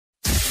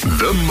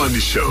The Money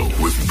Show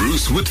with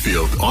Bruce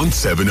Whitfield on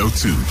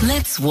 702.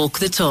 Let's walk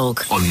the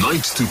talk. On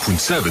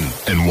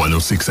 92.7 and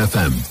 106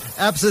 FM.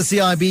 ABSA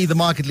CIB, the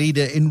market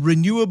leader in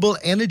renewable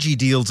energy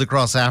deals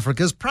across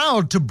Africa, is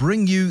proud to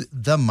bring you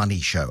The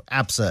Money Show.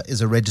 ABSA is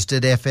a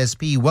registered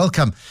FSP.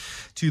 Welcome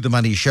to The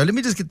Money Show. Let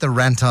me just get the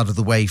rant out of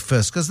the way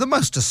first, because the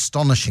most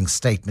astonishing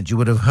statement, you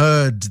would have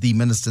heard the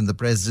Minister in the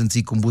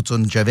Presidency,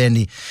 Kumbutso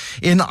Ntshavheni,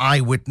 in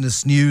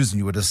Eyewitness News, and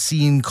you would have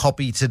seen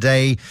copy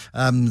today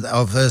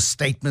of her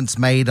statements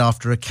made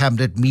after a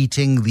cabinet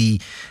meeting.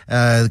 The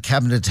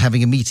cabinet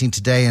having a meeting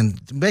today and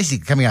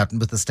basically coming out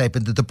with a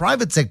statement that the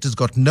private sector's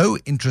got no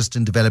interest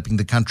in developing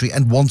the country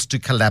and wants to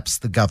collapse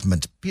the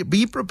government.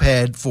 Be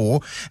prepared for,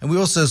 and we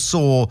also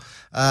saw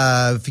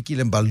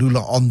Fikile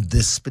Mbalula on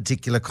this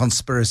particular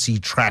conspiracy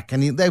track,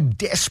 and they're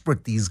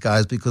desperate, these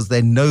guys, because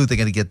they know they're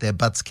going to get their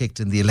butts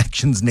kicked in the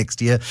elections next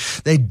year.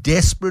 They're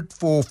desperate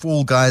for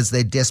fall guys.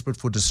 They're desperate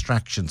for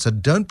distraction. So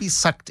don't be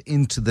sucked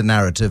into the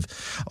narrative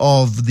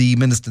of the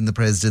Minister in the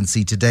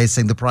Presidency today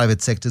saying the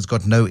private sector's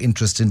got no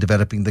interest in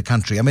developing the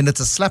country. I mean, it's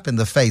a slap in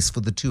the face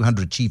for the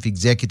 200 chief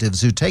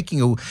executives who are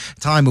taking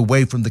time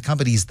away from the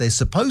companies they're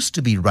supposed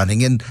to be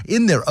running and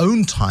in their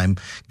own time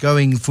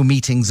going for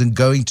meetings and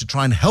going to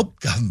try and help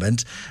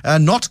government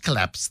not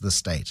collapse the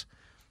state.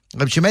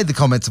 She made the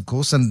comments, of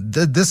course, and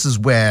this is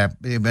where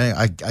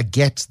I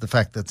get the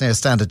fact that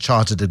Standard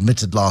Chartered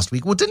admitted last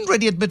week, well, didn't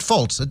really admit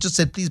fault. It just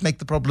said, please make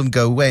the problem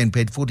go away, and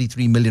paid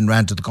 43 million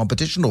rand to the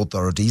competition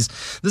authorities.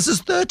 This is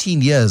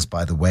 13 years,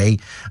 by the way,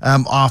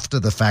 after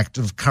the fact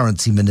of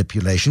currency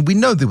manipulation. We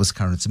know there was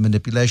currency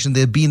manipulation.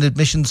 There have been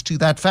admissions to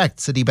that fact.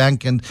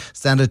 Citibank and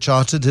Standard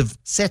Chartered have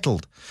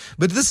settled.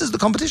 But this is the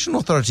competition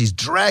authorities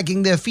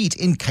dragging their feet,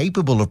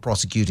 incapable of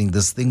prosecuting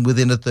this thing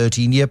within a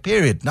 13-year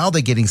period. Now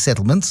they're getting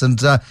settlements,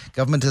 and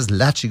government is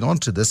latching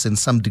onto this in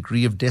some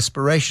degree of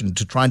desperation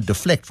to try and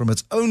deflect from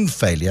its own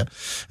failure.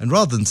 And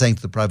rather than saying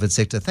to the private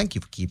sector, thank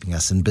you for keeping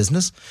us in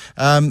business.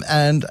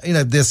 And,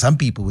 there's some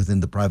people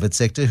within the private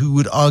sector who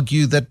would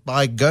argue that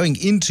by going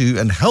into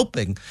and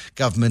helping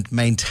government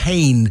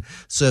maintain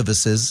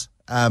services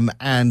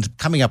and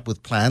coming up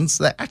with plans,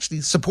 they're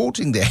actually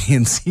supporting the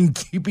ANC and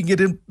keeping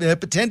it in,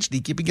 potentially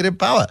keeping it in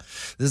power.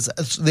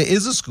 There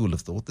is a school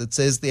of thought that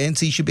says the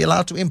ANC should be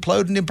allowed to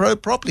implode and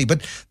implode properly,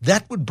 but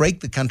that would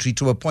break the country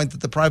to a point that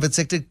the private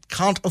sector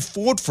can't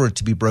afford for it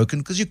to be broken,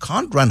 because you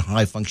can't run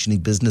high-functioning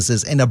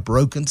businesses in a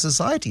broken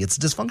society. It's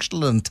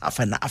dysfunctional and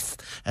tough enough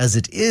as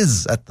it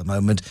is at the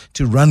moment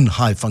to run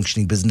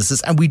high-functioning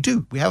businesses, and we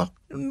do. We have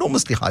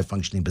enormously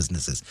high-functioning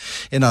businesses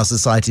in our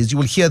society, as you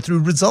will hear through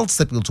results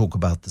that we'll talk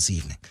about this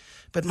evening.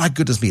 But my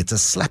goodness me, it's a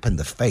slap in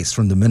the face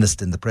from the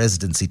Minister in the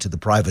Presidency to the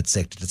private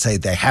sector to say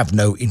they have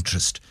no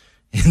interest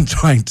in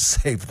trying to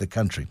save the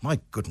country.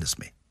 My goodness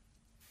me.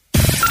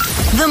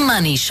 The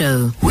Money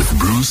Show with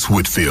Bruce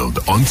Whitfield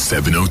on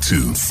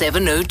 702.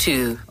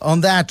 702. On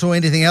that or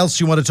anything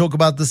else you want to talk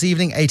about this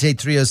evening,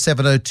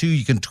 8830-702.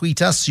 You can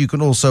tweet us. You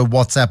can also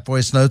WhatsApp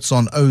voice notes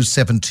on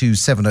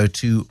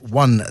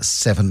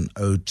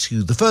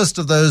 072-702-1702. The first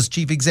of those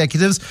chief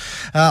executives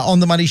on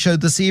The Money Show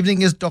this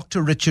evening is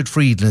Dr. Richard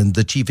Friedland,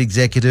 the chief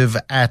executive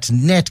at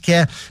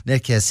Netcare.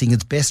 Netcare seeing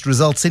its best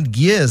results in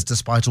years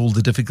despite all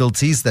the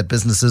difficulties that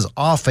businesses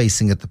are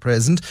facing at the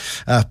present.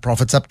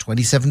 Profits up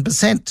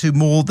 27% to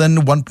more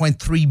than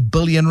 1.3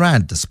 billion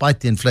rand, despite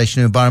the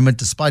inflation environment,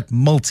 despite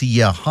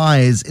multi-year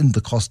highs in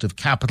the cost of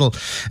capital,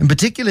 in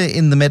particular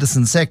in the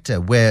medicine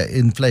sector, where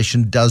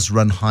inflation does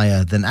run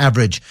higher than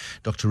average.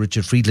 Dr.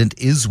 Richard Friedland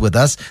is with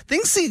us.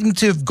 Things seem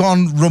to have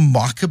gone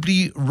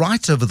remarkably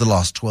right over the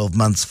last 12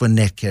 months for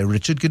Netcare.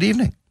 Richard, good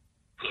evening.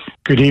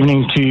 Good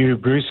evening to you,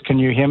 Bruce. Can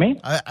you hear me?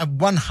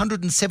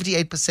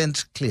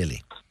 178%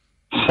 clearly.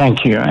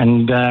 Thank you.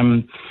 And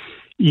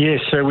yes,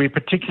 so we're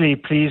particularly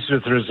pleased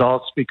with the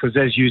results because,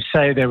 as you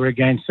say, they were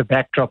against the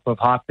backdrop of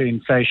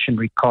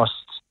hyperinflationary costs,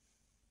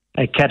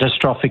 a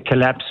catastrophic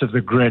collapse of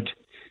the grid,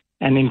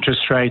 and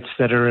interest rates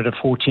that are at a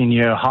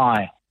 14-year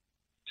high.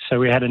 So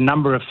we had a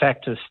number of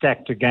factors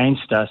stacked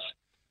against us,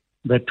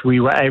 but we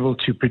were able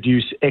to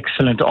produce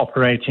excellent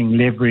operating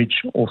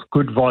leverage off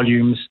good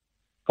volumes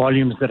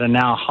that are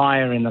now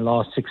higher in the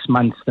last 6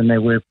 months than they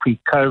were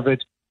pre-COVID.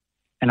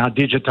 And our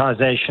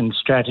digitization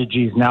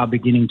strategy is now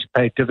beginning to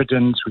pay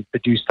dividends. We've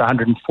produced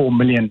 104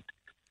 million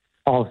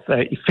of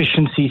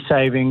efficiency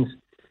savings.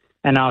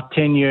 And our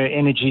 10-year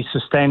energy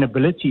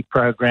sustainability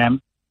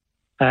program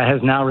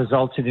has now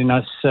resulted in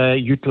us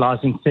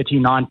utilizing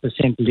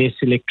 39% less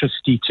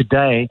electricity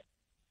today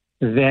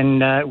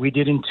than we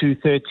did in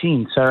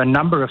 2013. So a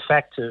number of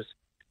factors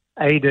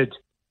aided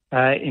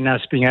in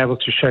us being able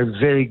to show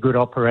very good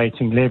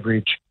operating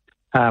leverage.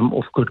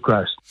 of good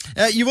growth.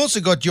 You've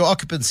also got your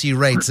occupancy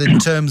rates in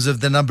terms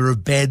of the number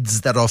of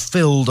beds that are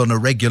filled on a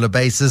regular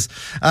basis,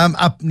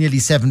 up nearly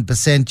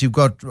 7%. You've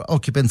got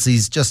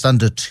occupancies just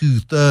under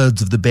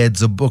 2/3 of the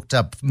beds are booked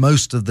up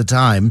most of the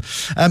time.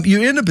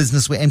 You're in a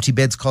business where empty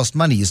beds cost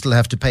money. You still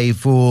have to pay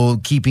for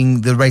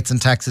keeping the rates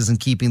and taxes and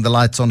keeping the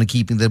lights on and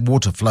keeping the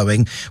water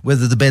flowing,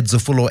 whether the beds are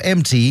full or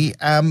empty.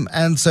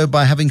 And so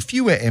by having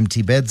fewer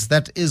empty beds,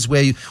 that is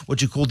where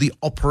what you call the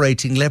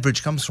operating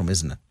leverage comes from,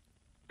 isn't it?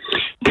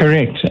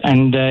 Correct.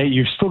 And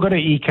you've still got to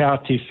eke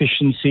out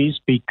efficiencies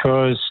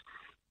because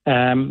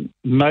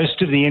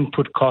most of the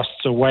input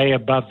costs are way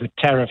above the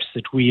tariffs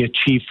that we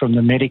achieve from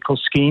the medical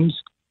schemes.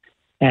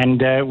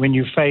 And when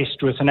you're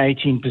faced with an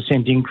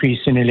 18% increase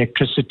in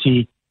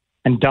electricity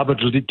and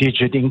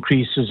double-digit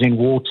increases in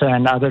water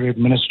and other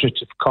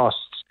administrative costs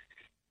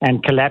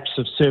and collapse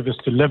of service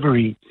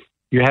delivery,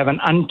 you have an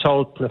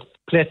untold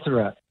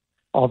plethora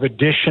of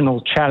additional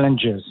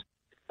challenges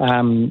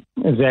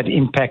that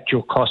impact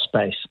your cost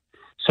base.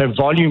 So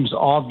volumes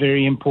are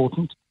very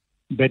important,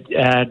 but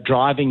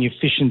driving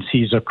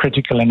efficiencies are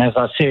critical. And as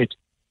I said,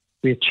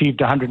 we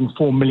achieved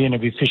 104 million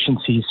of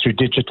efficiencies through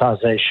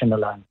digitization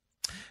alone.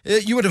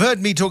 You would have heard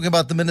me talking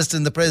about the minister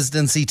in the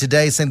presidency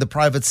today saying the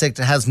private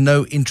sector has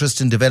no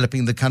interest in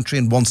developing the country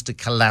and wants to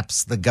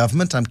collapse the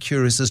government. I'm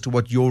curious as to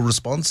what your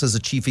response as a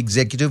chief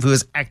executive who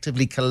has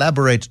actively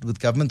collaborated with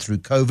government through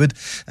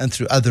COVID and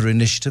through other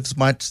initiatives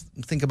might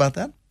think about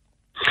that.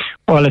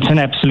 Well, it's an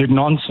absolute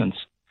nonsense.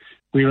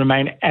 We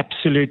remain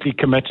absolutely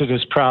committed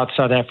as proud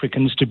South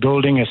Africans to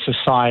building a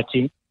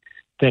society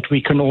that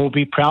we can all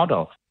be proud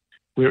of.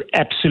 We're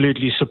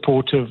absolutely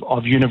supportive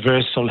of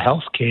universal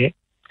health care.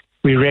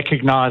 We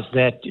recognize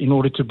that in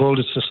order to build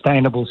a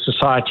sustainable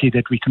society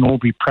that we can all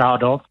be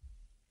proud of,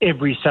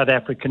 every South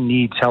African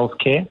needs health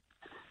care,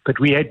 but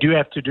we do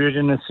have to do it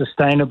in a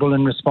sustainable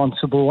and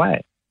responsible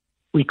way.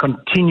 We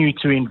continue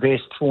to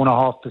invest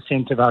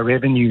 4.5% of our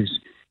revenues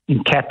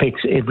in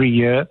CapEx every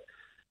year.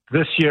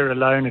 This year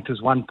alone, it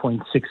was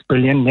 1.6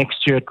 billion.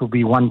 Next year, it will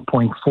be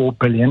 1.4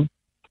 billion.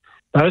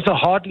 Those are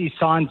hardly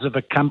signs of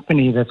a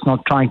company that's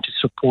not trying to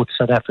support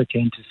South Africa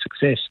into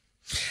success.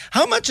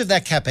 How much of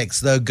that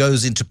CapEx, though,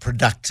 goes into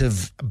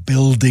productive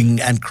building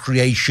and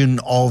creation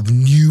of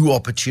new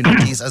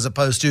opportunities as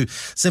opposed to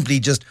simply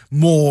just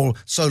more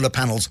solar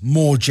panels,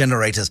 more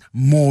generators,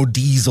 more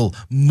diesel,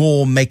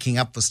 more making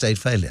up for state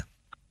failure?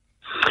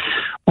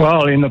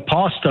 Well, in the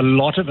past, a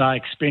lot of our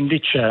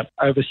expenditure,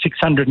 over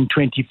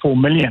 624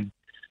 million,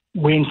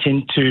 went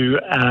into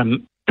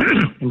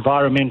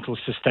environmental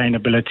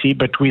sustainability,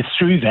 but we're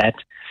through that.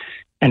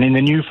 And in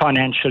the new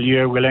financial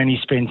year, we'll only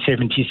spend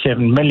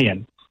 77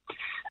 million.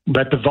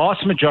 But the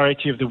vast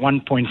majority of the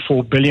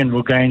 1.4 billion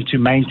will go into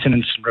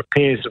maintenance and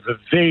repairs of a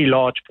very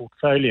large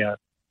portfolio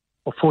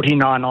of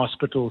 49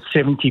 hospitals,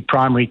 70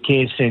 primary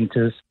care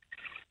centres,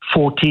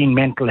 14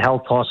 mental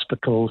health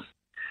hospitals,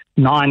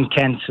 9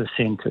 cancer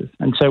centres.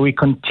 And so we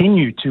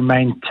continue to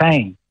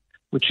maintain,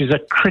 which is a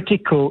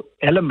critical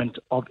element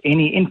of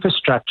any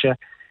infrastructure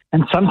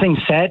and something,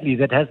 sadly,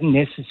 that hasn't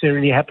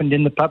necessarily happened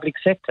in the public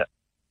sector.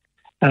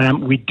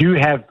 We do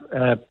have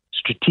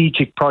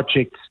strategic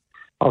projects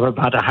of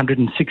about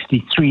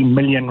 163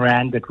 million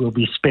rand that we'll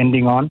be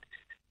spending on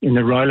in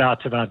the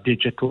rollout of our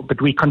digital, but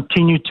we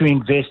continue to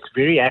invest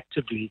very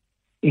actively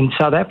in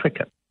South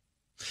Africa.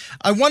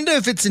 I wonder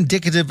if it's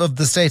indicative of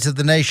the state of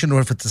the nation or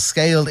if it's a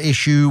scale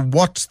issue,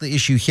 what the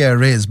issue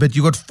here is. But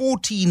you've got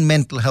 14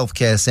 mental health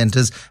care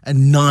centres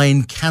and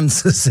 9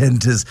 cancer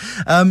centres.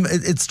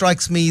 It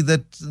strikes me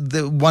that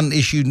the one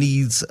issue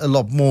needs a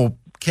lot more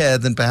care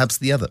than perhaps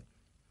the other.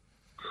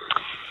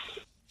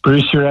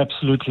 Bruce, you're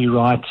absolutely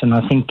right. And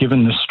I think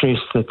given the stress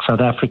that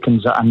South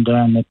Africans are under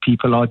and that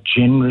people are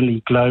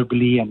generally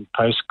globally and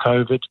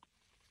post-COVID,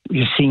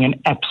 we're seeing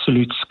an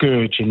absolute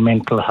scourge in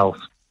mental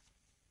health.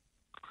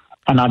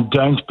 And I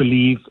don't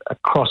believe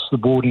across the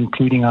board,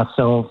 including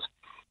ourselves,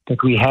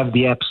 that we have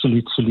the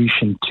absolute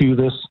solution to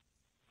this.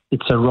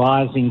 It's a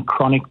rising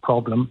chronic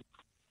problem.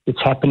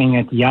 It's happening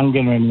at younger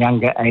and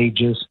younger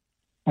ages,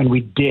 and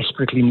we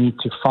desperately need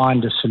to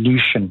find a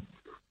solution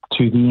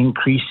to the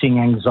increasing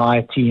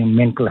anxiety and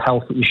mental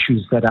health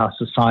issues that our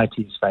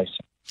society is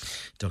facing.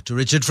 Dr.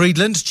 Richard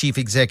Friedland, Chief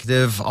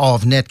Executive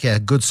of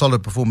Netcare. Good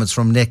solid performance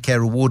from Netcare,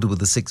 rewarded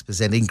with a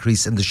 6%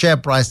 increase in the share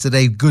price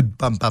today. Good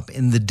bump up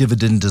in the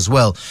dividend as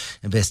well.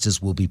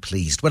 Investors will be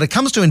pleased. When it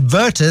comes to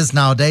inverters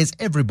nowadays,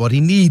 everybody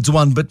needs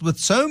one. But with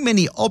so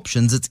many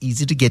options, it's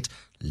easy to get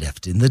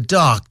left in the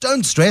dark.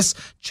 Don't stress.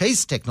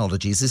 Chase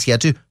Technologies is here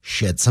to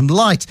shed some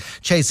light.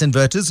 Chase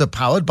inverters are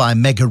powered by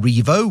Mega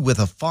Revo with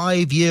a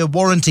 5-year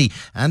warranty,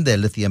 and their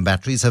lithium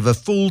batteries have a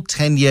full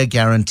 10-year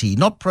guarantee,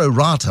 not pro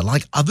rata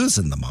like others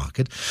in the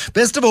market.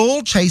 Best of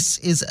all, Chase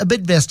is a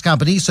Bidvest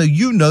company, so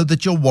you know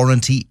that your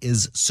warranty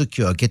is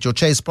secure. Get your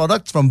Chase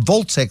products from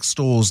Voltex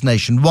stores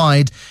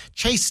nationwide.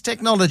 Chase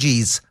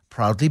Technologies,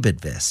 proudly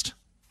Bidvest.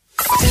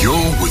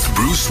 You're with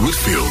Bruce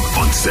Whitfield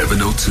on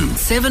 702.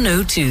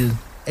 702.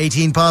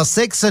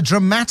 6:18, a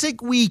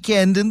dramatic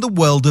weekend in the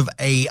world of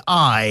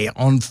AI.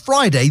 On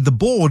Friday, the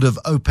board of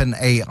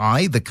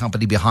OpenAI, the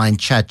company behind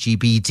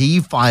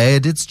ChatGPT,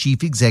 fired its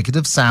chief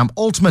executive, Sam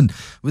Altman.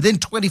 Within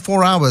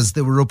 24 hours,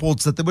 there were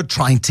reports that they were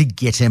trying to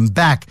get him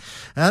back.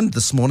 And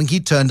this morning,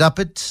 he turned up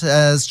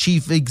as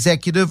chief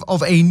executive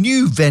of a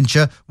new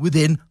venture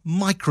within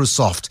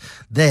Microsoft.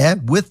 There,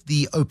 with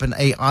the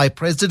OpenAI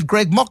president,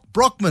 Greg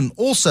Brockman,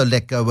 also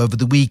let go over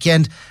the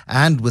weekend,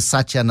 and with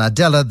Satya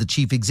Nadella, the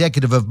chief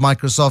executive of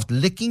Microsoft,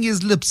 licking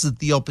his lips at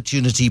the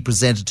opportunity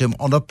presented to him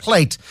on a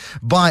plate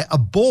by a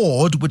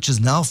board which is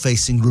now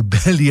facing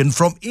rebellion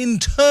from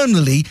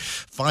internally.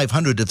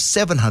 500 of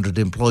 700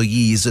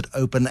 employees at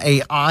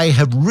OpenAI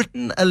have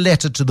written a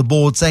letter to the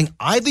board saying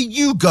either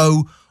you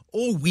go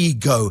or we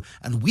go,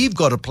 and we've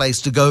got a place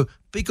to go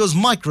because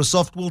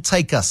Microsoft will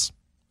take us.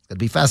 It'll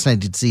be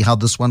fascinating to see how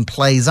this one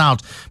plays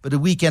out. But a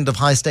weekend of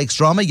high-stakes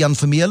drama. Jan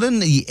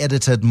Vermeulen, he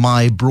edited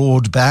My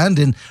Broadband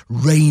in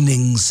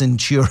Reigning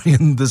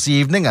Centurion this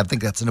evening. I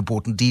think that's an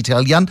important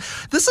detail, Jan.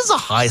 This is a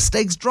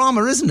high-stakes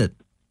drama, isn't it?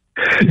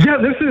 Yeah,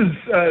 this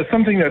is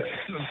something that's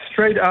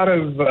straight out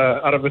of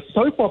a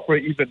soap opera,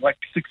 even like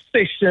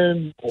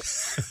Succession, or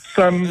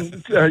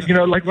some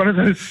like one of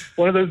those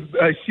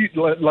huge,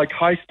 like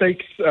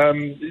high-stakes.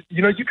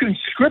 You can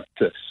script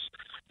this.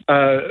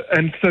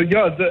 And so,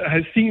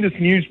 seeing this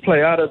news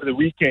play out over the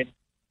weekend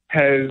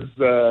has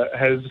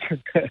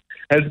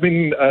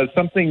been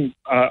something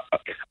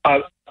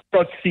I've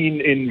not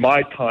seen in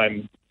my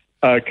time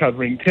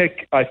covering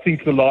tech. I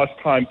think the last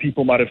time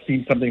people might have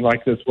seen something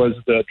like this was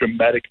the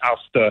dramatic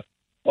ouster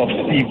of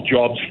Steve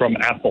Jobs from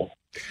Apple.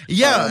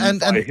 Yeah,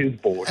 by his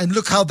board. And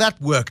look how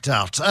that worked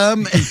out.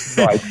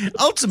 Right.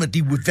 Ultimately,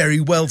 very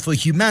well for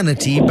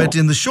humanity, but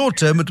in the short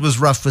term, it was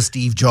rough for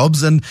Steve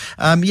Jobs, and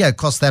it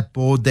cost that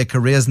board their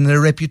careers and their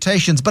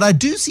reputations. But I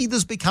do see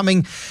this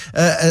becoming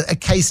a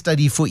case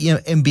study for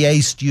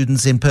MBA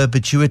students in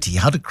perpetuity,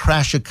 how to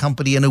crash a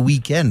company in a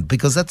weekend,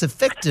 because that's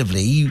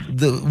effectively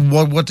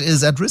what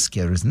is at risk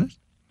here, isn't it?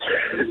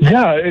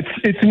 Yeah,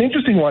 it's an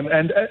interesting one,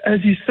 and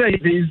as you say,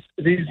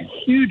 there's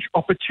huge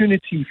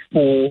opportunity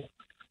for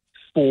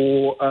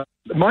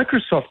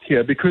Microsoft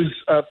here, because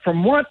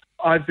from what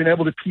I've been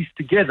able to piece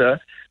together,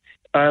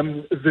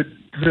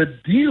 the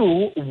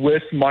deal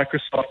with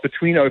Microsoft,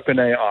 between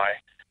OpenAI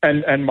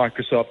and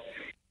Microsoft,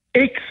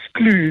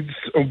 excludes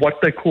what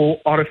they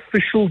call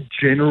artificial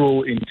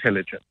general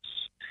intelligence.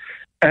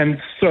 And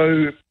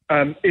so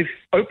if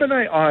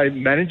OpenAI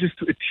manages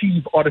to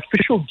achieve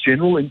artificial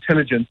general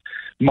intelligence,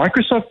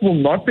 Microsoft will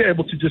not be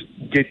able to just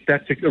get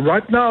that.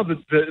 Right now,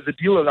 the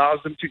deal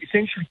allows them to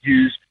essentially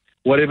use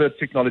whatever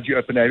technology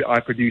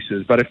OpenAI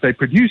produces. But if they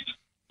produce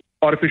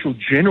artificial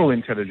general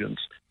intelligence,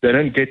 they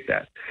don't get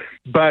that.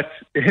 But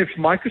if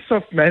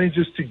Microsoft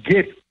manages to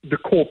get the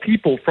core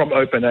people from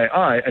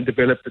OpenAI and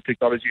develop the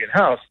technology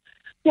in-house,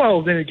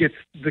 well, then it gets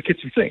the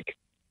kitchen sink.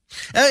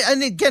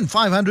 And again,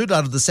 500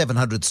 out of the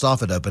 700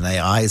 staff at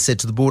OpenAI said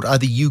to the board,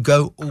 either you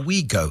go or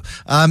we go.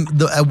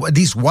 At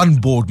least one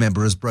board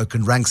member has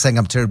broken ranks, saying,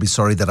 I'm terribly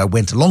sorry that I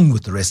went along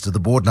with the rest of the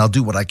board, and I'll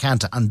do what I can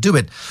to undo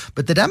it.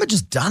 But the damage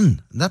is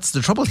done. That's the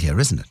trouble here,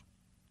 isn't it?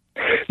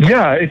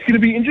 Yeah, it's going to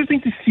be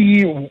interesting to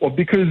see,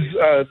 because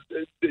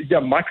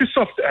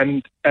Microsoft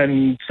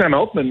and Sam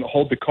Altman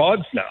hold the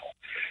cards now.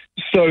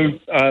 So,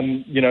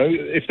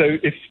 if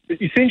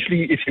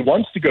he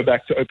wants to go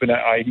back to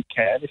OpenAI, he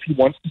can. If he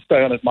wants to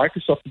stay on at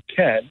Microsoft, he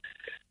can.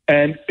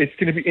 And it's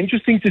going to be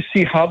interesting to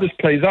see how this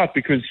plays out,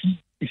 because he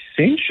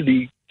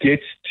essentially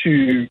gets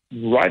to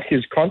write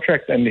his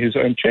contract and his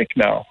own check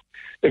now.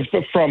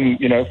 From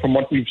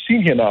what we've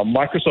seen here now,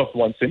 Microsoft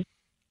wants him,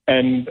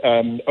 and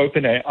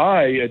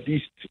OpenAI, at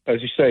least,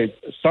 as you say,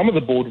 some of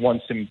the board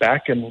wants him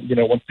back and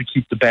wants to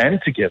keep the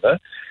band together.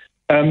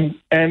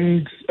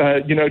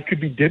 It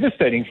could be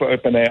devastating for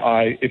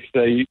OpenAI if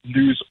they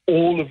lose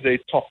all of their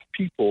top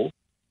people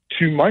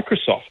to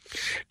Microsoft.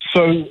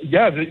 So,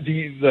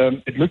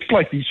 it looks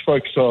like these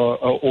folks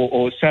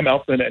or Sam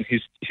Altman and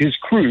his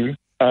crew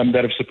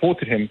that have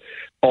supported him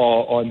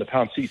are in the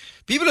pound seats.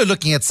 People are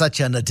looking at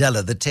Satya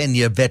Nadella, the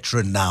 10-year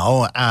veteran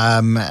now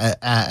at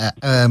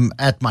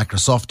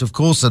Microsoft, of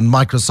course. And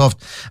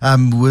Microsoft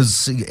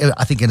was,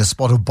 I think, in a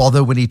spot of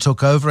bother when he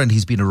took over. And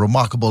he's been a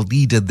remarkable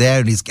leader there.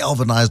 And he's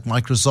galvanized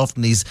Microsoft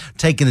and he's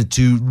taken it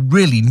to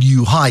really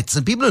new heights.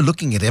 And people are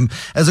looking at him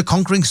as a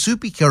conquering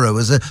superhero,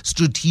 as a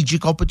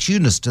strategic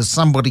opportunist, as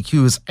somebody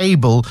who is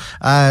able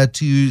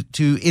to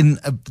in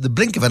the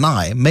blink of an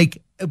eye,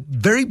 make a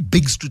very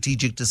big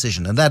strategic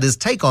decision, and that is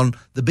take on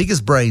the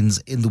biggest brains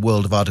in the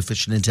world of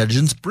artificial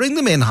intelligence, bring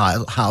them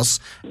in-house,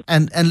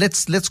 and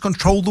let's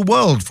control the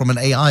world from an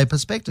AI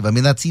perspective. I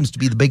mean, that seems to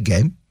be the big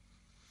game.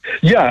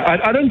 Yeah,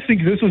 I don't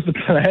think this was the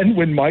plan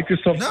when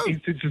Microsoft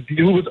entered to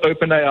deal with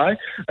OpenAI.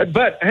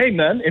 But, hey,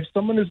 man, if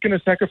someone is going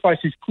to sacrifice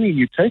his queen,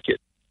 you take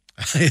it.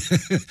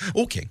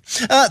 Okay.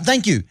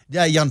 Thank you,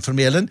 Jan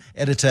Vermeulen,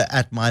 editor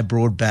at My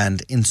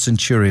Broadband in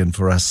Centurion,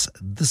 for us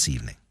this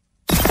evening.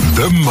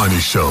 The Money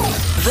Show.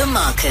 The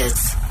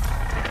markets.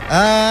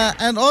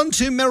 And on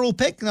to Merrill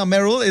Peck. Now,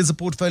 Merrill is a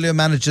portfolio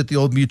manager at the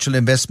Old Mutual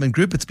Investment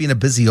Group. It's been a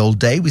busy old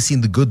day. We've seen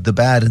the good, the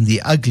bad, and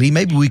the ugly.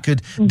 Maybe we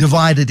could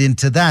divide it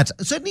into that.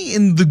 Certainly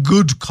in the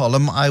good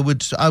column, I would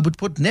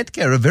put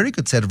Netcare, a very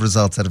good set of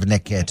results out of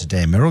Netcare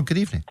today. Merrill, good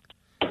evening.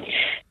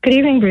 Good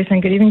evening, Bruce,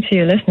 and good evening to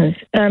your listeners.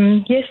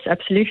 Yes,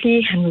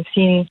 absolutely. And we've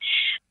seen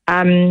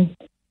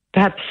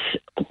perhaps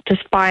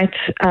despite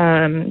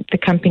the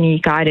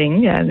company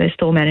guiding, they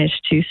still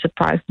managed to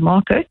surprise the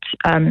market.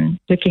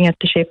 Looking at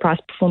the share price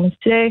performance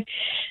today,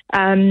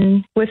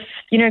 with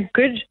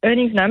good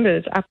earnings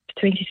numbers up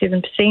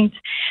 27%.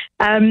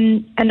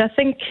 And I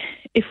think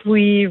if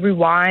we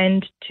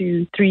rewind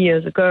to 3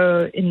 years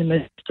ago, in the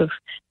midst of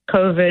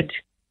COVID,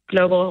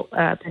 global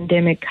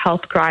pandemic,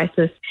 health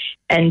crisis,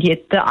 and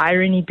yet the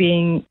irony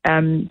being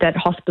that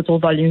hospital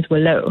volumes were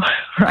low,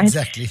 right?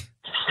 Exactly.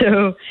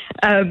 So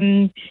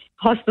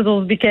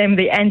hospitals became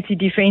the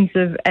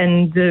anti-defensive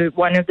and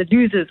one of the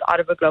losers out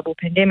of a global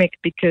pandemic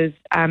because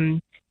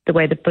the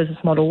way the business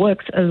model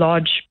works, a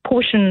large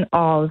portion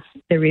of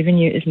the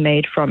revenue is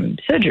made from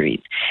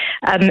surgeries.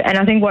 And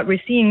I think what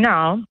we're seeing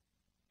now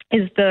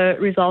is the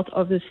result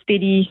of the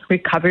steady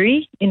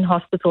recovery in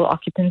hospital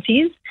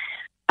occupancies.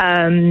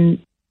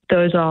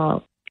 Those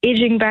are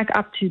edging back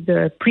up to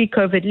the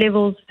pre-COVID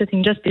levels,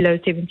 sitting just below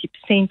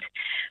 70%.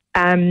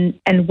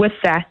 And with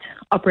that,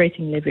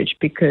 operating leverage,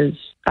 because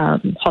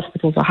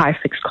hospitals are high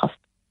fixed cost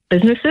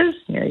businesses.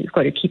 You've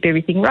got to keep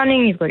everything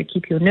running. You've got to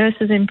keep your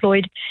nurses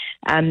employed.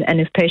 And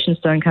if patients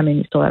don't come in,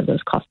 you still have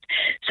those costs.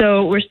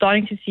 So we're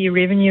starting to see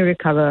revenue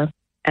recover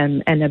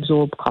and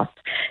absorb costs.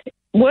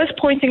 Worth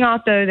pointing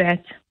out, though,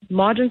 that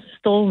margins are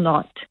still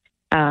not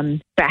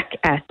back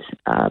at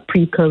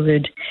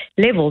pre-COVID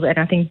levels. And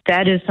I think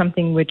that is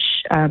something which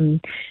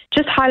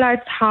just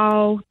highlights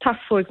how tough,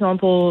 for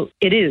example,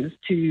 it is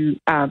to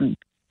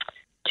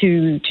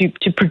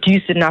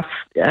produce enough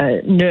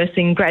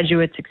nursing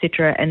graduates,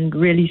 etc., and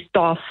really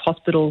staff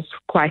hospitals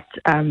quite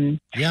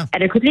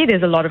adequately.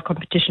 There's a lot of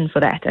competition for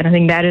that. And I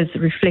think that is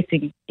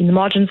reflecting in the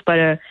margins,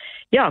 but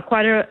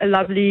quite a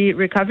lovely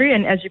recovery.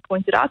 And as you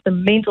pointed out, the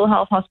mental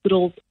health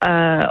hospitals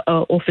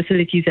or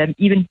facilities have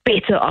even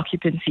better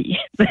occupancy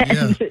than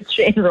the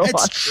general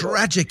hospital. It's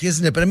tragic,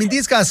 isn't it? But I mean,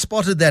 these guys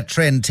spotted that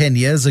trend 10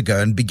 years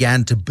ago and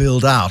began to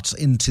build out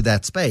into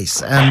that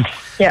space. And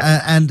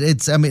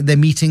they're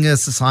meeting a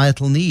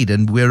societal need,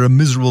 and we're a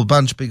miserable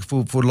bunch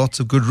for lots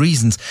of good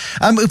reasons.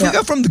 If we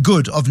go from the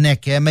good of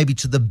Netcare, maybe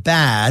to the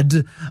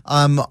bad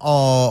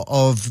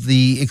of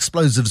the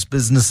explosives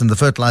business and the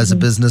fertilizer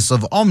business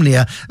of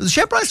Omnia, the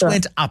share price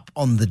went up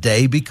on the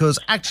day because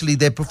actually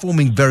they're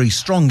performing very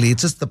strongly.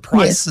 It's just the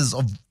prices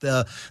of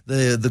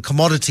the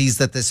commodities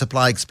that they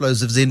supply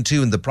explosives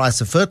into and the price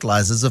of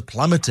fertilizers have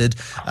plummeted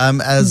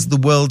as the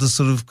world has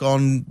sort of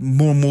gone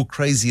more and more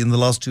crazy in the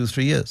last 2 or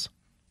 3 years.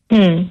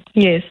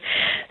 Yes.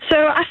 So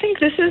I think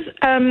this is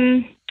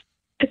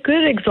a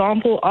good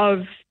example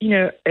of,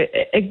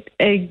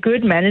 a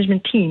good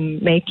management team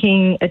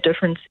making a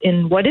difference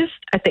in what is,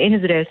 at the end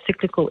of the day, a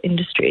cyclical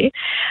industry.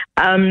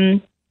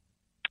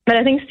 But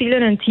I think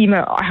Steelan and team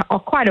are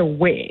quite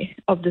aware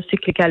of the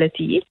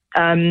cyclicality.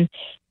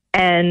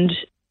 And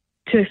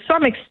to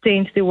some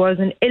extent, there was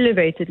an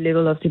elevated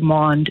level of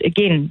demand,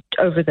 again,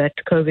 over that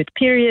COVID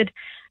period.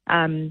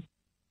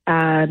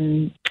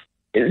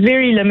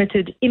 Very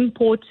limited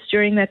imports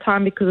during that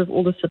time because of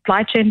all the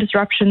supply chain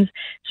disruptions.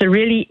 So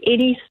really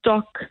any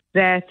stock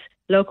that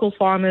local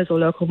farmers or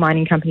local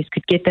mining companies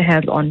could get their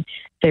hands on,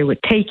 they were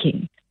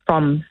taking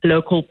from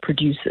local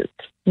producers.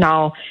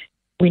 Now,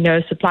 we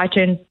know supply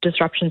chain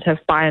disruptions have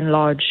by and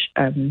large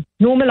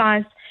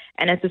normalized,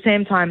 and at the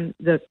same time,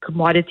 the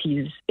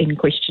commodities in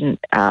question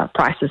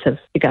prices have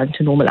begun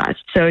to normalize.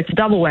 So it's a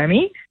double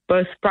whammy,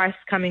 both price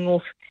coming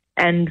off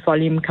and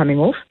volume coming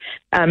off.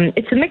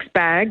 It's a mixed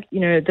bag.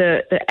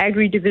 The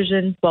agri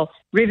division,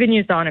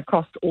 revenue is down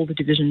across all the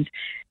divisions.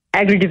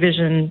 Agri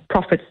division,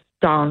 profits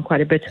down quite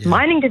a bit. Yeah.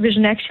 Mining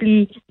division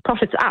actually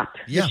profits up,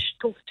 which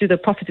talks to the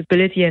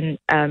profitability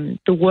and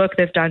the work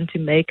they've done to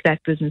make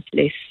that business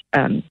less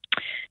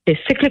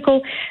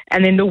cyclical.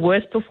 And then the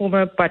worst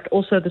performer, but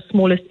also the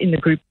smallest in the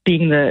group,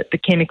 being the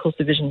chemicals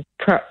division.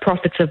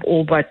 Profits have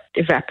all but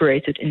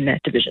evaporated in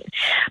that division.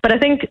 But I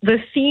think the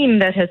theme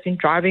that has been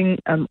driving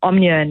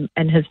Omnia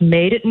and has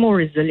made it more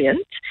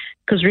resilient,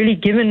 because really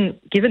given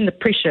the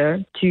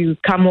pressure to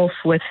come off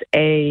with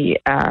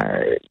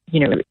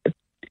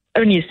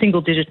only a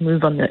single-digit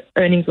move on the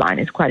earnings line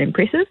is quite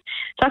impressive.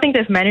 So I think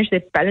they've managed their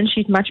balance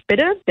sheet much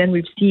better than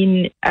we've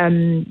seen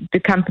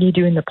the company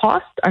do in the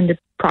past under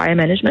prior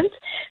management.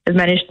 They've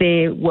managed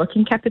their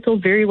working capital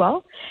very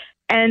well.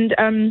 And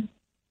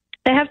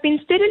they have been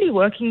steadily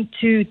working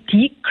to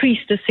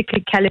decrease the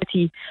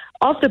cyclicality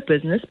of the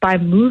business by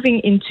moving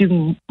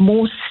into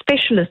more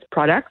specialist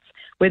products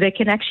where they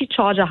can actually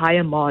charge a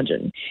higher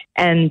margin.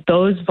 And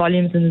those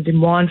volumes and the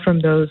demand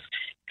from those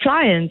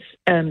clients,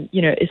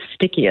 is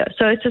stickier.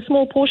 So it's a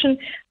small portion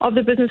of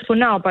the business for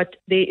now, but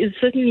there is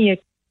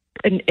certainly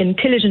an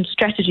intelligent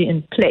strategy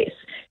in place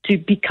to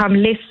become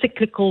less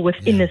cyclical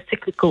within a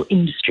cyclical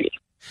industry.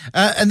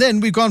 And then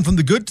we've gone from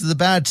the good to the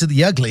bad to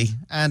the ugly.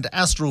 And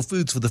Astral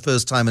Foods, for the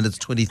first time in its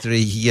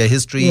 23-year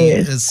history,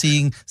 is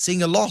seeing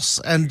a loss.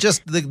 And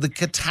just the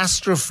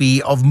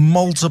catastrophe of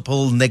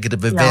multiple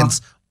negative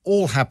events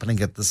all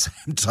happening at the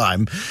same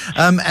time.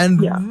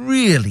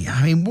 Really,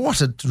 I mean,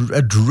 what a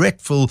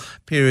dreadful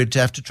period to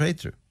have to trade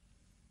through.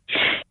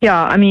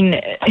 Yeah, I mean,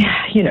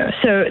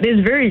 so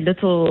there's very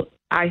little,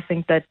 I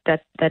think, that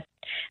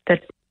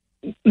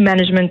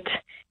management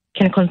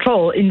can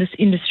control in this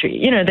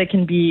industry. They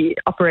can be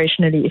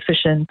operationally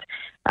efficient,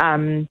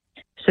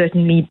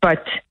 certainly,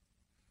 but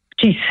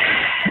geez,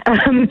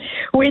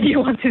 where do you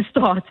want to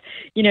start?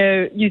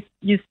 You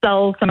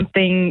sell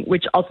something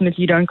which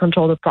ultimately you don't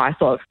control the price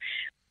of.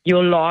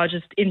 Your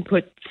largest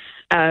inputs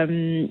are,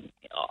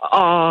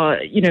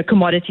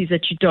 commodities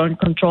that you don't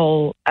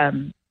control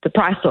the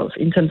price of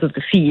in terms of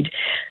the feed.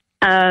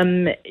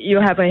 You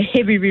have a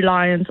heavy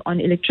reliance on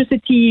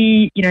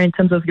electricity, in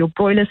terms of your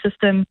boiler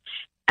system.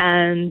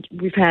 And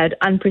we've had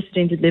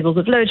unprecedented levels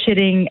of load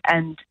shedding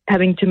and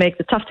having to make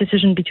the tough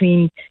decision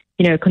between,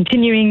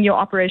 continuing your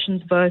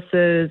operations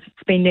versus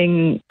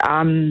spending,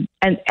 and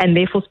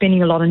therefore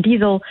spending a lot on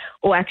diesel,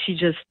 or actually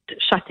just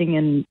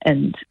shutting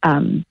and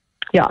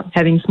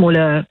having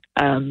smaller,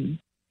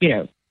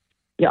 smaller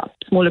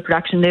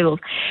production levels.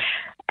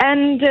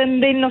 And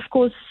then, of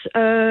course,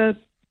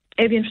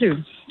 avian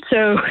flu.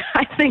 So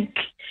I think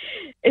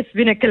it's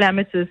been a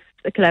calamitous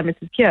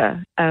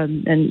year.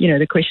 And,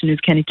 the question is,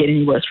 can it get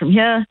any worse from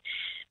here?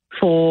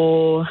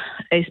 For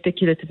a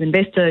speculative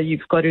investor,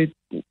 you've got to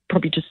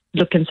probably just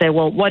look and say,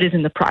 well, what is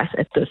in the price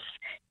at this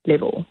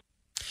level?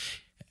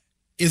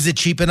 Is it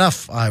cheap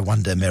enough, I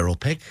wonder, Meryl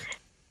Peck?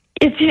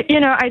 It's,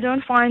 I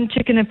don't find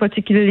chicken a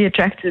particularly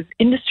attractive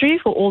industry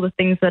for all the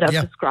things that I've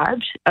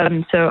described.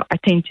 So I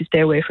tend to stay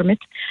away from it.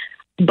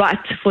 But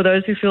for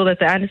those who feel that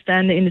they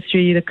understand the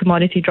industry, the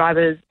commodity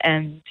drivers,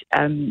 and,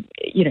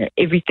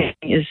 everything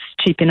is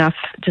cheap enough,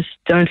 just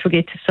don't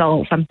forget to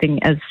sell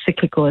something as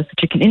cyclical as the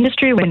chicken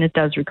industry when it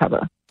does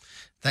recover.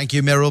 Thank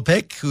you, Meryl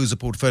Peck, who's a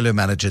portfolio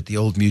manager at the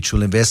Old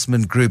Mutual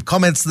Investment Group.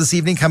 Comments this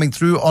evening coming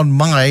through on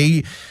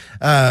my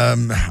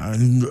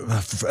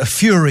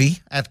fury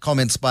at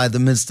comments by the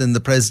minister in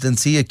the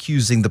presidency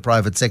accusing the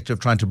private sector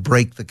of trying to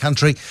break the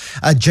country.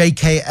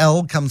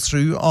 JKL comes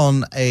through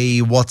on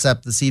a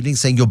WhatsApp this evening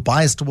saying your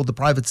bias toward the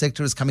private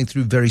sector is coming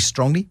through very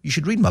strongly. You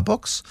should read my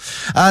books.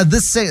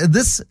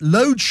 This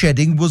load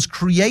shedding was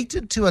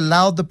created to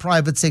allow the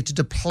private sector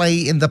to play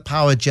in the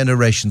power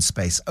generation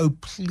space. Oh,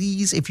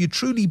 please, if you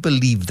truly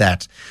believe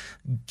that,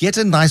 get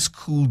a nice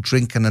cool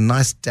drink and a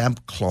nice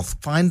damp cloth.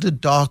 Find a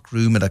dark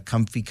room and a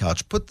comfy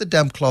couch. Put the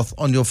damp cloth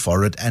on your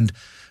forehead and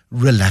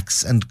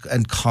relax and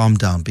calm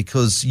down,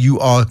 because you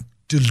are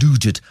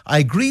deluded. I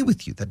agree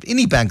with you that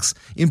any banks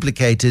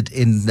implicated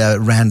in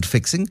rand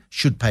fixing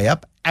should pay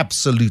up,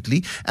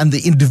 absolutely. And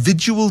the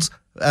individuals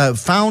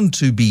found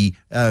to be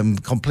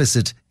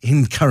complicit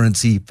in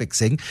currency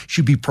fixing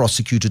should be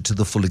prosecuted to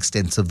the full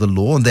extent of the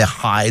law, and their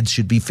hides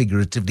should be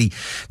figuratively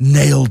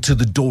nailed to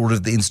the door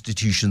of the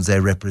institutions they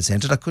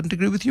represented. I couldn't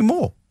agree with you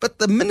more. But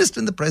the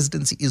minister in the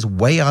presidency is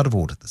way out of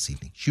order this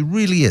evening. She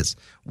really is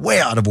way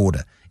out of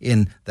order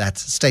in that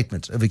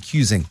statement of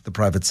accusing the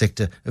private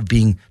sector of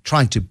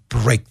trying to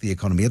break the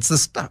economy. It's the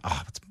stuff.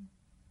 It's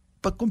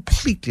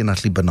completely and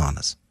utterly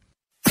bananas.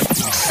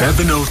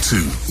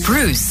 702.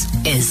 Bruce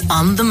is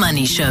on The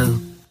Money Show.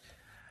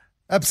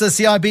 Absa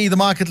CIB, the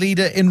market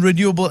leader in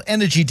renewable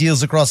energy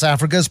deals across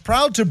Africa, is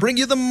proud to bring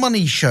you The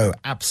Money Show.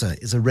 Absa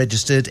is a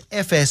registered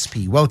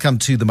FSP. Welcome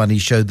to The Money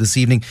Show this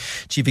evening.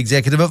 Chief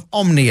Executive of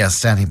Omnia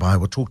standing by.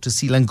 We'll talk to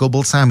Seelan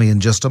Gobel-Sami in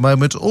just a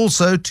moment.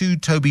 Also to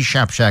Toby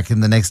Shapshak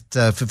in the next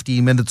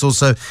 15 minutes or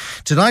so.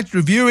 Tonight,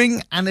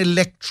 reviewing an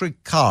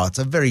electric car. It's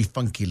a very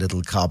funky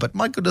little car, but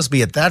my goodness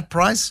me, at that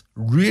price?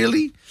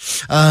 Really?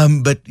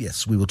 But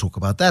yes, we will talk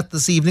about that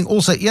this evening.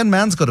 Also, Ian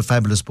Mann's got a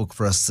fabulous book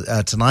for us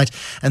tonight,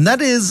 and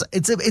that is,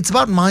 it's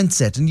about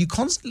mindset, and you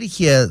constantly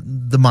hear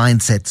the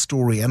mindset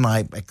story, and I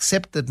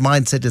accept that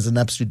mindset is an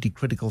absolutely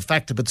critical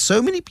factor, but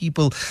so many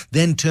people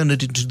then turn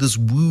it into this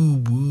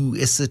woo-woo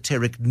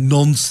esoteric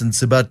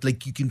nonsense about,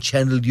 like, you can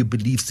channel your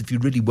beliefs if you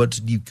really want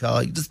a new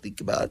car. You just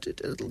think about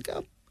it and it'll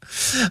come.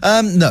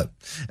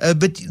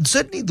 But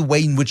certainly the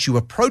way in which you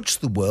approach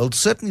the world,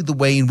 certainly the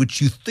way in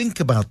which you think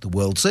about the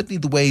world, certainly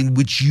the way in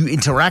which you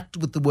interact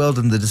with the world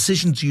and the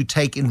decisions you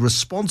take in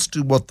response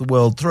to what the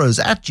world throws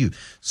at you,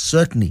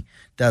 certainly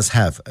does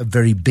have a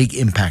very big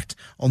impact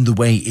on the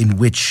way in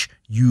which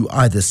you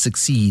either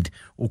succeed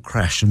or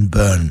crash and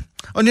burn.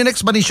 On your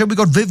next Money Show, we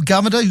got Viv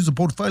Govender, who's a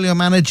portfolio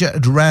manager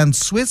at Rand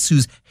Swiss,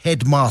 who's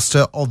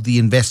headmaster of the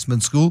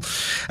investment school.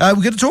 We're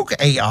going to talk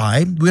AI.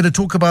 We're going to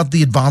talk about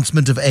the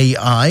advancement of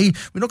AI.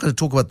 We're not going to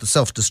talk about the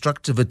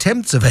self-destructive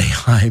attempts of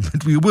AI,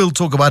 but we will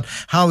talk about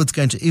how it's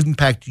going to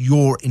impact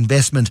your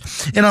investment.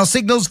 In our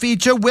Signals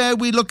feature, where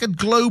we look at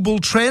global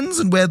trends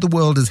and where the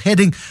world is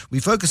heading,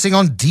 we're focusing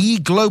on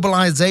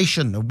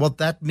deglobalization and what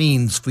that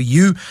means for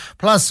you.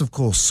 Plus, of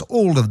course,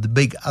 all of the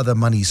big other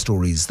money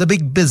stories, the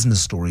big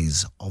business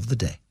stories of the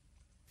day.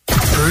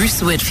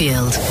 Bruce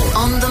Whitfield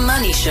on The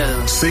Money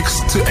Show.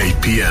 6 to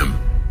 8 p.m.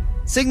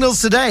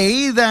 Signals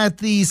today that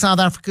the South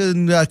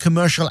African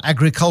commercial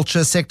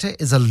agriculture sector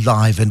is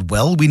alive and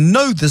well. We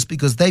know this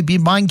because they've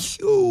been buying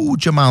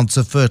huge amounts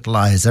of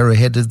fertilizer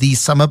ahead of the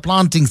summer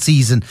planting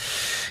season.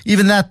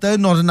 Even that, though,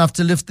 not enough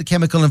to lift the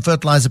chemical and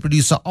fertilizer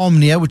producer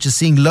Omnia, which is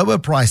seeing lower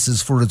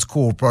prices for its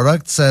core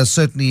products,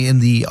 certainly in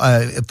the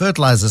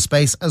fertilizer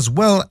space, as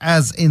well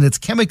as in its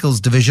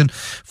chemicals division.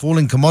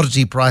 Falling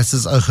commodity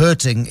prices are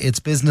hurting its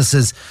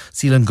businesses.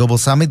 Seelan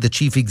Gobelsamy, the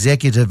chief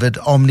executive at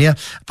Omnia.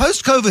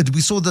 Post-COVID,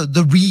 we saw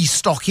the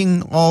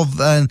restocking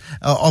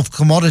of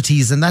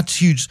commodities, and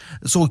that's huge.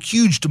 Saw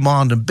huge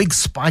demand and big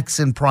spikes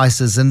in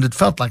prices, and it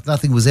felt like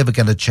nothing was ever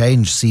going to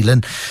change,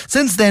 Seelan.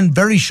 Since then,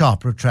 very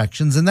sharp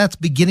retractions, and that's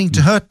beginning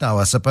to hurt now,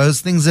 I suppose.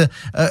 Things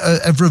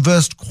have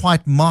reversed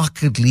quite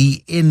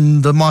markedly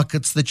in the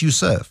markets that you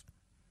serve.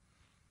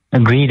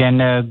 Agreed,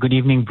 and good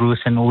evening, Bruce,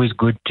 and always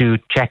good to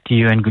chat to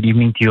you, and good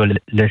evening to your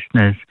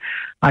listeners.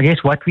 I guess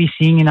what we're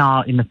seeing in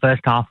the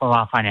first half of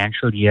our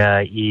financial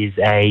year is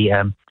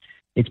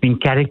it's been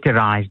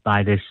characterized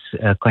by this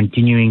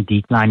continuing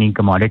declining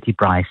commodity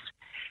price,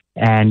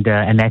 and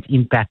that's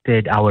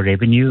impacted our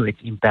revenue.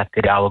 It's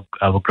impacted our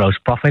gross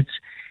profits,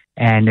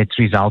 and it's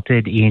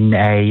resulted in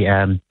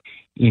a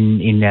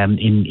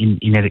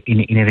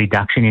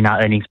reduction in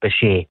our earnings per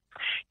share.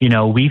 You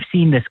know, we've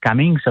seen this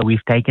coming, so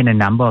we've taken a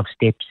number of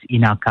steps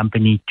in our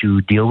company to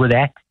deal with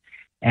that.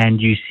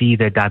 And you see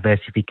the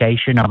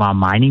diversification of our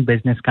mining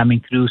business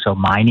coming through. So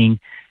mining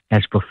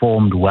has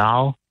performed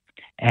well.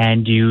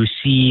 And you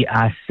see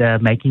us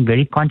making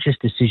very conscious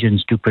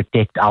decisions to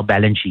protect our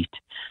balance sheet.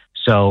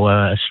 So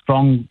a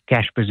strong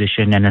cash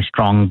position and a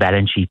strong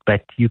balance sheet.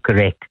 But you're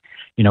correct.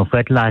 You know,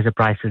 fertilizer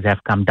prices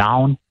have come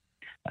down.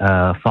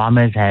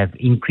 Farmers have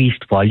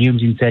increased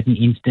volumes in certain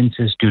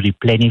instances to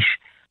replenish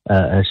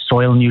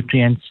soil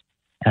nutrients.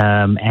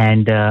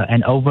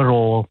 And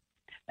overall,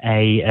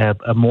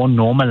 a more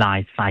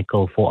normalized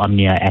cycle for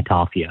Omnia at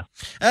half year.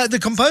 The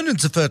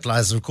components of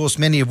fertilizer, of course,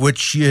 many of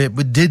which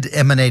did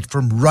emanate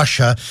from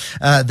Russia,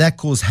 that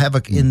caused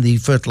havoc in the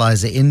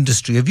fertilizer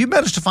industry. Have you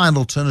managed to find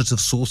alternative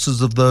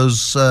sources of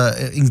those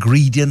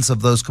ingredients,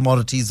 of those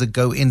commodities that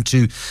go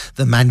into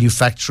the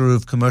manufacture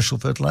of commercial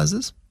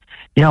fertilizers?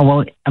 Yeah,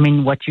 well, I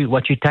mean, what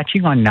you're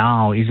touching on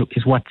now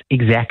is what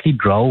exactly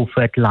drove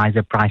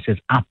fertilizer prices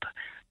up,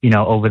 you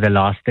know, over the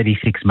last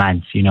 36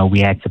 months. You know, we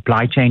had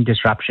supply chain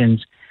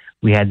disruptions.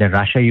 We had the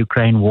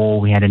Russia-Ukraine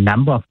war. We had a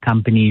number of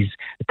countries,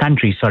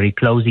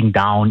 closing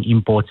down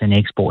imports and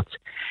exports.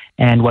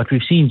 And what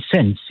we've seen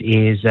since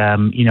is,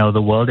 you know, the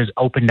world has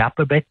opened up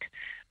a bit.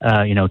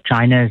 You know,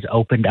 China has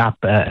opened up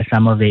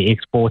some of their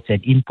exports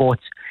and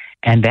imports,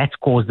 and that's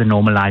caused the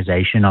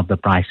normalization of the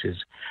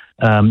prices.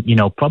 You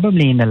know,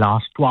 probably in the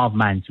last 12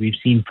 months, we've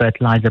seen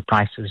fertilizer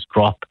prices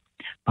drop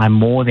by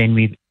more than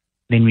we've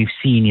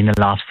seen in the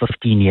last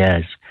 15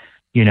 years.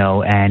 You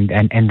know, and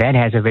that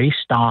has a very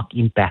stark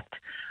impact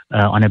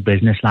on a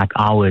business like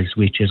ours,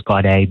 which has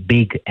got a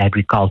big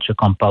agriculture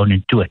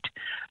component to it.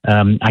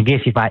 I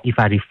guess if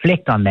I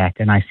reflect on that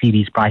and I see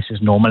these prices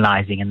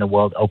normalizing and the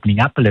world opening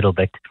up a little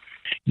bit,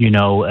 you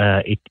know,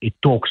 it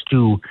talks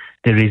to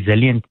the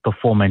resilient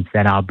performance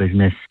that our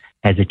business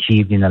has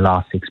achieved in the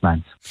last 6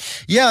 months.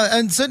 Yeah,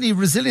 and certainly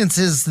resilience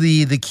is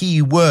the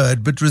key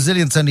word, but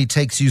resilience only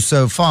takes you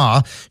so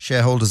far.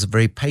 Shareholders are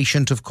very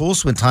patient, of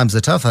course, when times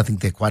are tough. I think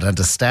they're quite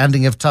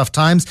understanding of tough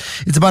times.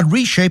 It's about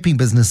reshaping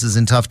businesses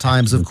in tough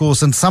times, of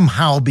course, and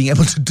somehow being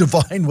able to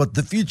divine what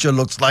the future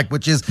looks like,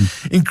 which is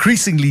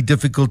increasingly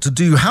difficult to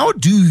do. How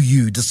do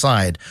you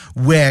decide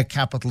where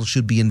capital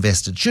should be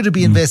invested? Should it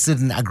be invested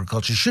in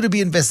agriculture? Should it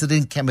be invested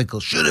in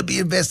chemicals? Should it be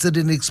invested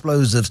in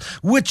explosives?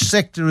 Which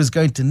sector is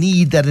going to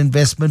need that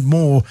investment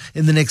more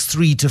in the next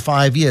 3 to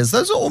 5 years?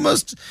 Those are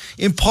almost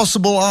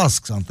impossible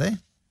asks, aren't they?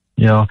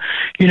 Yeah,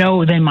 you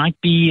know, they might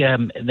be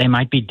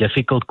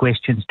difficult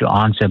questions to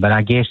answer, but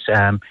I guess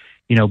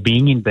you know,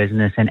 being in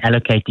business and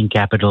allocating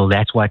capital,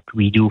 that's what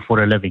we do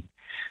for a living.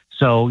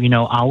 So, you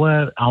know,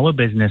 our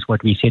business,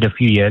 what we said a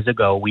few years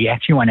ago, we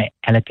actually want to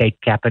allocate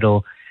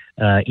capital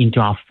into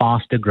our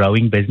faster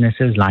growing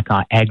businesses, like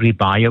our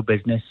agri-bio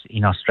business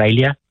in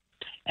Australia.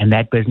 And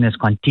that business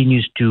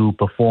continues to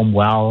perform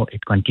well.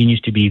 It continues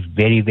to be a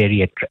very,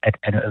 very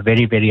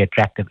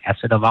attractive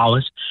asset of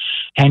ours.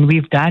 And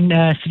we've done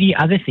 3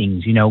 other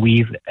things. You know,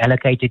 we've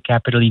allocated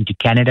capital into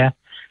Canada.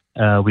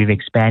 We've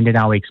expanded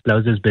our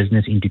explosives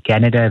business into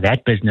Canada.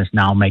 That business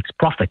now makes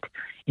profit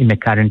in the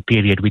current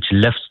period, which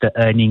lifts the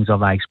earnings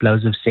of our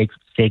explosives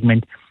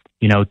segment,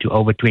 you know, to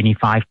over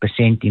 25%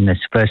 in the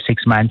first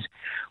 6 months.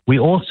 We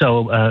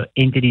also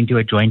entered into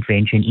a joint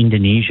venture in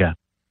Indonesia.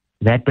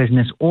 That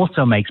business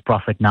also makes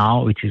profit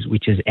now, which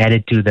is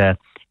added to the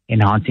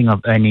enhancing of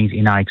earnings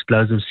in our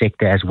explosives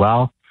sector as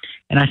well.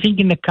 And I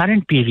think in the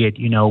current period,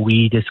 you know,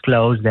 we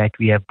disclosed that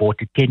we have bought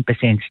a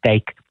 10%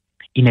 stake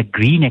in a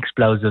green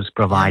explosives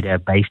provider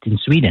based in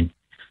Sweden.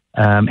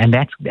 And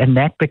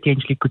that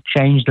potentially could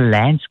change the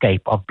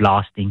landscape of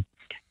blasting,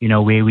 you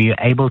know, where we are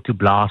able to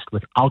blast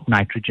without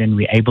nitrogen,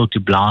 we're able to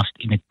blast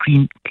in a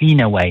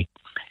cleaner way.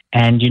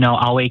 And,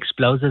 our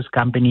explosives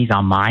companies,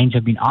 our mines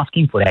have been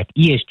asking for that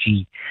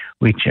ESG,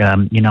 which,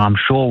 I'm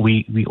sure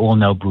we all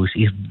know, Bruce,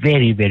 is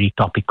very, very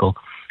topical.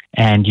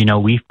 And,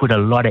 we've put a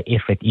lot of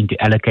effort into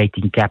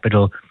allocating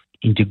capital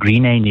into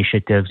greener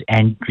initiatives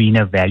and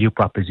greener value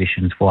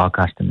propositions for our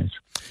customers.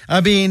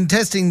 I've been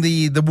testing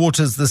the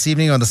waters this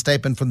evening on a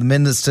statement from the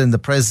Minister in the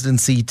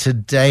Presidency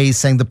today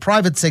saying the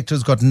private sector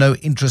has got no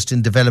interest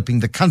in developing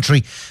the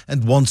country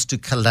and wants to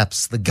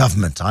collapse the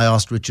government. I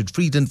asked Richard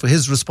Frieden for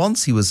his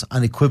response. He was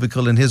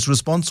unequivocal in his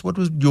response. What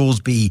would yours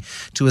be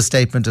to a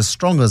statement as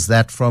strong as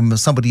that from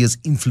somebody as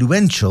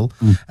influential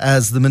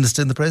as the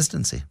Minister in the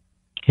Presidency?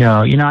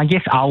 Yeah, I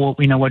guess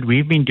what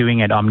we've been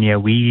doing at Omnia,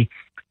 we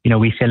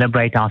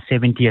celebrate our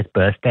 70th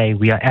birthday.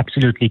 We are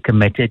absolutely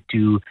committed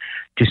to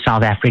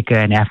South Africa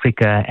and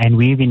Africa, and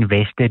we've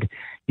invested,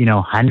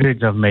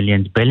 hundreds of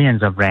millions,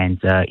 billions of rands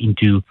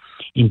into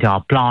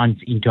our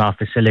plants, into our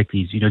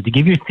facilities. To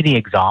give you 3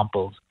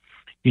 examples,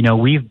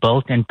 we've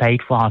built and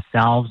paid for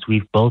ourselves.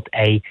 We've built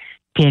a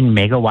 10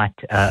 megawatt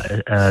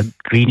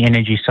green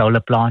energy solar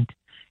plant,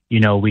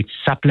 which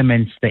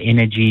supplements the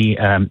energy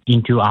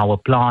into our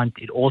plant.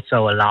 It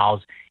also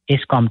allows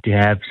Eskom to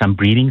have some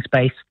breathing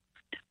space.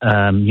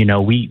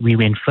 We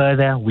went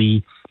further.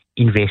 We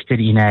invested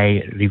in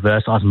a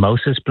reverse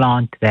osmosis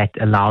plant that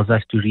allows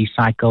us to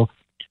recycle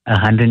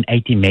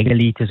 180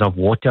 megaliters of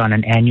water on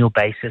an annual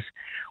basis.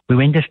 We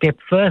went a step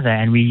further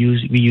and we're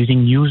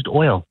using used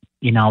oil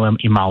in our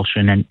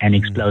emulsion and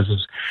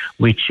explosives,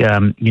 which,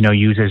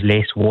 uses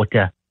less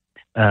water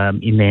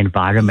in the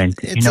environment.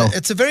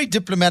 It's a very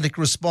diplomatic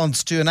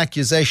response to an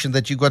accusation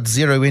that you've got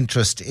zero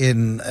interest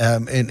in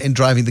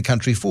driving the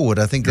country forward.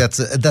 I think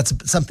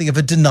that's something of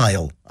a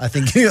denial. I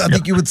think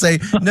you would say,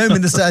 no,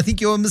 Minister, I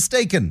think you're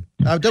mistaken.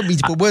 I don't mean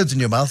to put words in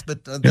your mouth,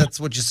 but that's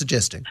what you're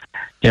suggesting.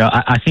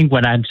 I think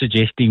what I'm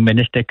suggesting,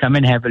 Minister, come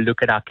and have a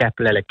look at our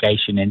capital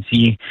allocation and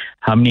see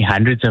how many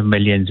hundreds of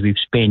millions we've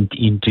spent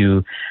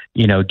into,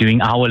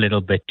 doing our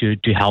little bit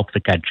to help the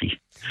country.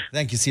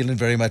 Thank you, Seelan,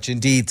 very much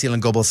indeed. Seelan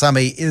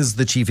Gobelsame is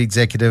the Chief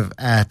Executive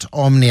at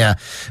Omnia.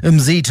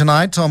 Mz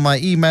tonight on my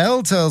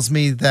email tells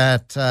me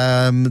that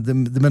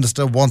the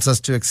Minister wants us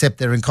to accept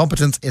their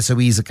incompetence.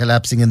 SOEs are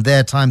collapsing in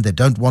their time. They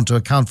don't want to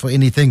account for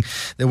anything.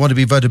 They want to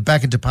be voted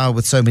back into power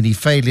with so many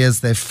failures.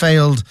 They've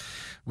failed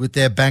with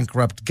their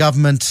bankrupt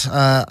government.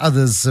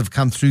 Others have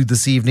come through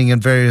this evening on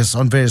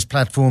various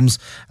platforms.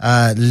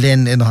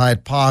 Len in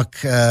Hyde Park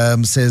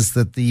says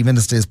that the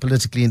minister is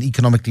politically and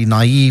economically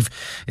naive.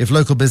 If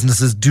local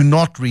businesses do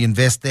not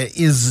reinvest, there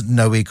is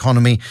no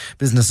economy.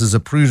 Businesses are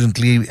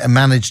prudently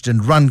managed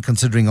and run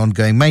considering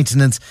ongoing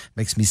maintenance.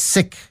 Makes me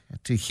sick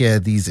to hear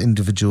these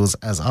individuals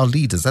as our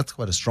leaders. That's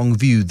quite a strong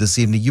view this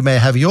evening. You may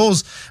have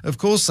yours, of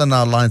course, and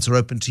our lines are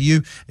open to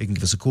you. You can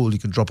give us a call. You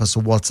can drop us a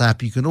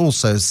WhatsApp. You can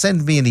also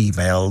send me an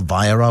email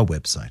via our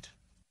website.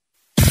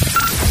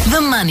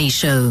 The Money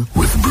Show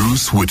with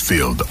Bruce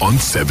Whitfield on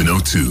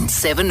 702.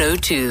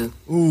 702.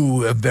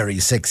 Ooh, a very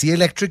sexy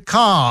electric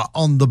car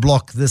on the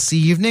block this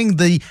evening.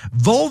 The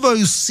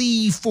Volvo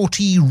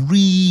C40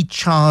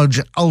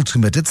 Recharge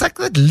Ultimate. It's like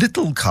that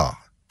little car,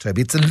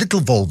 Toby. It's a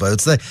little Volvo.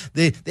 It's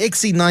the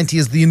XC90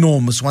 is the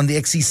enormous one. The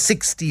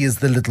XC60 is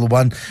the little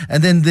one.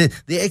 And then the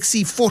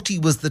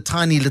XC40 was the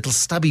tiny little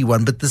stubby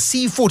one. But the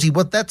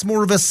C40, that's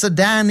more of a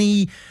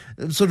sedan-y,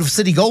 sort of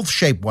city golf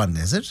shape one,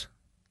 is it?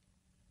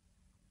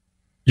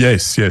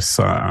 Yes.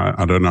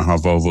 I don't know how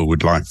Volvo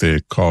would like their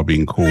car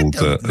being called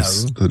a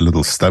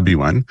little stubby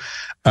one.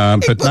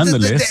 But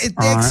nonetheless, the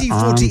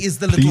XC40 is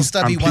the little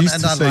stubby one,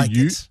 and I like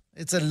it.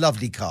 It's a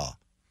lovely car.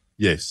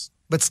 Yes.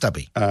 But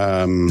stubby.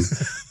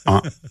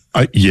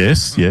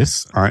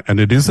 Yes. And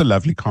it is a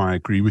lovely car. I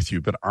agree with you.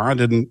 But I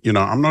didn't,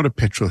 I'm not a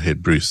petrol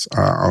head, Bruce.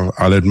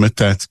 I'll admit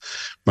that.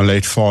 My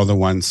late father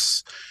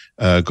once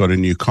got a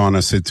new car, and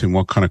I said to him,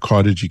 what kind of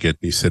car did you get?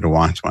 And he said, a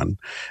white one.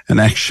 And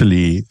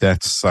actually,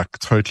 that's like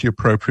totally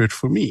appropriate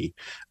for me.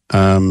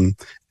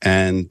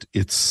 And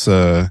it's,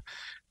 I've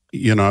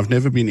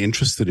never been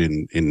interested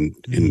in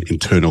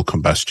internal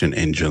combustion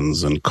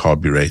engines and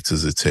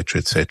carburetors, et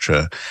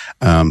cetera,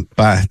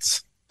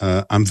 but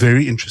I'm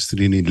very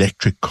interested in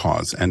electric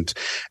cars, and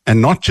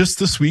not just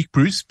this week,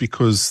 Bruce,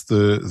 because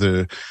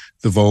the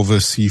Volvo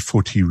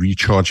C40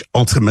 Recharge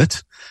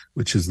Ultimate,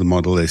 which is the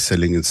model they're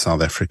selling in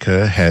South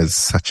Africa, has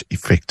such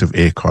effective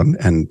aircon,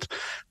 and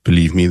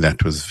believe me,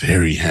 that was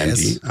very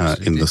handy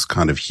in this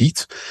kind of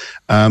heat.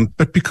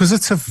 But because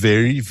it's a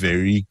very,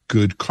 very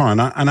good car,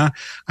 and I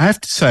have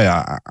to say,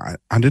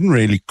 I didn't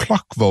really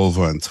clock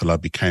Volvo until I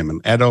became an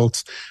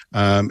adult,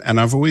 and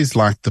I've always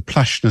liked the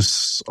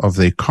plushness of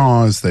their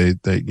cars. They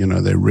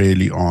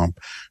really are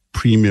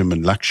premium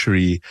and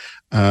luxury.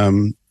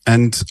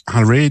 And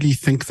I really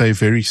think they're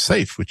very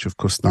safe, which, of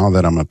course, now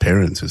that I'm a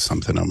parent, is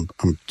something I'm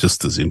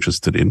just as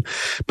interested in.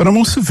 But I'm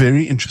also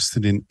very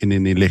interested in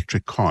an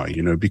electric car,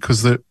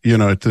 because it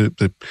was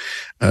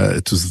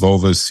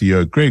Volvo's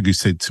CEO Greg who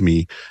said to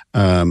me,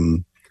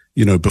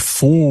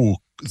 before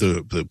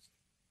the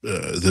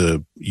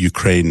the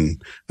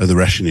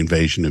Russian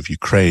invasion of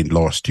Ukraine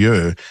last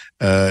year,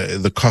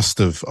 the cost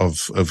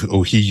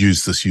or he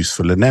used this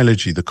useful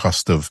analogy, the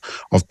cost of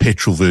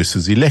petrol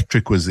versus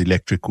electric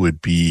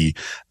would be,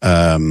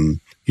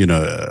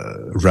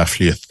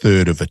 roughly a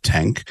third of a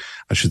tank.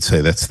 I should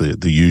say that's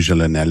the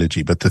usual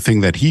analogy. But the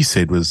thing that he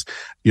said was,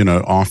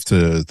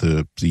 after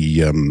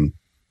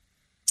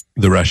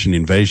the Russian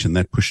invasion,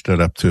 that pushed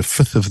it up to a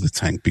fifth of the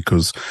tank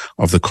because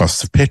of the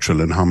cost of petrol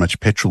and how much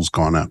petrol's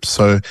gone up.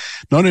 So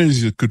not only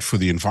is it good for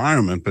the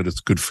environment, but it's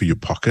good for your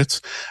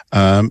pockets.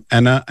 And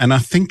I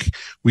think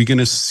we're going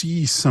to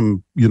see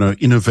some,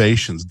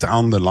 innovations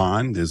down the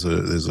line. There's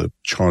a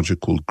charger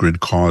called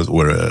Grid Cars,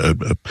 or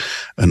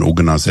an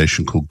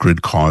organization called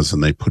Grid Cars,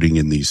 and they're putting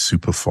in these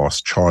super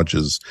fast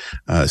chargers,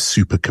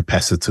 super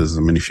capacitors.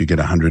 I mean, if you get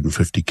a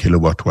 150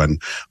 kilowatt one,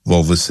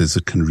 Volvo says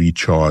it can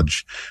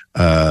recharge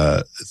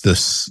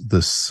this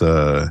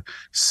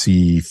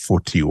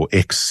C40 or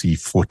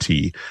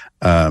XC40,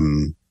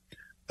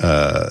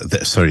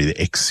 the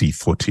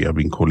XC40. I've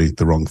been calling it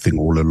the wrong thing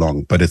all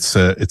along, but it's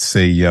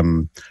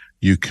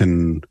you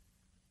can.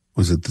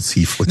 Was it the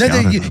C40? No,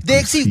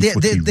 the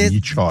C40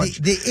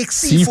 recharge. The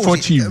XC40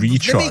 C40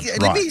 recharge.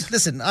 Let me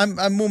listen.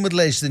 I'm more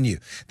middle-aged than you.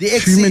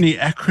 Too many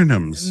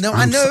acronyms. No,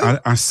 I know.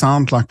 I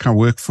sound like I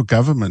work for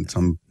government.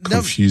 I'm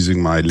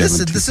confusing my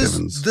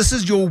 1127s. This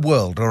is your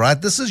world, all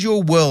right? This is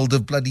your world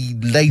of bloody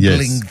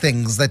labeling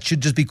things that should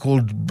just be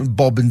called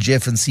Bob and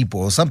Jeff and Sipo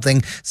or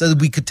something, so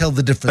that we could tell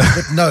the difference.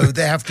 But no,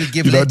 they have to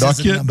give letters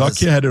and numbers.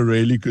 Nokia had a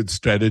really good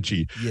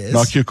strategy. Yes.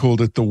 Nokia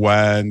called it the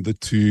 1, the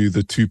 2,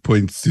 the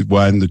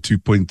 2.1, the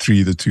 2.3,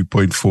 the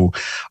 2.4.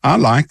 I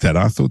like that.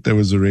 I thought that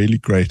was a really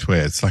great way.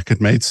 It's like it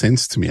made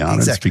sense to me. I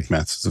don't speak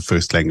maths as a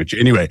first language.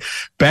 Anyway,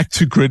 back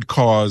to Grid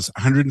Cars,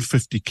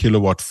 150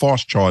 kilowatt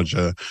fast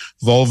charger.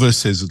 Volvo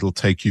says it'll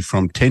take you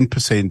from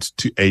 10%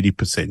 to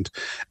 80%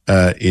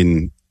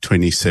 in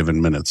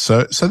 27 minutes.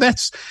 So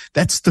that's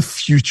the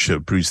future,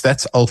 Bruce.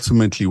 That's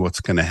ultimately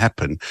what's going to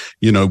happen.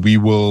 We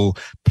will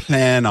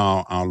plan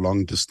our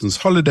long distance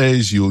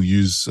holidays. You'll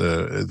use,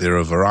 there are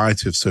a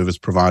variety of service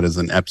providers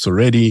and apps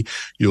already.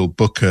 You'll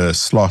book a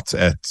slot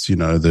at,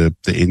 the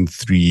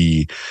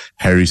N3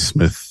 Harry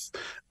Smith,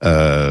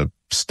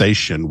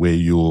 station where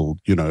you'll,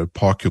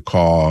 park your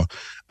car,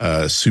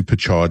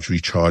 supercharge,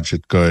 recharge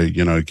it, go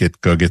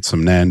get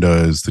some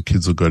Nando's. The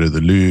kids will go to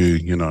the loo,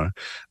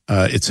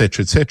 et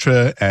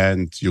cetera,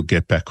 and you'll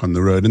get back on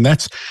the road. And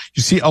that's,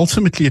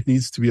 ultimately it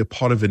needs to be a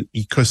part of an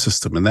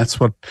ecosystem. And that's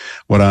what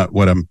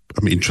I'm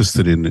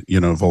interested in,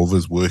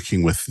 Volvo's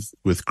working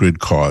with Grid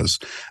Cars,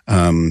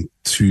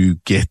 to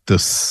get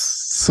this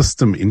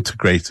system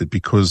integrated,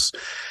 because,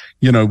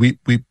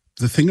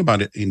 the thing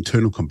about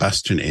internal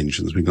combustion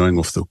engines, we're going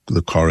off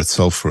the car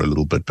itself for a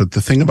little bit, but the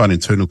thing about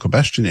internal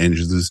combustion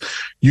engines is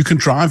you can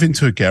drive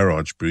into a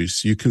garage,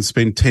 Bruce. You can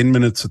spend 10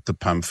 minutes at the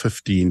pump,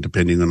 15,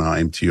 depending on how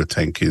empty your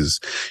tank is,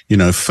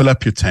 fill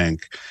up your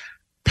tank,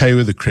 pay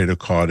with a credit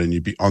card, and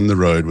you'd be on the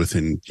road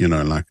within,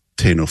 like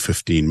 10 or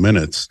 15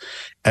 minutes.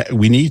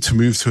 We need to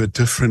move to a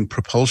different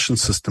propulsion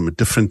system, a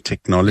different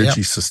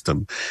technology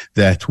system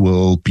that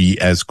will be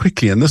as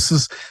quickly. And this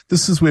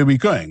is where we're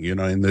going,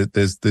 and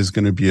there's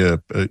going to be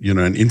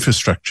an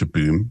infrastructure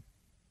boom.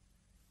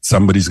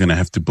 Somebody's going to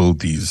have to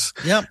build these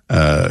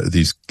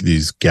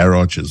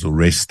garages or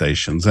rest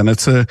stations. And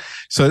it's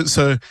it's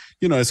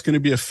going to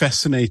be a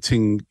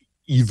fascinating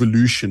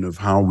evolution of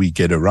how we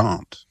get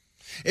around.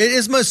 It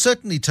is most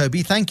certainly,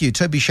 Toby. Thank you.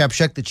 Toby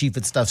Shapshak, the chief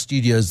at Stuff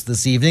Studios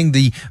this evening.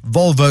 The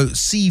Volvo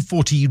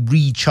C40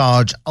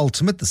 Recharge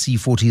Ultimate. The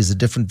C40 is a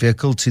different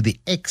vehicle to the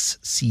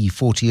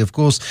XC40, of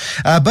course.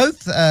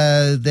 Both,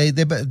 they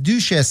do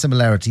share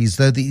similarities,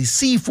 though. The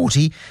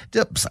C40,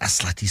 a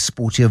slightly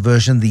sportier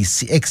version. The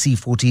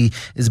XC40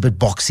 is a bit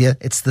boxier.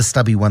 It's the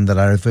stubby one that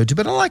I referred to,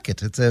 but I like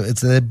it. It's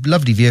a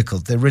lovely vehicle.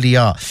 They really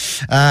are.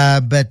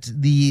 But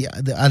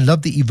I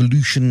love the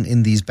evolution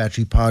in these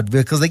battery-powered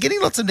vehicles. They're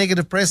getting lots of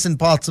negative press in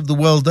parts of the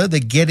world, though. They're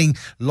getting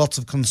lots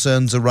of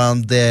concerns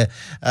around their,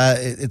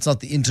 it's not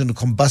the internal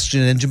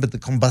combustion engine, but the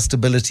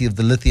combustibility of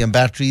the lithium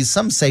batteries,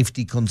 some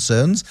safety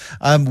concerns,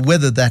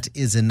 whether that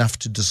is enough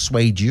to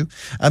dissuade you.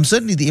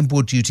 Certainly the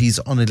import duties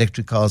on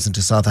electric cars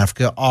into South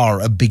Africa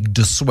are a big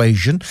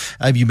dissuasion.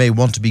 You may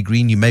want to be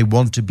green, you may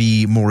want to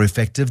be more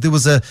effective. There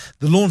was the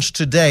launch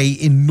today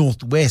in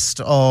Northwest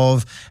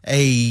of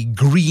a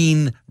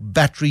green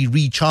battery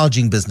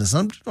recharging business.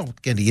 I'm not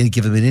going to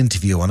give them an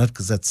interview on it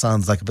because that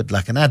sounds like a bit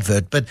like an advert,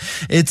 but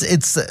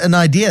it's an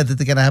idea that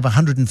they're going to have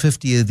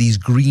 150 of these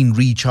green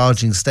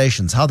recharging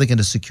stations. How they're going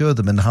to secure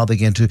them and how they're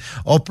going to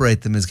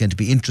operate them is going to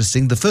be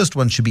interesting. The first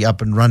one should be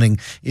up and running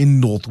in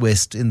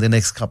Northwest in the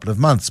next couple of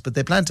months, but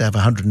they plan to have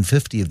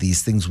 150 of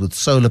these things with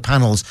solar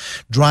panels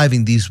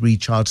driving these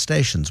recharge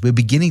stations. We're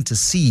beginning to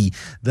see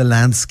the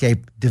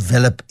landscape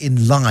develop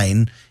in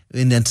line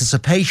in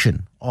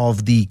anticipation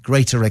of the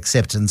greater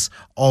acceptance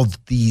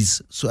of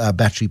these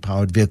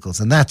battery-powered vehicles.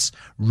 And that's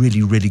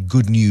really, really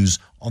good news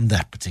on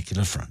that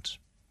particular front.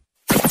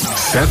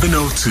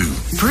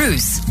 702.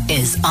 Bruce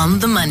is on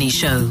The Money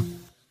Show.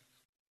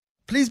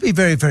 Please be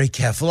very, very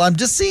careful. I'm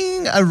just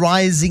seeing a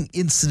rising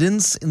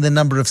incidence in the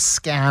number of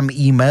scam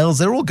emails.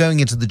 They're all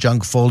going into the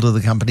junk folder. The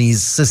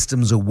company's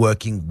systems are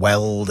working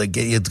well.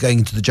 It's going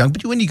into the junk.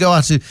 But when you go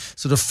out to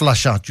sort of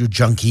flush out your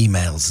junk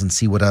emails and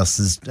see what else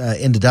has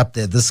ended up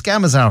there, the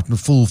scammers are out in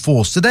full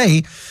force.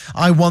 Today,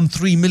 I won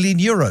 3 million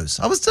euros.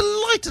 I was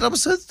delighted. I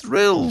was so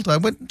thrilled. I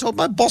went and told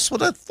my boss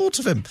what I thought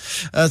of him.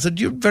 I said,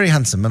 "You're very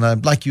handsome and I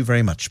like you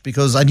very much,"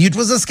 because I knew it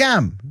was a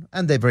scam.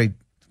 And they're very...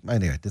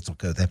 Anyway, let's not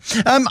go there.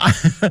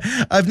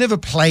 I've never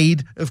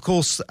played, of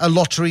course, a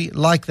lottery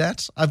like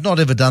that. I've not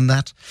ever done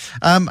that.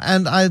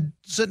 And I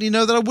certainly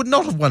know that I would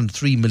not have won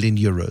 3 million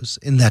euros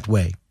in that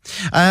way.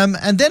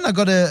 And then I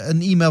got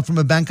an email from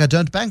a bank I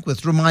don't bank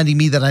with reminding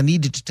me that I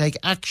needed to take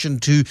action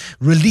to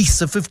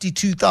release a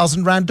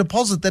 52,000 Rand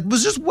deposit that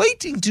was just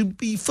waiting to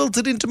be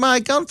filtered into my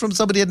account from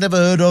somebody I'd never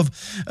heard of,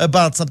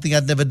 about something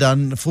I'd never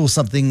done, for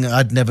something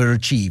I'd never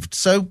achieved.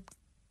 So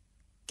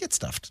get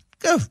stuffed.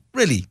 Go,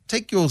 really.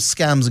 Take your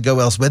scams and go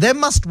elsewhere. They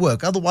must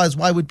work. Otherwise,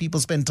 why would people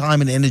spend time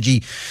and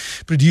energy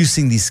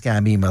producing these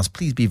scam emails?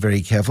 Please be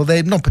very careful.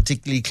 They're not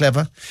particularly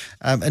clever,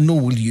 and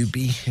nor will you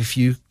be if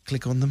you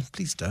click on them.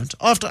 Please don't.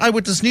 After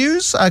Eyewitness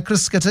News,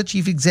 Chris Scutter,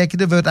 Chief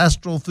Executive at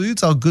Astral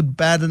Foods, our good,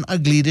 bad and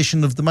ugly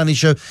edition of The Money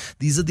Show.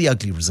 These are the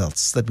ugly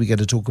results that we're going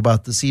to talk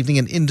about this evening.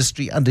 An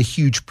industry under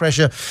huge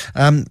pressure.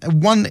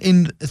 1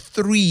 in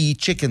 3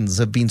 chickens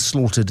have been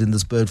slaughtered in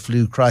this bird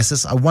flu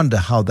crisis. I wonder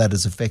how that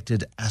has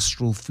affected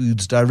Astral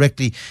Foods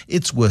directly.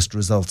 Its worst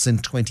results in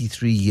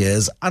 23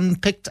 years.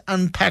 Unpicked,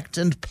 unpacked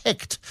and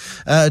picked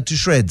to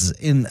shreds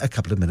in a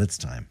couple of minutes'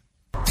 time.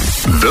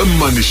 The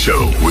Money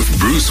Show with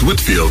Bruce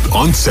Whitfield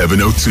on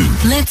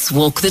 702. Let's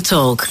walk the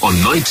talk. On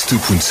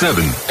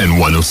 92.7 and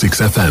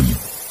 106 FM.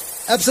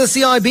 Absa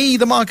CIB,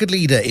 the market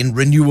leader in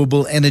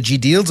renewable energy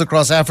deals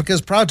across Africa,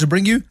 is proud to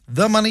bring you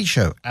The Money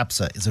Show.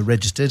 Absa is a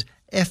registered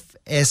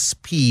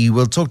FSP.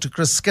 We'll talk to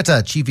Chris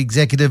Scutter, Chief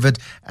Executive at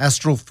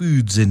Astral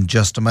Foods, in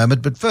just a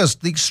moment. But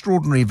first, the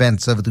extraordinary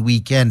events over the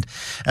weekend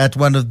at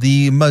one of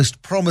the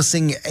most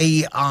promising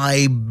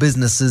AI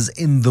businesses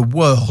in the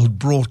world,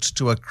 brought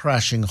to a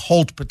crashing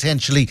halt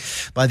potentially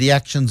by the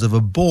actions of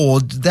a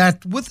board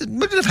that would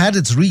have had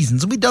its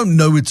reasons, and we don't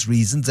know its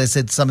reasons. They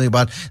said something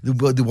about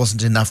there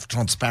wasn't enough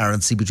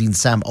transparency between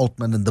Sam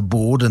Altman and the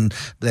board, and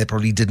they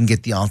probably didn't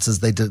get the answers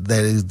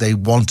they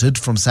wanted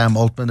from Sam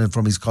Altman and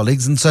from his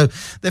colleagues, and so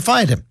they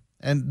fired him.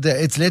 And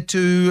it's led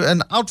to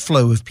an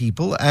outflow of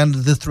people and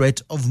the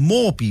threat of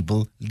more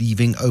people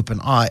leaving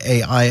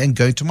OpenAI and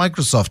going to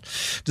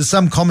Microsoft. There's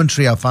some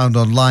commentary I found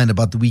online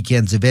about the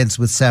weekend's events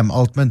with Sam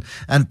Altman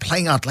and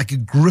playing out like a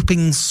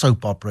gripping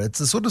soap opera. It's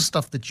the sort of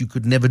stuff that you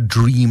could never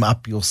dream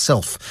up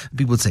yourself.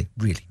 People would say,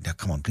 really? No,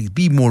 come on, please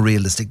be more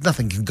realistic.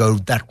 Nothing can go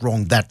that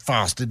wrong that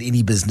fast in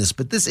any business.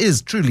 But this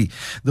is truly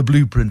the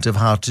blueprint of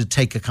how to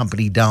take a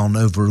company down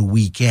over a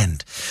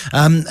weekend.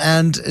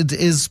 And it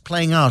is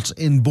playing out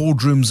in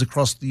boardrooms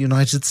across the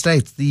United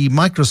States. The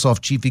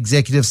Microsoft chief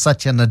executive,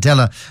 Satya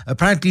Nadella,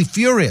 apparently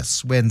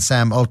furious when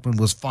Sam Altman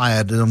was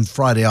fired on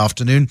Friday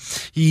afternoon.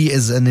 He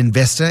is an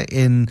investor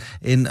in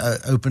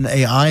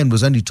OpenAI and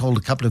was only told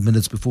a couple of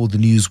minutes before the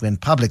news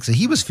went public, so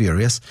he was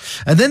furious.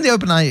 And then the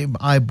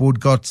OpenAI board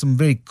got some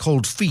very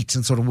cold feet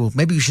and sort of, well,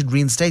 maybe we should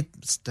reinstate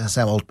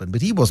Sam Altman,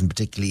 but he wasn't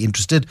particularly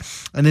interested.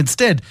 And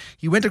instead,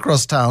 he went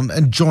across town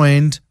and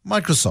joined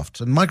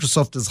Microsoft, and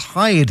Microsoft has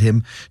hired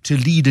him to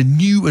lead a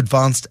new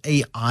advanced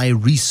AI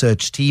research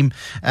team,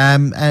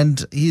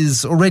 and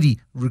he's already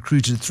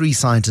recruited 3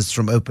 scientists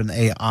from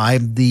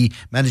OpenAI. The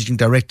managing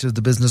director of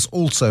the business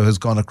also has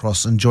gone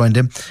across and joined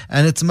him,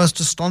 and it's the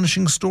most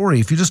astonishing story.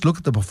 If you just look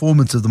at the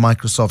performance of the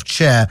Microsoft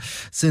share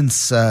since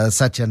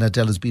Satya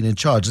Nadella has been in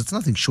charge, it's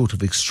nothing short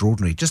of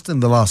extraordinary. Just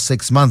in the last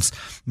 6 months,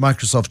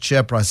 Microsoft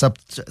share price up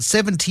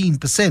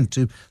 17%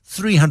 to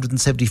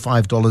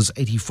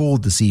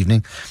 $375.84 this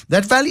evening.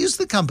 That values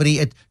the company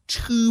at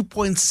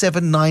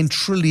 $2.79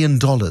 trillion.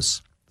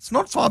 It's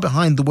not far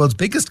behind the world's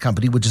biggest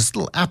company, which is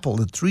still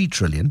Apple at $3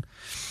 trillion.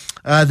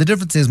 The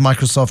difference is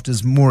Microsoft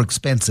is more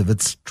expensive.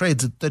 It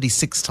trades at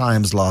 36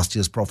 times last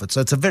year's profit, so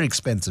it's a very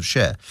expensive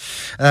share.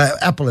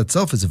 Apple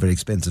itself is a very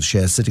expensive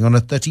share, sitting on a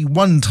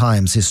 31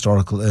 times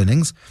historical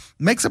earnings.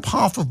 Makes up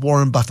half of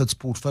Warren Buffett's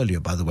portfolio,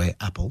 by the way,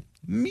 Apple.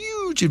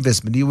 Huge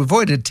investment. He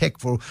avoided tech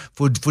for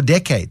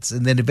decades,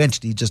 and then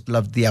eventually he just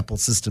loved the Apple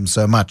system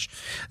so much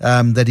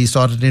that he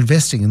started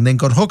investing and then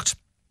got hooked.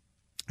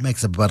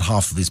 Makes up about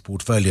half of his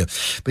portfolio.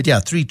 But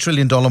yeah, $3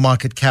 trillion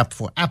market cap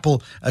for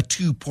Apple, a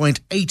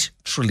 $2.8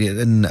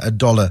 trillion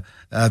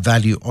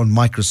value on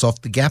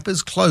Microsoft. The gap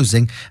is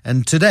closing,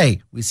 and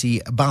today we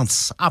see a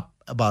bounce up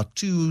about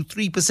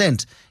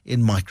 2-3%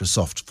 in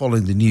Microsoft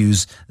following the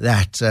news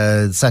that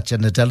Satya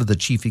Nadella, the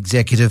chief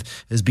executive,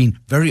 has been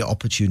very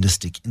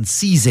opportunistic in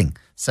seizing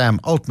Sam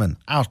Altman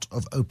out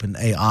of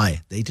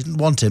OpenAI. They didn't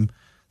want him.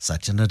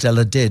 Satya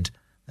Nadella did,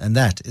 and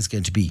that is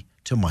going to be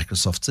to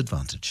Microsoft's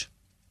advantage.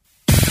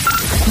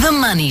 The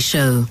Money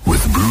Show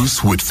with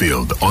Bruce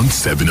Whitfield on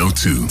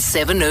 702.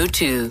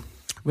 702.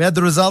 We had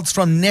the results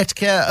from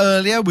Netcare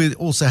earlier. We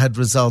also had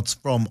results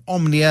from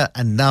Omnia,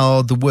 and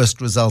now the worst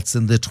results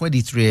in the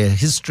 23-year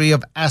history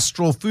of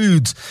Astral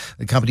Foods.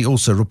 The company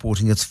also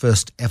reporting its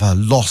first ever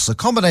loss. A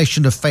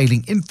combination of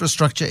failing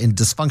infrastructure in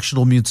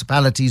dysfunctional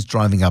municipalities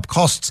driving up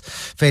costs,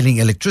 failing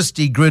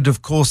electricity grid,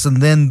 of course, and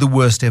then the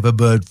worst ever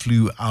bird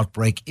flu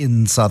outbreak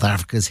in South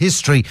Africa's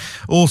history,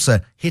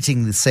 also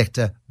hitting the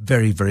sector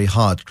very, very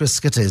hard. Chris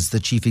Skitter is the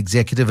chief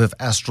executive of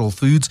Astral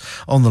Foods,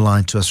 on the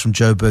line to us from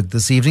Joburg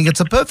this evening. It's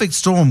a perfect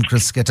storm,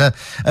 Chris Skitter.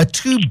 A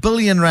 2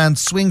 billion rand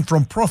swing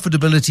from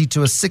profitability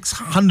to a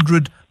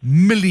 600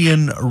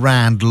 million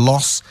rand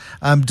loss.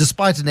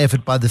 Despite an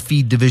effort by the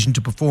feed division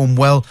to perform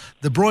well,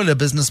 the broiler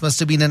business must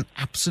have been an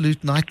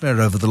absolute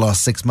nightmare over the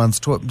last 6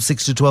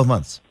 to 12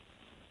 months.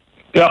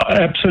 Yeah,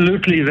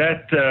 absolutely.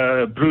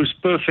 That, Bruce,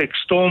 perfect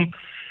storm.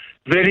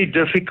 Very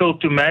difficult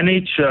to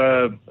manage.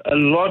 A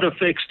lot of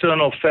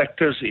external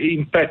factors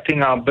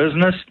impacting our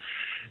business.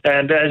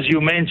 And as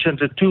you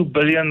mentioned, a 2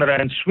 billion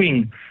rand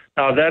swing.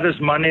 Now, that is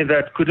money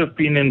that could have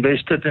been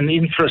invested in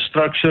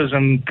infrastructures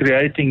and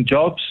creating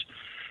jobs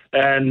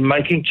and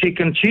making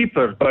chicken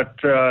cheaper. But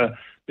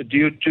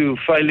due to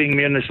failing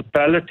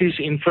municipalities,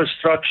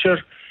 infrastructure,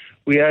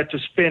 we had to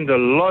spend a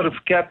lot of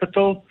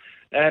capital.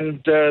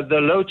 And the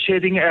load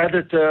shedding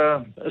added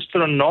an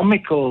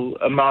astronomical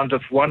amount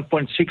of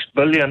 1.6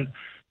 billion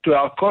to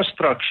our cost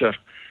structure.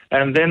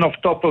 And then on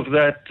top of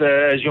that,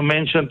 as you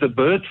mentioned, the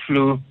bird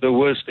flu, the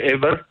worst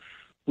ever.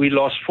 We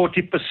lost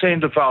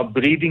 40% of our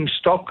breeding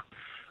stock,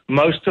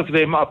 most of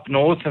them up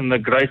north in the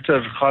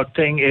greater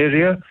Gauteng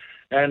area.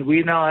 And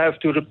we now have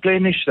to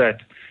replenish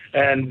that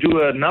and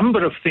do a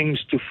number of things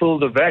to fill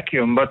the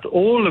vacuum. But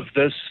all of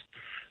this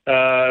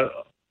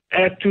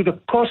add to the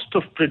cost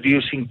of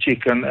producing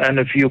chicken. And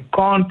if you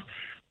can't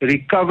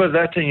recover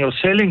that in your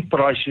selling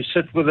price, you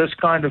sit with this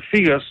kind of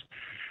figures,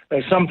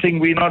 something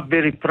we're not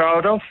very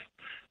proud of,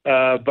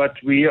 but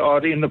we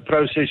are in the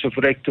process of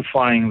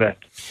rectifying that.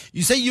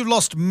 You say you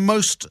lost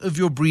most of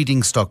your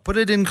breeding stock. Put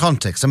it in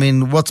context. I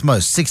mean, what's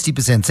most?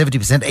 60%,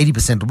 70%,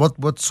 80%?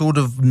 What sort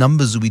of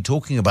numbers are we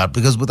talking about?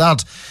 Because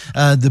without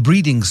the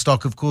breeding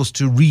stock, of course,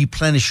 to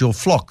replenish your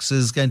flocks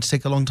is going to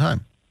take a long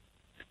time.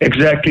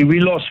 Exactly.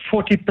 We lost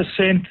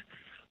 40%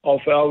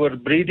 of our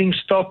breeding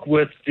stock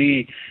with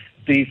the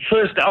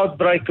first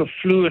outbreak of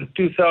flu in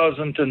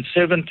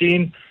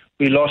 2017.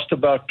 We lost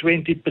about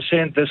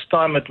 20%. This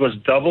time it was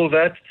double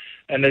that,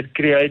 and it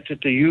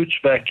created a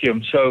huge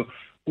vacuum. So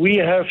we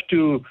have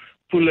to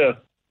pull a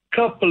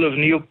couple of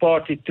new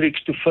party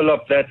tricks to fill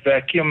up that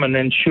vacuum and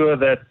ensure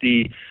that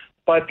the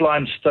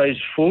pipeline stays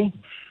full.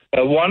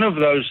 One of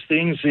those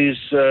things is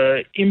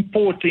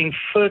importing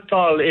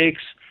fertile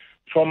eggs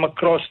from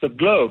across the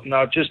globe.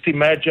 Now, just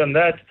imagine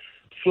that,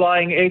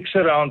 flying eggs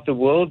around the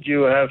world.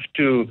 You have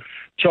to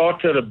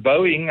charter a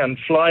Boeing and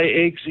fly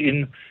eggs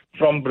in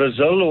from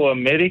Brazil or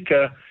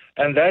America,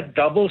 and that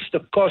doubles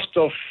the cost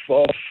of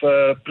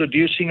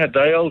producing a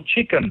day-old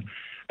chicken.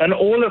 And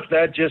all of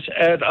that just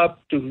add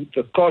up to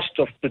the cost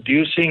of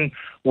producing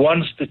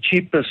once the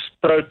cheapest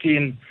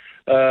protein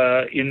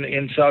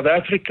in South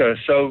Africa.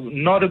 So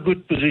not a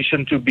good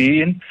position to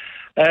be in.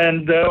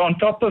 And on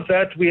top of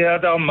that, we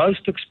had our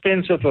most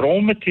expensive raw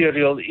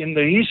material in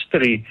the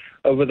history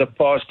over the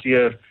past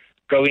year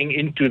going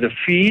into the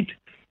feed.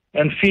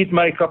 And feed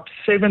make up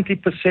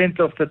 70%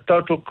 of the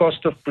total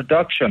cost of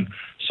production.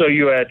 So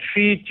you had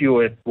feed, you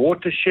had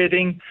water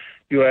shedding,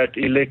 you had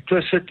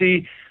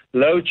electricity,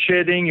 load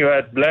shedding, you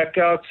had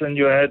blackouts, and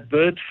you had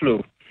bird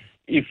flu.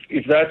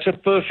 If that's a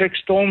perfect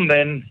storm,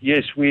 then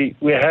yes, we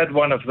had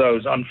one of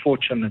those,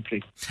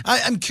 unfortunately.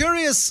 I'm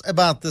curious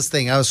about this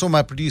thing. I saw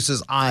my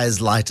producer's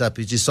eyes light up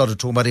as you started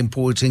talking about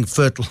importing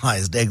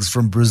fertilized eggs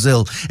from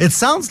Brazil. It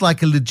sounds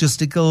like a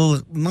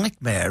logistical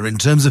nightmare in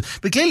terms of,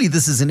 but clearly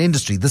this is an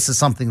industry. This is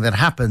something that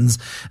happens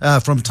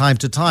from time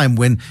to time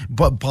when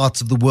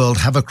parts of the world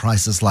have a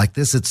crisis like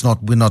this.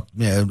 We're not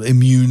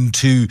immune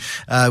to,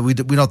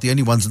 we're not the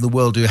only ones in the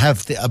world who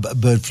have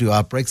bird flu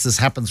outbreaks. This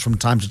happens from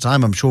time to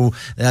time. I'm sure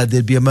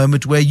there'd be a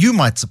moment where you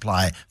might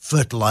supply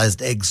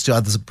fertilized eggs to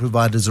other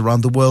providers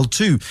around the world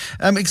too.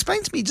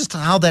 Explain to me just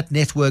how that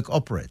network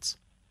operates.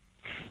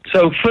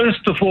 So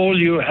first of all,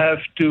 you have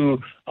to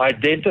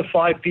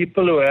identify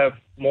people who have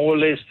more or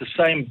less the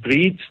same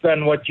breeds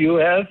than what you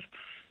have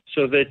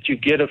so that you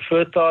get a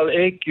fertile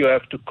egg. You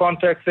have to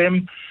contact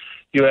them.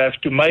 You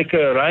have to make an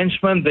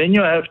arrangement. Then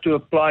you have to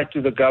apply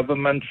to the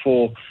government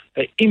for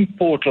an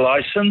import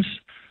license.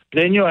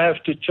 Then you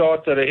have to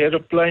charter an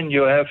aeroplane.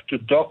 You have to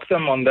dock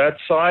them on that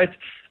side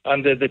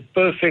under the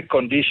perfect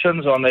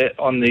conditions on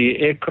the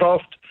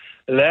aircraft,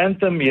 land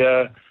them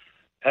here,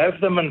 have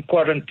them in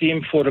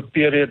quarantine for a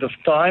period of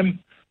time,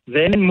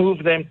 then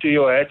move them to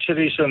your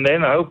hatcheries, and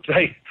then hope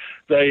there's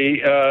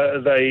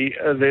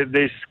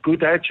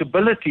good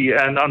hatchability.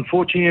 And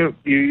unfortunately,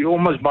 you're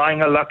almost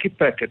buying a lucky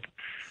packet.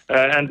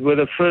 And with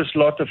the first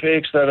lot of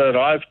eggs that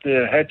arrived,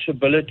 the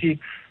hatchability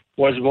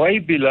was way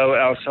below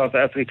our South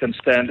African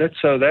standard.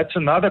 So that's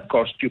another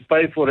cost. You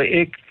pay for the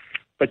egg,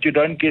 but you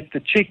don't get the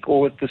chick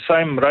or at the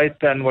same rate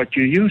than what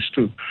you used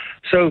to.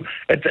 So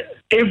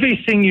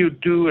everything you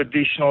do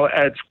additional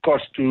adds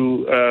cost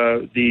to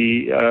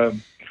the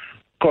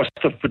cost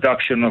of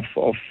production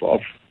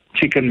of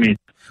chicken meat.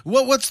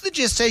 Well, what's the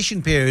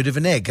gestation period of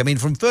an egg? I mean,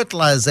 from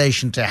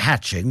fertilization to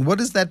hatching,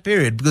 what is that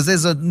period?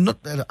 Because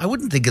I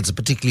wouldn't think it's a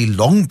particularly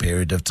long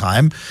period of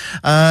time.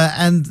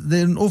 And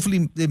there are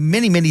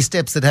many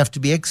steps that have to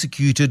be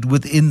executed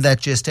within that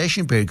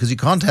gestation period, because you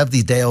can't have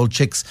these day-old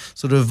chicks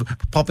sort of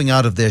popping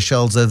out of their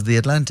shells over the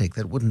Atlantic.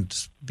 That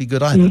wouldn't be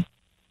good either.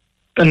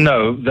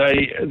 No,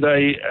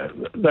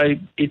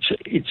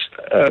 it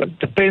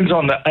depends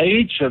on the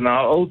age and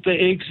how old the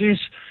eggs is.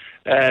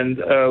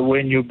 And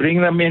when you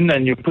bring them in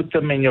and you put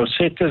them in your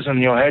setters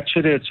and your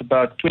hatchery, it's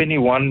about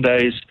 21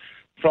 days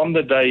from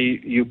the day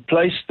you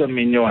place them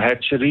in your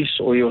hatcheries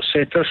or your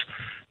setters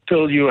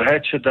till you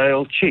hatch a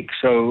day-old chick,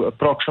 so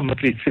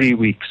approximately 3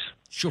 weeks.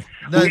 Sure.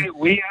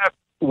 We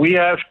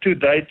have to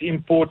date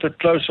imported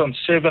close on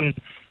 7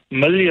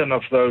 million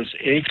of those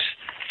eggs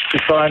to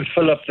try and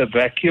fill up the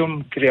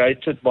vacuum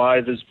created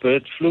by this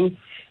bird flu,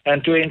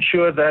 and to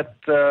ensure that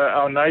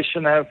our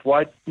nation have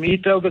white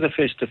meat over the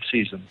festive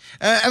season.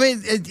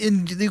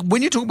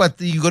 When you talk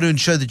about you've got to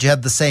ensure that you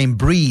have the same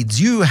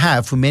breeds, you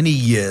have for many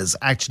years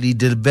actually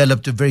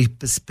developed a very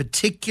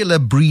particular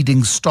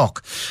breeding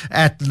stock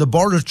at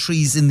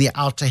laboratories in the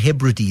Outer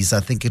Hebrides,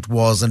 I think it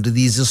was, under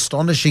these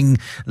astonishing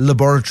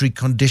laboratory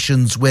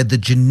conditions where the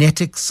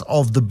genetics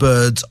of the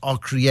birds are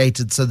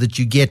created so that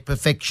you get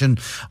perfection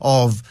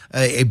of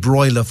a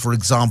broiler, for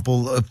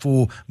example,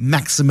 for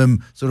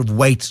maximum sort of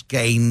weight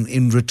gain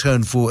in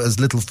return for as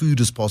little food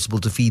as possible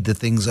to feed the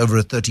things over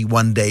a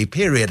 31-day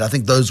period. I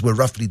think those were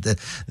roughly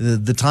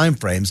the time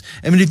frames.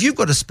 I mean, if you've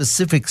got a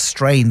specific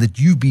strain that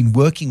you've been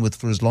working with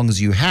for as long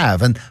as you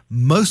have, and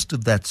most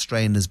of that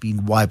strain has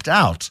been wiped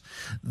out,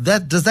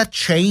 does that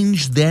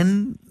change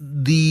then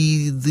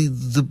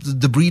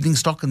the breeding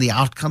stock and the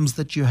outcomes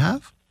that you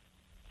have?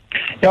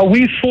 Yeah,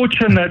 we're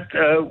fortunate.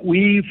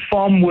 We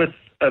farm with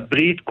a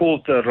breed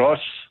called the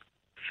Ross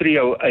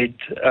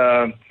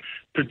 308.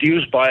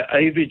 Produced by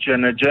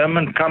Avigen, a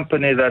German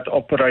company that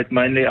operate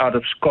mainly out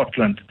of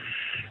Scotland.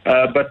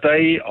 But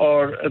they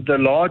are the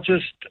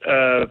largest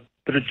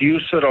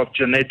producer of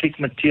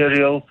genetic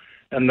material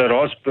and the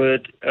Ross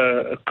bird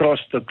across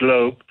the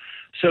globe.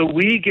 So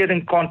we get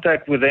in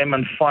contact with them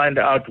and find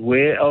out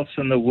where else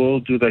in the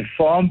world do they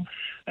farm,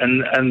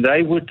 and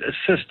they would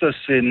assist us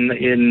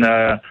in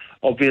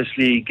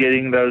obviously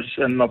getting those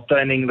and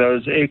obtaining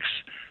those eggs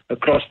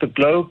across the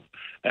globe.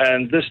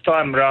 And this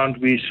time around,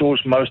 we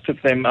source most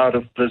of them out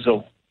of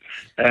Brazil.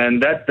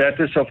 And that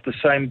is of the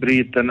same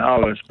breed than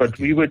ours. But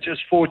we were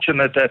just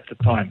fortunate at the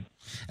time.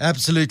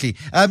 Absolutely.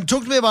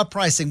 Talk to me about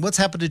pricing. What's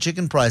happened to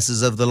chicken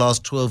prices over the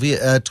last 12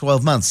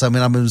 months? I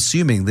mean, I'm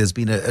assuming there's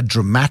been a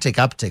dramatic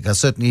uptick. I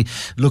certainly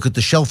look at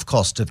the shelf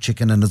cost of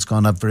chicken and it's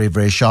gone up very,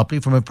 very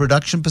sharply. From a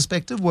production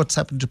perspective, what's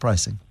happened to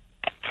pricing?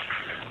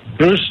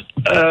 Bruce,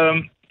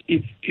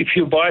 if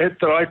you buy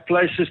at the right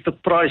places, the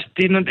price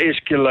didn't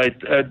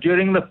escalate.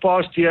 During the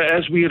past year,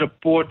 as we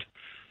report,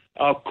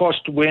 our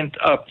cost went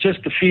up.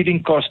 Just the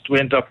feeding cost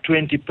went up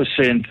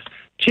 20%.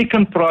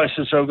 Chicken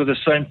prices over the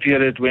same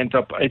period went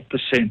up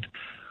 8%,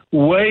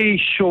 way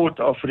short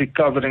of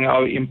recovering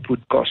our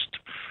input cost.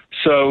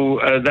 So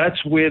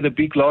that's where the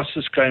big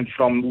losses came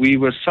from. We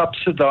were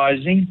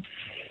subsidizing,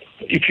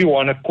 if you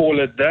want to call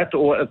it that,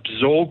 or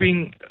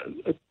absorbing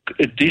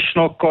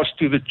additional cost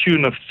to the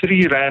tune of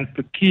 3 Rand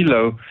per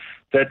kilo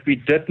that we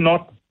did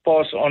not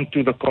pass on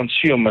to the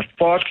consumer,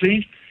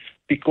 partly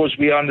because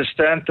we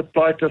understand the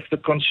plight of the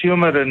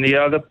consumer, and the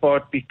other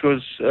part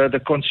because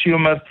the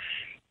consumer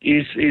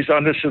is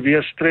under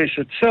severe stress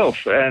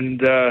itself,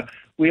 and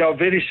we are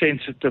very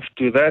sensitive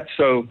to that.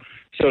 So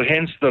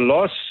hence the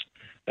loss.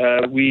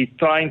 We're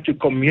trying to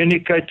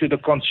communicate to the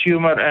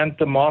consumer and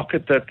the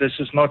market that this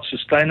is not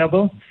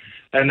sustainable.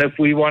 And if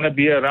we want to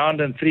be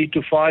around in 3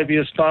 to 5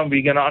 years' time,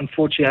 we're going to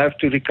unfortunately have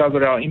to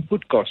recover our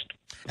input cost.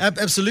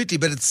 Absolutely.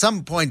 But at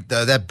some point,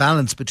 though, that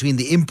balance between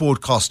the import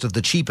cost of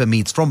the cheaper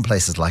meats from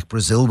places like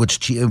Brazil,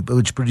 which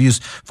produce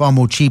far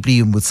more cheaply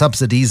and with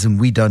subsidies, and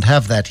we don't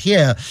have that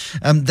here,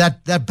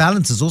 that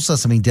balance is also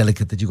something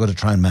delicate that you've got to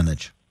try and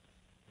manage.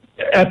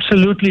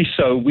 Absolutely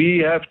so. We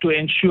have to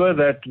ensure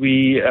that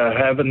we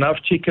have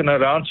enough chicken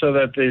around so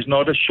that there's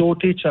not a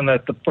shortage and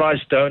that the price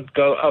don't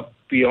go up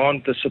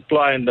beyond the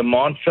supply and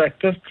demand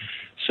factor.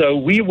 So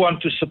we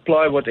want to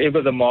supply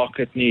whatever the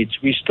market needs.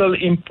 We still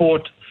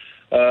import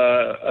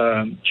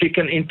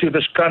chicken into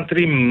this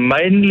country,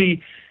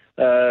 mainly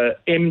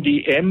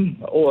MDM,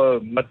 or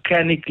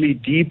mechanically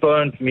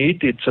deboned meat.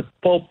 It's a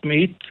pulp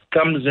meat,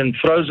 comes in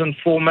frozen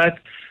format,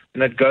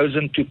 and it goes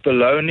into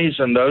polonies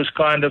and those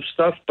kind of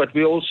stuff. But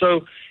we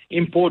also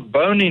import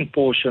bone-in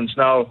portions.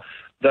 Now,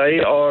 they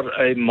are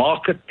a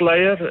market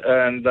player,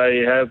 and they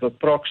have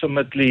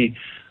approximately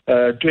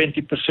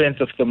 20%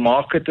 of the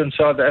market in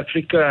South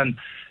Africa.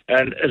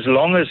 And as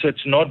long as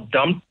it's not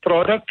dumped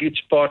product,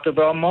 it's part of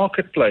our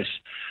marketplace.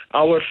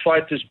 Our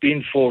fight has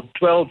been for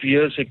 12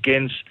 years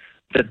against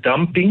the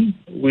dumping,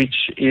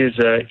 which is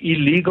an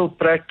illegal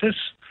practice,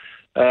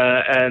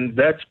 and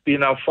that's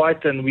been our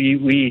fight. And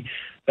we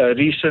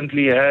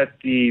recently had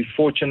the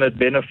fortunate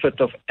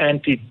benefit of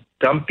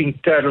anti-dumping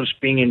tariffs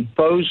being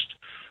imposed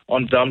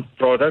on dumped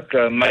product,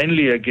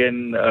 mainly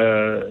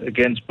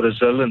against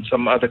Brazil and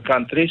some other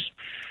countries.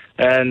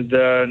 And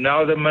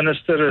now the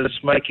minister is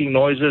making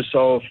noises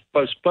of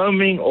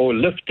postponing or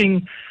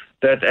lifting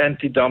that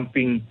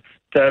anti-dumping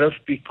tariff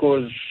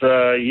because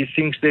he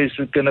thinks there's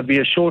going to be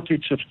a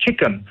shortage of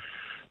chicken.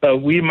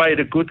 We made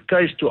a good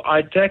case to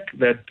ITAC,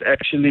 that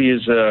actually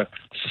is a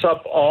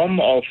sub-arm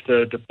of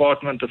the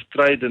Department of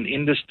Trade and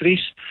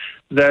Industries,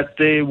 that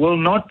there will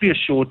not be a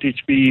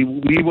shortage. We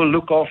will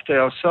look after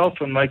ourselves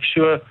and make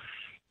sure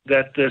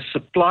that the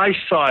supply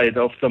side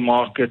of the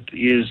market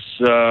is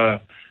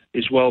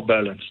well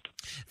balanced.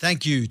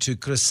 Thank you to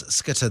Chris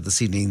Skitter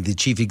this evening, the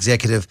Chief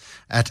Executive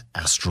at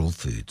Astral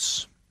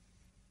Foods.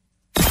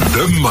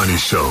 The Money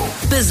Show.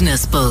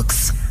 Business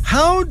books.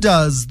 How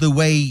does the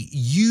way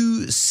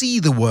you see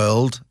the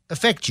world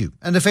affect you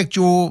and affect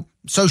your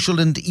social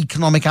and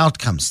economic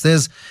outcomes?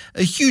 There's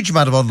a huge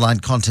amount of online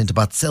content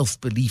about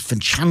self-belief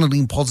and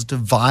channeling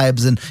positive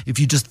vibes, and if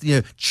you just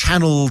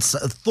channel a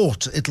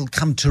thought, it'll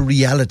come to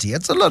reality.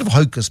 It's a lot of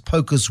hocus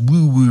pocus,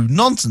 woo-woo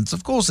nonsense.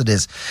 Of course it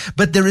is.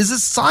 But there is a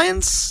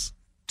science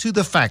to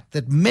the fact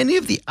that many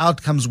of the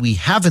outcomes we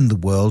have in the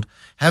world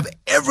have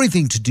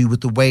everything to do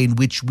with the way in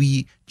which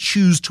we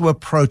choose to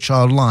approach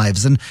our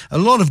lives. And a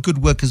lot of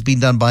good work has been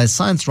done by a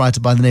science writer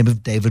by the name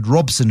of David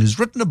Robson, who's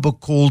written a book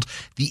called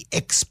The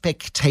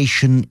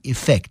Expectation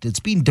Effect. It's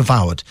been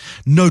devoured,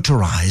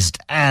 notarized,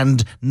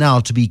 and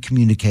now to be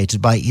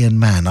communicated by Ian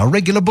Mann, our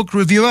regular book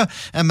reviewer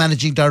and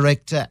managing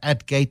director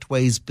at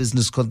Gateways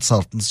Business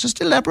Consultants.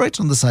 Just elaborate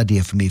on this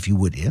idea for me, if you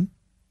would, Ian.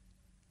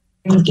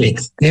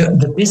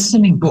 The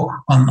best-selling book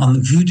on the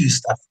voodoo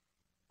stuff,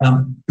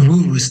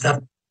 woo-woo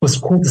stuff, was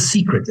called The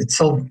Secret. It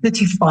sold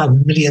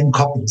 35 million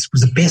copies. It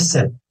was a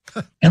bestseller.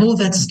 And all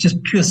that is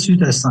just pure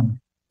pseudoscience.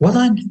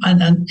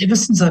 And ever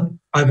since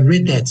I've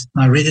read that,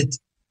 and I read it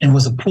and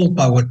was appalled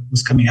by what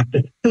was coming up,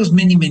 but that was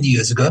many, many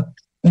years ago.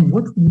 And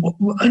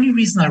the only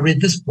reason I read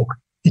this book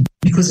is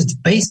because it's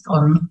based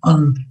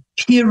on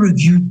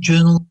peer-reviewed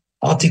journal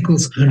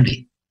articles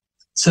only.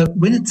 So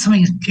when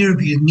something is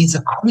peer-reviewed, it means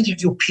a committee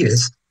of your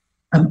peers,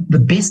 the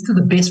best of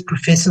the best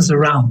professors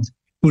around,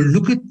 will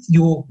look at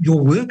your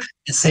work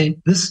and say,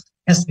 this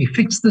has to be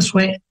fixed this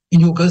way,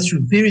 and you'll go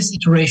through various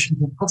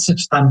iterations until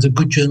such time as a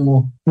good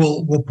journal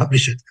will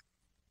publish it.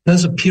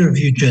 Those are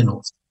peer-reviewed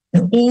journals.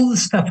 And all the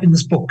stuff in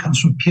this book comes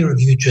from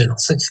peer-reviewed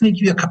journals. So just let me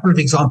give you a couple of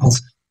examples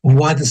of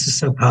why this is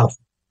so powerful.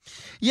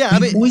 Yeah,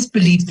 We've always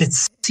believed that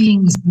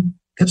seeing is...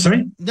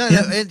 Sorry? No,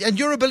 and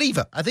you're a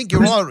believer. I think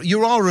you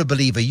are a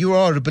believer. You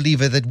are a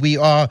believer that we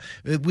are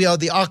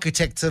the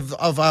architects of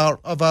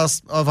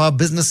our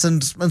business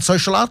and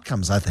social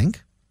outcomes, I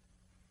think.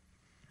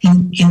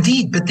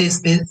 Indeed, but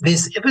there's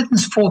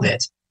evidence for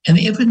that, and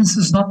the evidence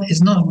is not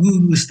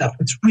woo-woo stuff.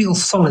 It's real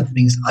solid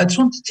things. I just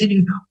want to tell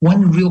you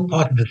one real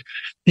part of it.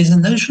 There's a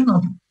notion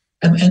of,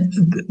 and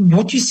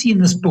what you see in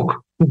this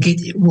book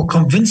will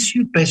convince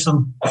you based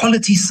on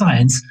quality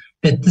science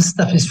that this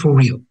stuff is for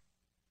real.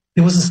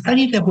 There was a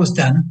study that was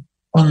done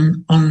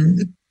on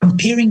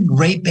comparing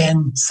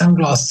Ray-Ban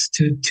sunglasses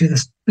to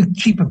the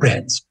cheaper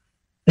brands.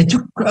 They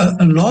took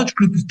a large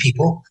group of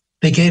people.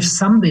 They gave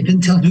some. They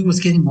didn't tell who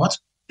was getting what.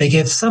 They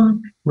gave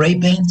some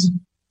Ray-Bans.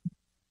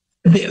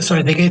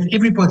 They gave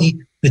everybody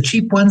the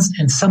cheap ones,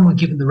 and some were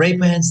given the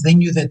Ray-Bans. They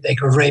knew that they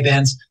got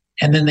Ray-Bans,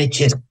 and then they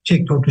checked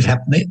what would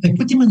happen. They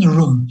put them in a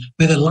room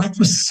where the light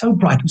was so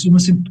bright, it was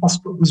almost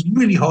impossible. It was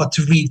really hard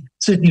to read,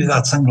 certainly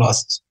without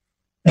sunglasses.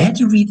 They had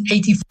to read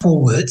 84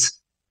 words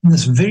in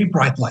this very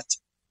bright light.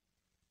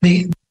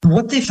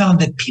 What they found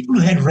that people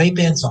who had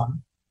Ray-Bans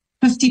on,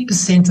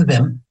 50% of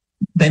them,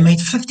 they made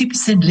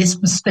 50% less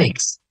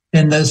mistakes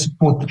than those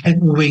who were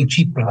wearing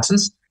cheap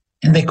glasses,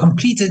 and they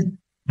completed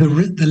the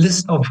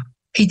list of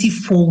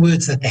 84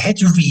 words that they had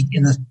to read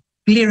in a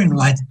glaring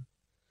light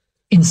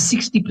in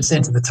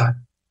 60% of the time.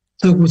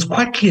 So it was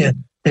quite clear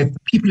that the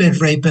people who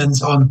had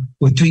Ray-Bans on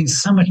were doing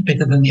so much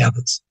better than the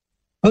others.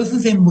 Both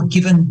of them were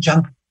given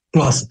junk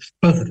glasses,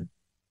 both of them.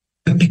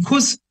 But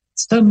because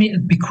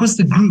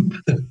the group,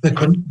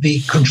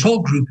 the control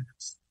group,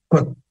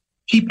 got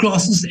cheap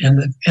glasses and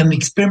the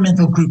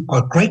experimental group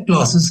got great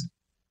glasses,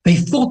 they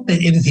thought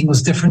that everything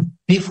was different.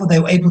 Therefore, they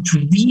were able to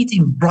read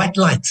in bright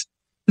light.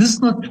 This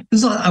is not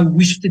I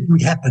wished it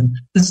would happen.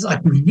 This is I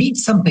could read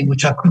something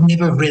which I could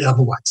never have read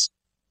otherwise.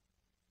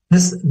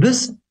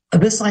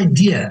 This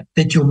idea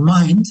that your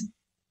mind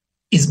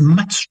is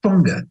much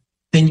stronger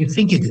than you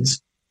think it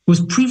is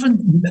was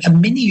proven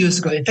many years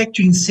ago. In fact,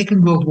 during the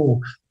Second World War,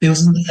 there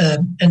was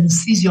an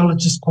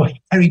anesthesiologist called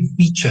Harry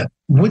Beecher.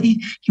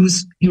 He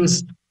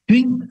was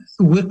doing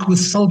work with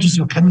soldiers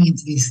who were coming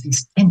into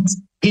these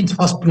tent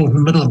hospitals in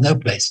the middle of no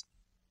place,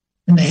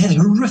 and they had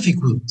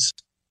horrific wounds.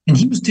 And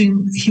he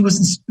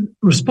was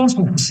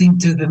responsible for seeing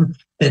to them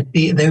that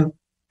they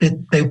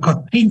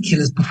got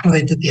painkillers before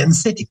they did the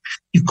anesthetic.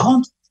 You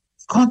can't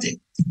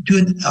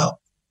do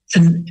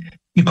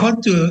You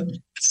can't do a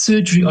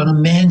surgery on a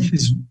man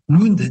who's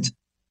wounded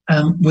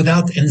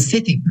without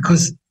anesthetic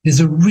because there's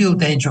a real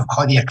danger of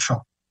cardiac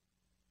shock.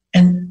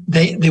 And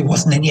there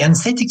wasn't any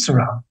anesthetics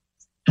around.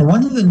 And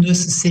one of the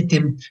nurses said to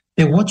him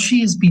that what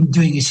she has been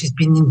doing is she's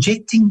been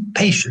injecting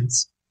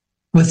patients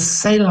with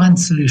saline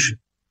solution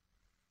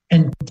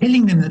and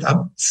telling them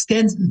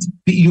that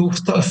you'll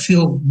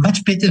feel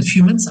much better in a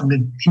few minutes. I'm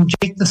going to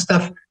inject the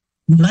stuff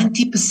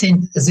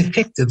 90% as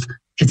effective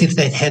as if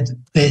they'd had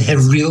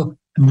real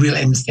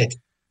anesthetic.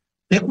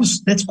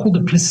 That's called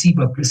a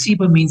placebo.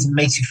 Placebo means it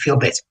makes you feel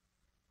better.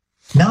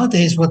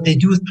 Nowadays, what they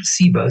do with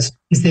placebos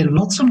is there are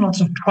lots and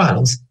lots of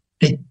trials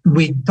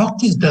where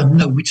doctors don't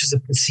know which is a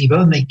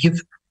placebo, and they give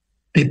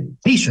the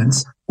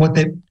patients what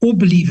they all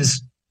believe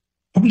is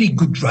probably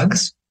good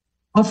drugs,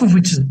 half of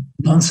which is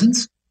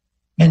nonsense,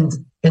 and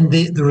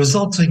the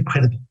results are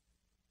incredible.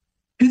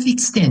 To the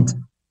extent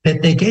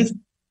that they gave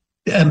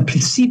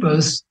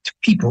placebos to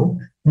people,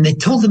 and they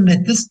told them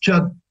that this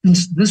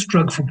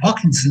drug for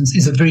Parkinson's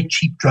is a very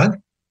cheap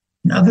drug.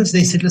 And others,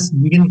 they said,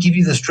 listen, we're going to give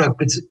you this drug,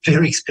 but it's a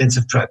very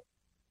expensive drug.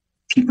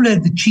 People who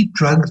had the cheap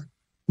drug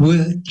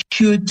were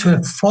cured to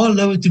a far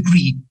lower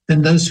degree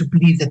than those who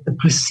believed that the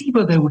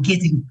placebo they were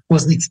getting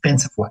was an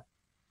expensive one.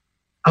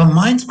 Our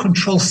minds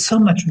control so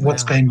much of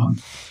what's going on.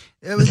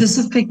 But this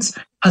affects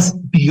us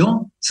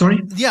beyond,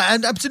 sorry? Yeah,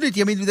 and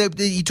absolutely. I mean,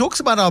 he talks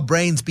about our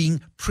brains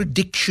being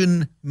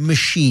prediction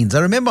machines.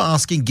 I remember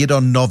asking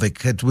Gidon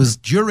Novick, it was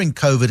during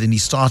COVID, and he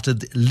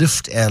started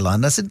Lyft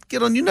Airline. I said,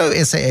 Gidon,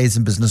 SAA's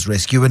in business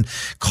rescue, and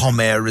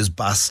Comair is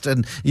bust,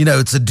 and,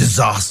 it's a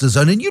disaster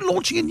zone, and you're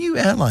launching a new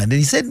airline. And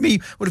he said to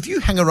me, well, if you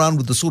hang around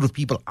with the sort of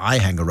people I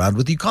hang around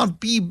with, you can't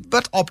be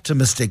but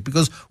optimistic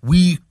because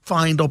we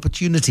find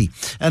opportunity.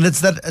 And it's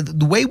that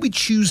the way we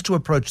choose to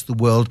approach the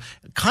world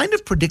kind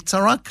of predicts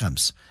our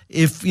outcomes.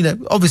 If,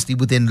 obviously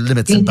within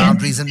limits and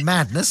boundaries and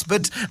madness,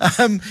 but,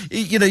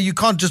 you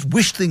can't just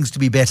wish things to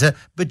be better,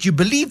 but you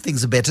believe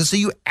things are better, so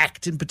you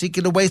act in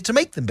particular ways to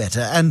make them better.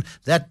 And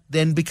that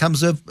then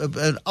becomes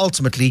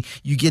ultimately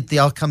you get the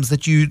outcomes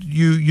that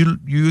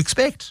you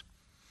expect.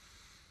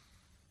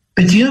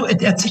 But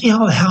I'll tell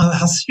you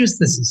how serious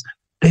this is.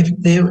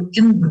 They're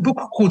in the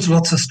book records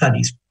lots of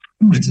studies,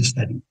 hundreds of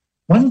studies.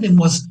 One of them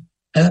was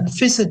a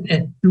professor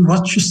at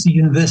Rochester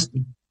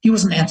University. He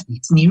was an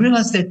athlete, and he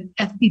realized that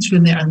athletes,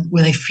 when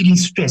they're feeling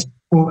stressed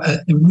for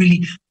a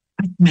really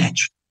tight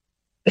match,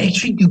 they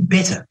actually do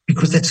better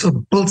because that sort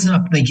of builds them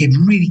up and they get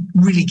really,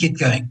 really get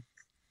going.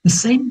 The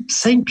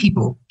same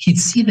people, he'd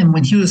see them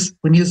when he was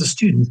a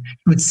student.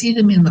 He would see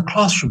them in the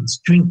classrooms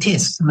during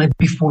tests, and they'd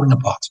be falling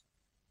apart.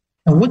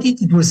 And what he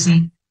did was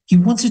he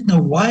wanted to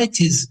know why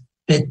it is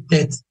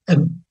that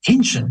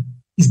tension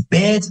is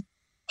bad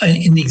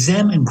in the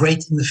exam and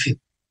great in the field.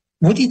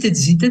 What he did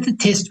is he did a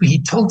test where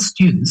he told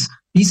students.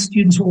 These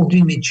students were all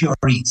doing their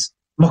GREs,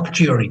 mock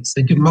GREs.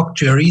 They do mock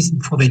GREs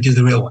before they do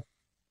the real one.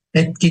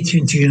 That gets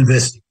you into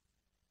university.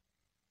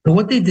 But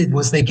what they did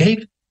was they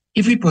gave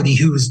everybody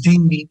who was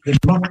doing the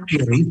mock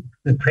GREs,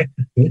 the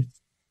practice test,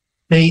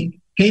 they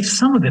gave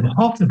some of them,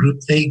 half the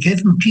group, they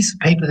gave them a piece of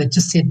paper that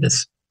just said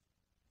this.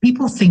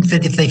 People think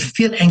that if they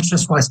feel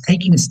anxious whilst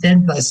taking a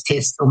standardized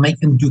test, it'll make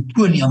them do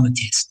poorly on the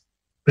test.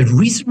 But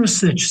recent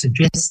research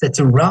suggests that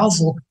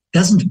arousal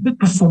doesn't hurt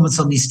performance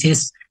on these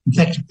tests. In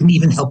fact, it can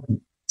even help them.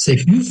 So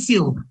if you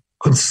feel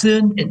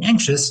concerned and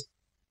anxious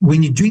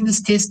when you're doing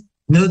this test,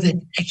 know that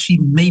actually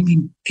may be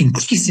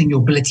increasing your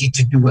ability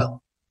to do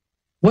well.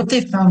 What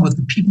they found was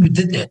the people who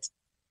did that,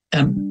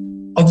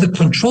 of the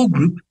control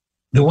group,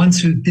 the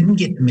ones who didn't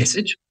get the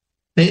message,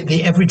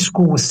 their average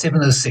score was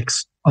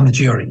 706 on the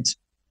GREs.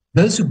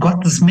 Those who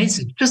got this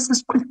message, just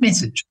this quick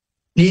message,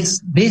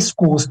 their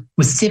scores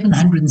were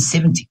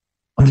 770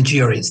 on the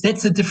GREs.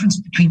 That's the difference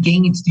between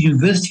getting into the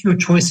university of your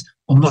choice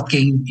or not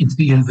getting into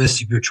the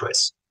university of your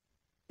choice.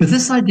 But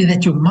this idea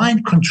that your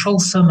mind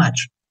controls so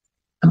much,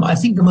 I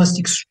think the most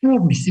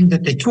extraordinary thing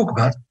that they talk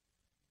about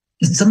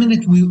is something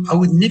that I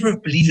would never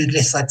have believed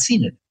unless I'd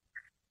seen it.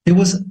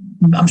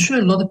 I'm sure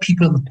a lot of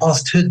people in the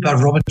past heard about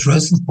Robert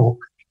Rosenthal,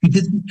 who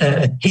did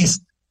a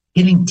test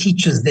telling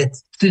teachers that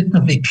certain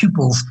of their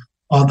pupils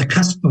are on the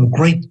cusp of a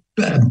great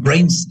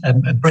brains,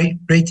 a great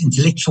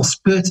intellectual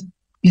spurt.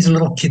 These are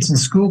little kids in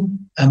school,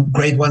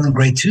 grade 1 and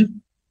grade 2,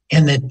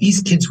 and that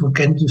these kids were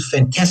going to do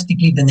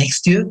fantastically the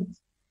next year.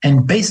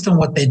 And based on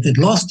what they did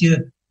last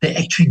year, they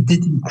actually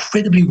did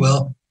incredibly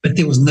well, but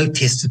there was no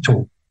test at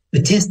all.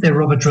 The test that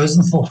Robert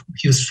Rosenthal,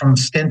 he was from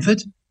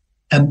Stanford,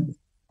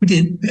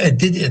 did at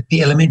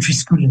the elementary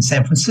school in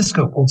San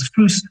Francisco called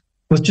Spruce,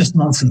 was just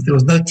nonsense. There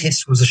was no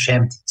test, it was a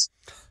sham test.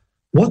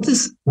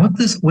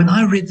 When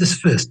I read this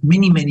first,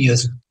 many, many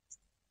years ago,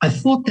 I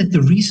thought that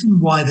the reason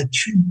why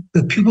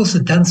the pupils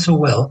had done so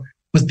well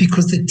was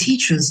because the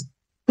teachers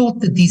thought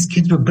that these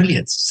kids were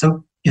brilliant.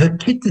 So if a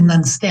kid didn't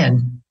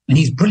understand and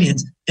he's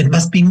brilliant, it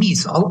must be me,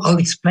 so I'll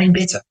explain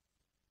better.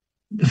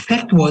 The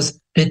fact was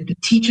that the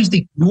teachers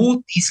ignored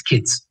these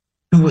kids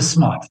who were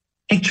smart,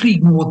 actually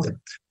ignored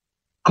them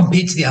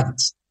compared to the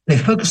others. They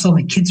focused on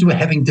the kids who were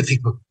having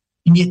difficulty.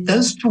 And yet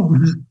those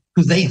children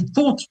who they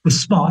thought were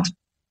smart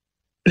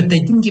but they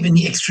didn't give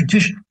any extra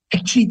tuition,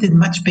 actually did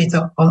much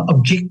better on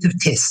objective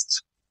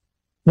tests.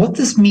 What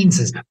this means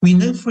is we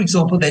know, for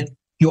example, that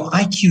your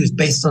IQ is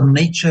based on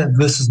nature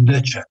versus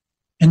nurture.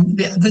 And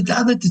the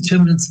other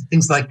determinants are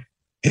things like,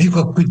 have you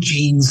got good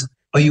genes?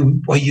 Do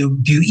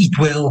you eat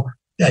well?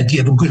 Do you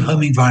have a good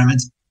home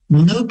environment?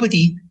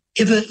 Nobody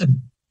ever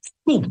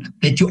thought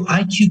that your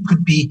IQ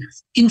could be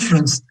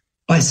influenced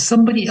by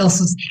somebody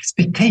else's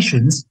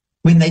expectations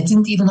when they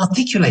didn't even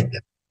articulate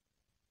them.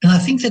 And I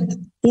think that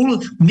all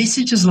of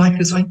messages like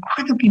this are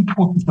incredibly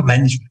important for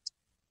management.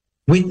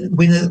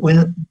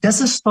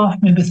 Does a staff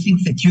member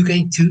think that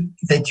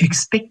you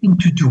expect them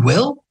to do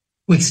well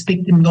or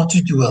expect them not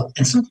to do well?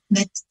 And so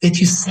that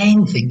you say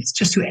anything, it's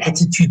just your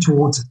attitude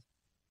towards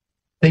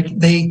it.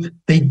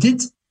 They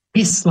did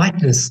tests like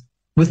this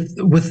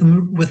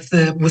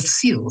with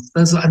SEALs.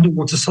 Those are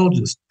underwater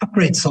soldiers,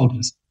 upgrade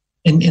soldiers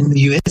in the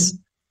US,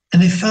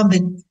 and they found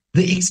that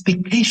the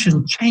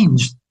expectation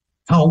changed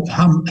how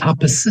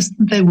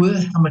persistent they were,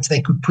 how much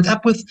they could put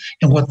up with,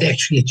 and what they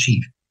actually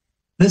achieved.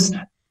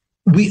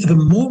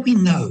 The more we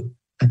know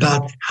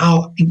about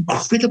how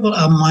incredible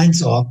our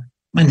minds are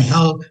and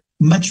how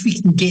much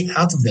we can get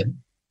out of them,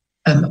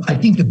 I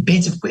think the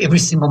better for every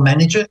single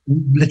manager,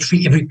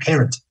 literally every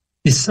parent.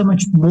 There's so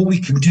much more we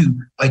can do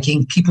by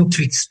getting people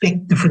to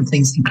expect different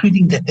things,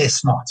 including that they're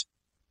smart.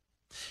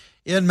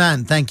 Ian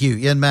Mann, thank you.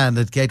 Ian Mann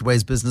at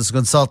Gateways Business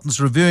Consultants,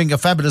 reviewing a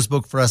fabulous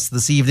book for us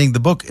this evening. The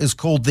book is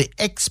called The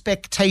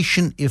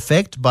Expectation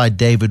Effect by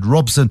David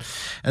Robson,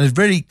 and it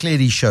very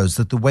clearly shows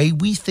that the way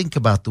we think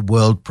about the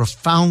world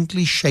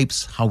profoundly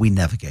shapes how we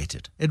navigate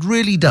it. It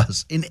really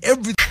does, in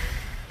every...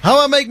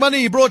 How I Make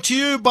Money, brought to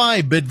you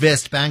by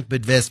Bidvest Bank.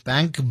 Bidvest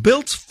Bank,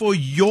 built for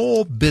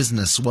your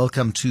business.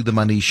 Welcome to the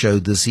Money Show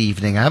this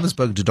evening. I haven't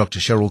spoken to Dr.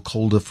 Cheryl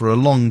Calder for a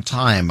long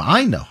time.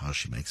 I know how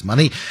she makes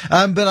money,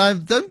 but I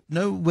don't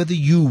know whether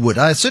you would.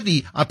 I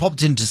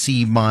popped in to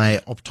see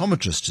my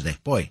optometrist today.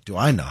 Boy, do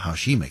I know how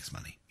she makes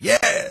money.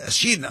 Yes,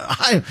 she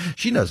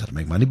knows how to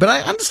make money, but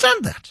I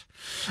understand that.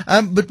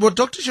 But what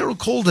Dr. Cheryl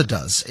Calder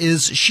does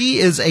is she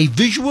is a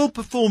visual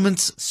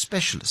performance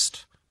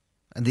specialist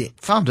and the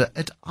founder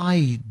at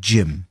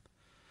iGym.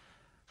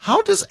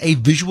 How does a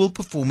visual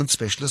performance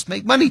specialist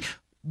make money?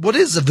 What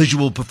is a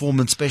visual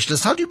performance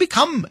specialist? How do you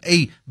become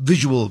a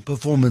visual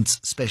performance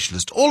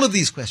specialist? All of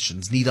these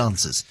questions need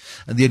answers.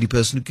 And the only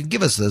person who can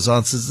give us those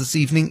answers this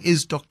evening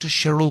is Dr.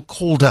 Cheryl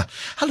Calder.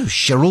 Hello,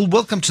 Cheryl.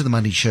 Welcome to the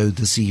Money Show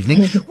this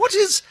evening. What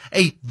is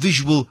a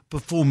visual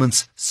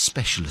performance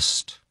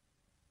specialist?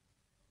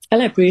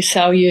 Hello, Bruce.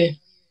 How are you?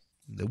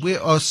 We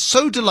are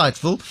so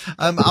delightful.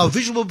 Our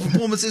visual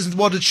performance isn't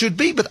what it should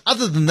be, but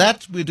other than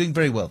that, we're doing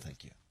very well,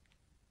 thank you.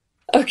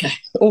 Okay,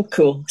 all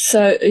cool.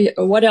 So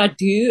what I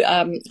do,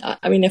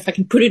 I mean, if I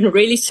can put it in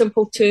really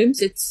simple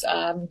terms, it's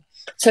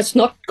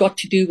not got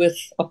to do with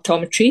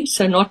optometry,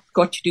 so not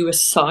got to do with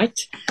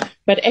sight,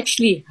 but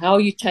actually how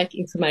you take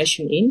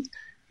information in,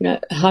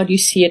 how do you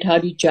see it, how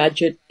do you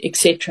judge it,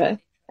 etc.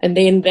 And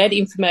then that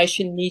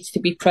information needs to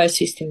be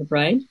processed in the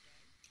brain.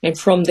 And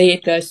from there,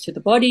 it goes to the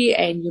body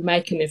and you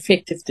make an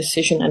effective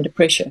decision under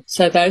pressure.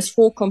 So those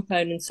four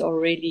components are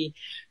really,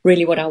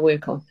 really what I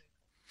work on.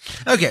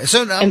 Okay,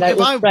 so now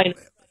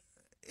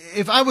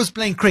if I was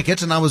playing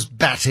cricket and I was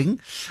batting,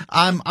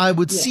 I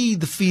would see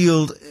the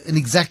field in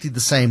exactly the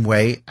same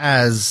way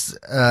as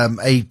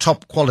a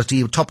top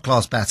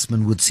class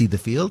batsman would see the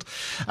field.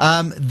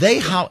 They,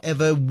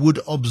 however, would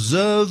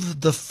observe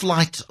the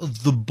flight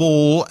of the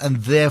ball and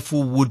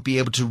therefore would be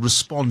able to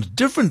respond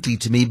differently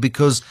to me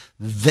because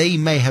they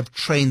may have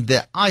trained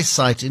their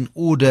eyesight in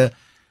order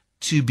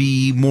to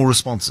be more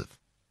responsive.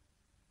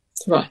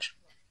 Right.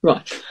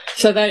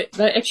 So they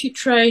actually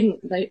train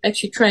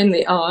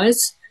their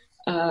eyes.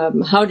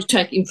 How to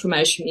take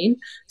information in.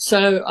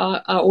 So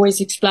I always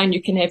explain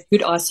you can have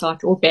good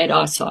eyesight or bad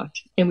eyesight,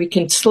 and we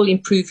can still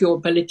improve your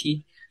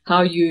ability,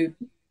 how you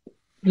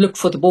look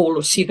for the ball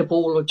or see the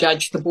ball or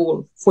judge the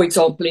ball, for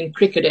example, in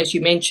cricket, as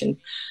you mentioned.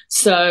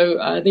 So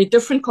there are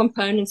different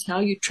components, how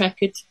you track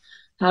it,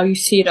 how you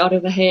see it out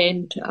of the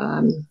hand,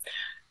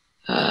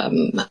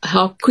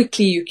 how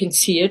quickly you can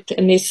see it.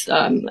 And there's,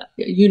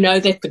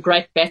 that the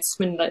great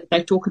batsmen,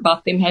 they talk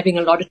about them having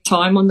a lot of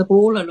time on the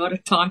ball, a lot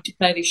of time to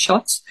play their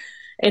shots.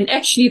 And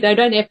actually, they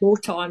don't have more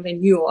time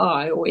than you or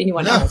I or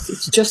anyone else.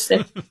 It's just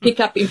that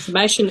pick up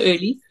information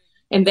early,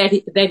 and that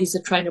is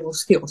a trainable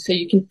skill. So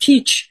you can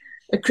teach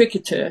a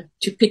cricketer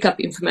to pick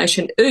up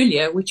information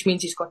earlier, which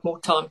means he's got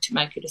more time to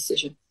make a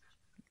decision.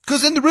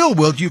 Because in the real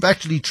world, you've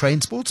actually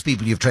trained sports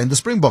people. You've trained the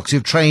Springboks.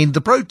 You've trained the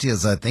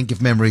Proteas, I think,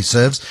 if memory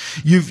serves.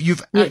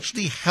 You've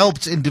actually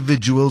helped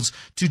individuals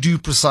to do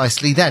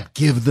precisely that,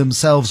 give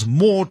themselves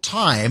more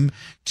time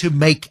to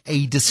make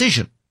a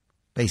decision,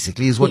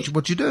 basically, is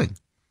what you're doing.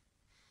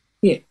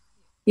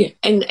 Yeah.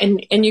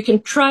 And you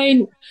can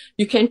train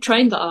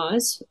the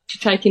eyes to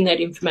take in that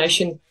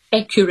information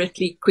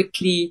accurately,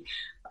 quickly,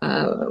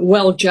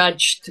 well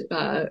judged,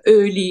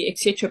 early,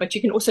 etc. But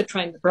you can also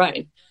train the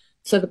brain.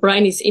 So the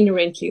brain is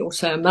inherently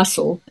also a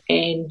muscle,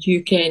 and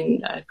you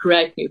can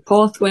create new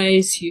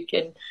pathways. You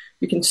can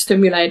you can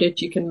stimulate it,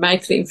 you can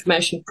make the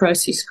information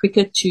process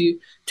quicker to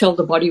tell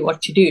the body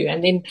what to do.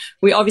 And then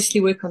we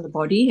obviously work on the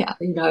body,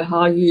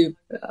 how you,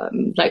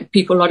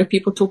 a lot of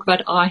people talk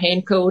about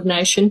eye-hand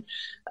coordination,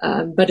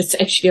 but it's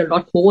actually a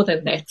lot more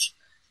than that.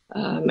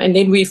 And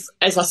then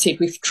as I said,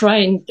 we've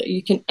trained,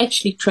 you can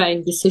actually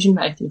train decision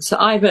making. So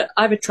I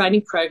have a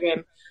training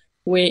program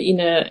where in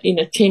a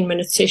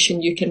 10-minute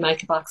session, you can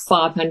make about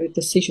 500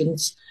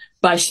 decisions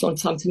based on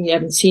something you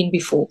haven't seen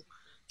before.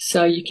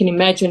 So you can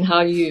imagine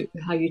how you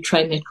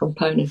train that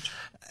component.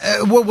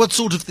 What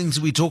sort of things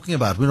are we talking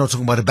about? We're not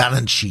talking about a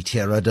balance sheet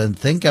here, I don't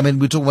think. I mean,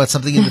 we're talking about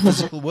something in the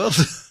physical world.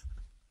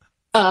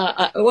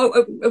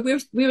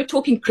 We were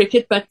talking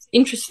cricket, but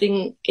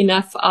interesting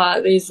enough,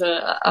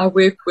 I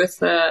work with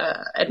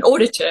an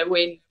auditor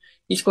when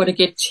he's got to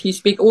get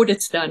his big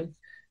audits done,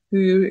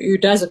 who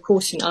does a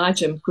course in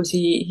iGym because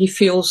he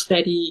feels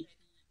that he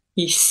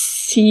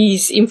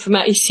sees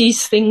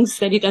things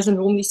that he doesn't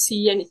normally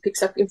see, and he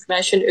picks up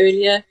information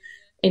earlier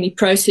and he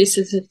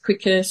processes it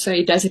quicker, so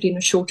he does it in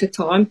a shorter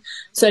time.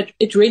 So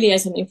it really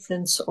has an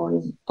influence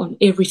on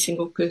every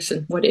single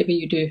person, whatever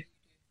you do.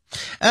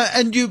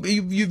 And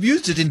you've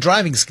used it in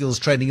driving skills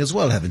training as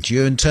well, haven't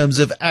you? In terms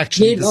of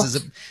actually,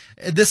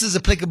 this is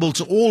applicable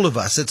to all of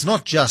us. It's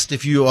not just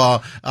if you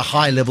are a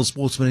high level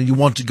sportsman and you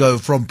want to go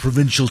from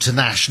provincial to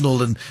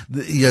national, and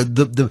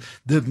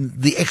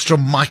the extra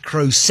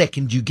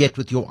microsecond you get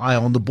with your eye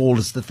on the ball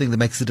is the thing that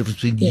makes the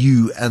difference between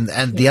you and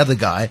the other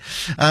guy.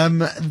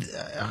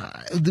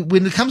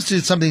 When it comes to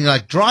something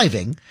like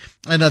driving,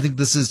 and I think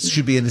this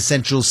should be an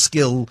essential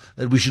skill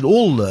that we should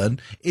all learn,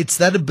 it's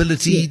that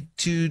ability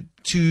to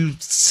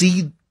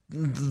see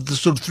the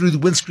sort of through the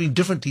windscreen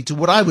differently to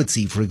what I would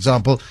see. For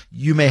example,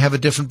 you may have a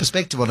different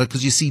perspective on it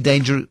because you see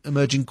danger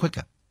emerging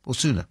quicker or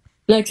sooner.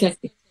 No,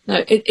 exactly.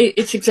 No,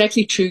 it's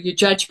exactly true. You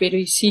judge better,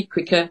 you see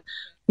quicker,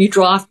 you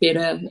drive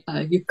better,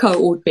 you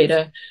co-ord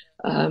better.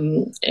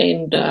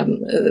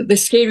 The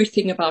scary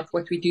thing about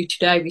what we do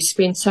today, we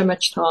spend so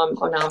much time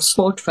on our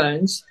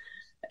smartphones,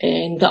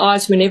 and the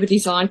eyes were never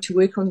designed to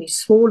work on these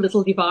small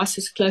little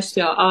devices close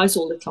to our eyes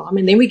all the time.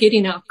 And then we get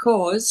in our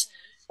cars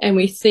and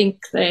we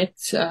think that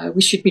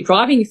we should be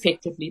driving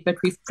effectively,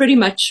 but we've pretty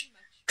much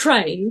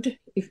trained,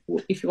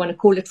 if you want to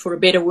call it for a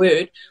better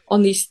word,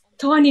 on these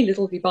tiny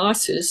little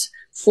devices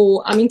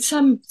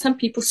some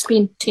people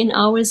spend 10,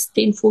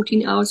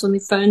 14 hours on their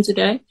phones a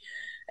day.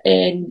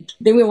 And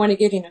then we want to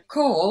get in a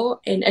car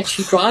and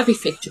actually drive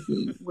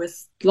effectively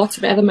with lots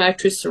of other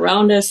motorists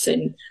around us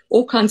and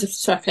all kinds of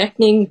stuff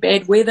happening,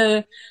 bad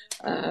weather,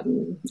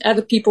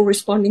 other people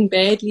responding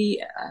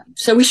badly.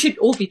 So we should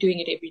all be doing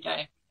it every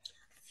day.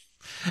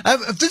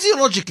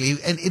 Physiologically,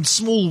 and in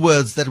small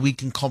words that we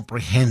can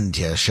comprehend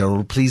here,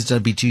 Cheryl, please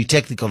don't be too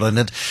technical on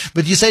it,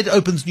 but you say it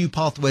opens new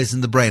pathways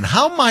in the brain.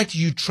 How might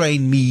you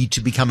train me to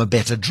become a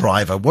better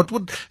driver? What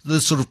would the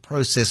sort of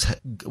process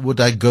would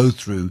I go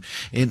through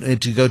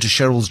to go to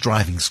Cheryl's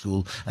driving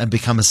school and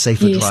become a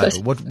safer driver?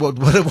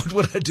 What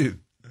would I do?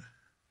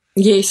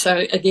 Yeah, so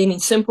again, in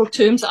simple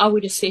terms, I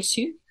would assess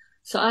you.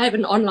 So I have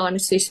an online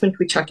assessment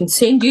which I can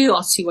send you.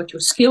 I'll see what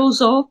your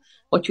skills are,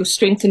 what your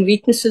strengths and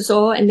weaknesses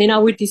are, and then I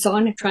would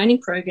design a training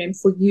program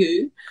for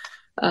you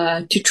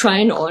to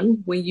train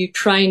on, where you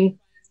train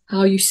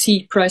how you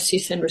see,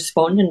 process, and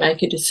respond and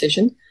make a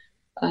decision.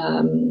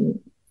 You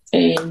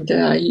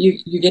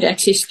get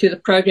access to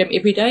the program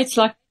every day. It's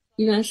like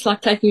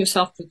taking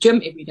yourself to the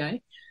gym every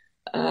day,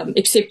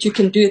 except you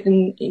can do it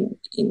in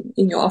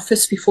your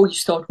office before you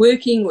start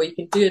working, or you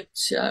can do it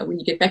when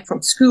you get back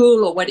from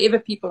school, or whatever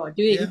people are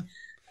doing. Yeah.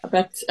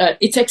 But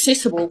it's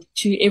accessible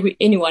to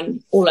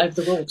anyone all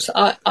over the world. So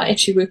I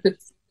actually work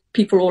with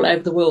people all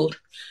over the world,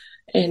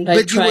 and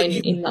they train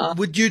in the...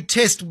 Would you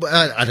test,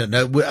 I don't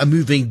know, a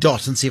moving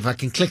dot and see if I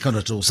can click on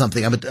it or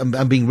something?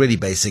 I'm being really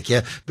basic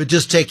here, but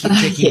just checking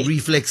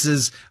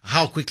reflexes,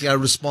 how quickly I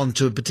respond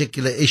to a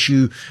particular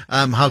issue,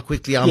 how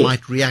quickly I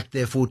might react,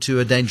 therefore,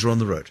 to a danger on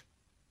the road.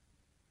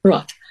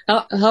 Right.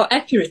 How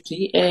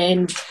accurately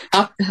and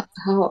how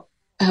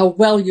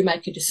well you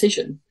make a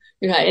decision.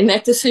 And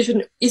that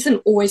decision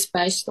isn't always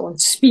based on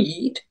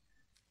speed,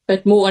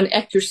 but more on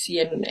accuracy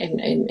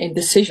and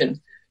decision.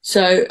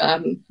 So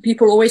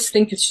people always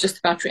think it's just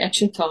about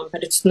reaction time,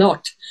 but it's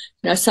not.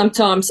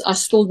 Sometimes I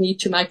still need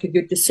to make a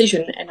good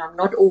decision, and I'm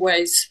not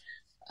always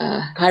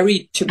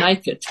hurried to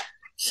make it.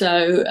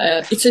 So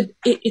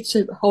it's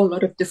a whole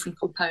lot of different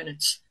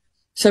components.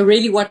 So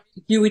really, what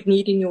you would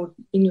need in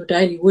your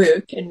daily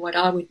work, and what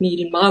I would need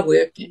in my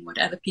work, and what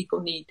other people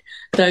need,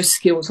 those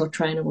skills are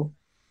trainable.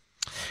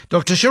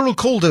 Dr. Cheryl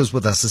Calder is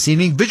with us this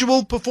evening,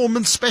 visual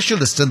performance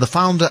specialist and the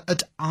founder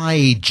at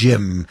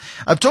iGym.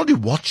 I've told you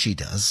what she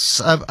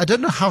does. I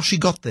don't know how she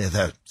got there,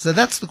 though. So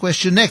that's the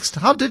question next.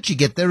 How did she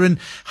get there, and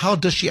how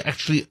does she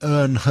actually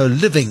earn her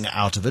living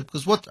out of it?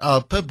 Because what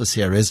our purpose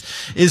here is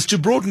to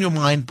broaden your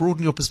mind,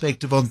 broaden your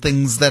perspective on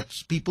things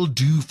that people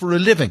do for a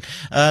living.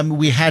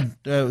 We had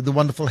the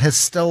wonderful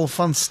Herstel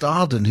van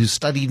Staden, who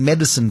studied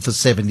medicine for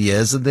 7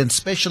 years and then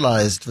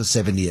specialized for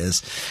 7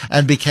 years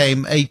and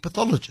became a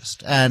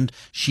pathologist. And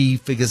she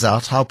figures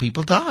out how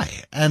people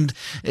die. And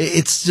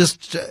it's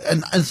just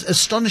an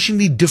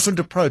astonishingly different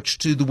approach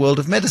to the world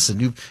of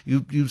medicine.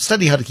 You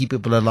study how to keep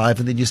people alive,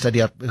 and then you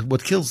study out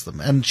what kills them.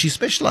 And she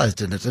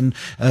specialized in it. And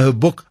her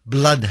book,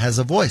 Blood Has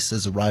a Voice,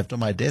 has arrived on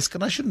my desk,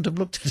 and I shouldn't have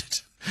looked at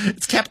it.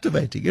 It's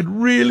captivating. It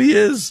really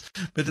is.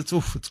 But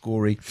it's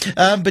gory.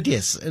 But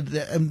yes,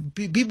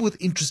 people with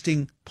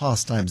interesting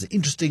pastimes,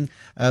 interesting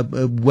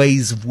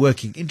ways of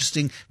working,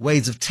 interesting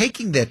ways of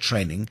taking their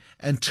training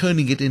and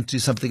turning it into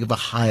something of a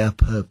higher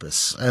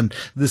purpose. And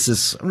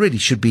this really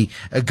should be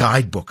a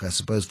guidebook, I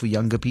suppose, for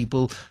younger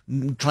people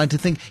trying to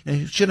think,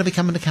 should I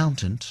become an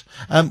accountant?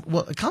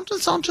 Well,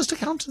 accountants aren't just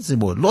accountants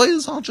anymore.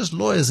 Lawyers aren't just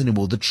lawyers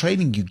anymore. The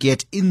training you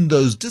get in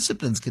those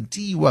disciplines can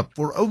tee you up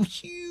for a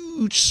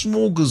huge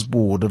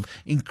smorgasbord of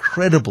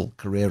incredible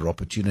career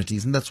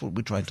opportunities, and that's what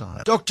we're trying to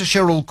hire. Dr.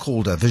 Cheryl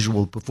Calder,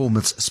 visual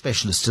performance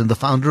specialist and the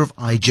founder of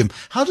iGym.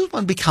 How does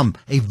one become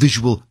a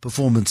visual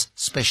performance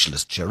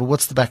specialist, Cheryl?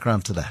 What's the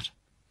background to that?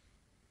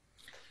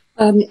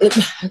 Well,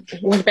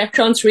 the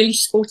background's really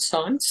sports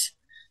science.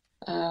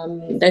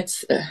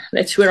 That's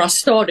where I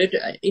started.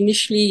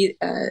 Initially,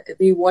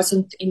 there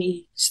wasn't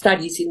any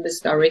studies in this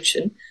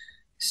direction,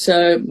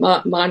 so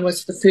mine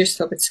was the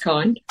first of its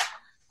kind.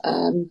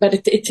 But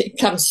it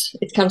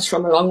comes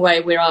from a long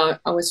way, where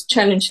I was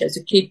challenged as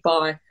a kid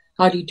by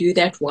how do you do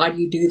that? Why do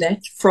you do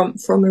that?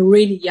 From a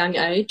really young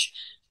age.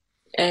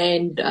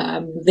 And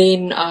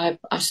then I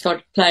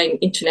started playing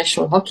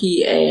international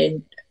hockey,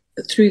 and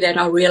through that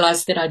I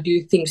realized that I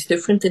do things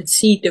different and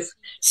see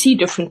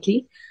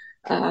differently.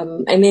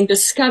 And then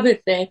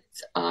discovered that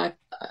I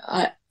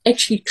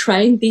actually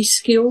trained these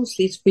skills,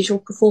 these visual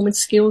performance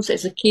skills,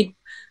 as a kid,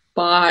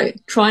 by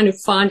trying to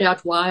find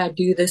out why I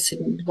do this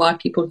and why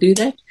people do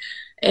that.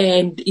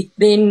 And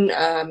then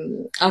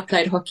I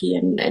played hockey,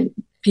 and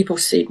people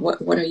said,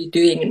 what are you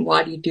doing and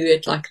why do you do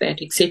it like that,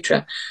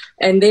 etc.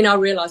 And then I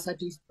realized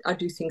I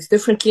do things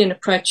differently, and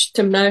approached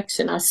Tim Noakes,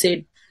 and I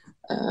said,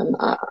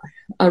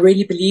 I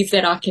really believe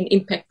that I can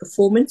impact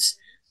performance,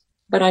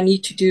 but I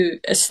need to do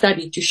a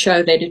study to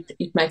show that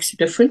it makes a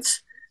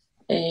difference.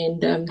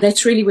 And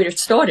that's really where it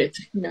started,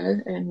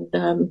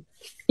 and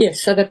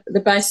so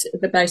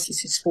the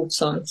basis is sports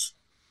science.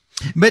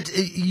 But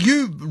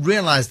you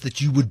realized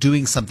that you were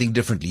doing something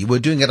differently. You were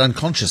doing it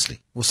unconsciously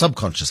or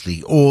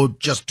subconsciously or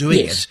just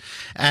doing it.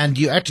 And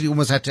you actually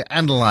almost had to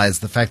analyze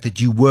the fact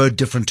that you were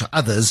different to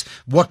others,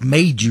 what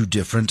made you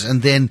different,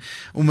 and then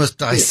almost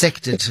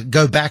dissect it,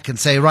 go back and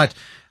say, right,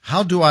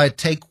 how do I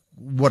take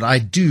what I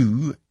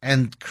do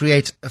and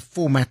create a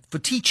format for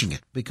teaching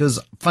it? Because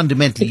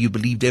fundamentally you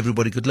believed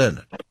everybody could learn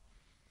it.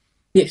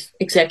 Yes,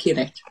 exactly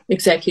that.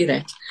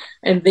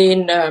 And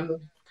then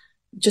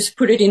just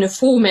put it in a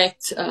format.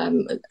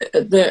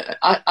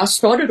 I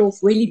started off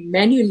really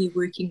manually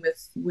working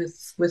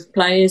with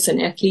players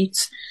and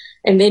athletes,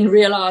 and then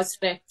realized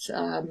that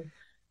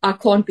I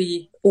can't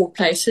be all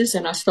places,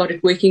 and I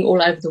started working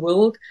all over the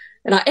world.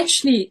 And I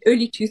actually,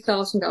 early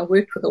 2000, I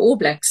worked with the All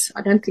Blacks.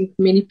 I don't think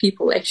many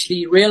people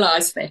actually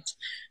realize that.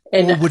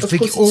 And or would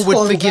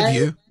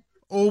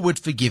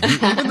forgive you,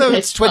 even though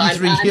it's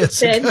 23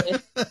 years ago.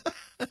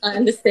 I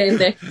understand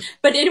that.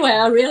 But anyway,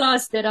 I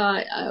realized that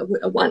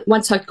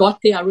once I got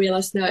there, I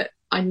realized, no,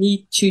 I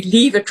need to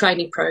leave a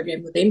training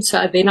program with them.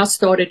 So then I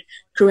started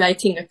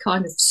creating a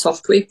kind of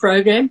software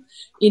program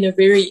in a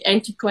very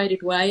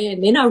antiquated way.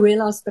 And then I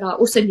realized that I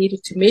also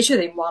needed to measure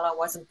them while I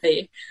wasn't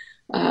there.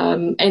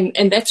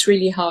 And that's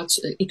really how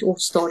it all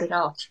started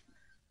out.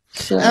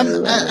 So,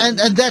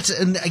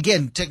 and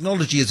again,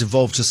 technology has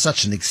evolved to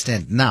such an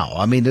extent now.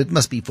 I mean, it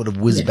must be full of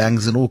whiz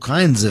bangs and all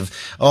kinds of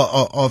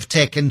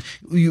tech, and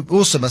you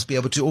also must be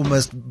able to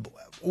almost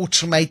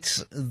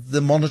automate the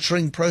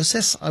monitoring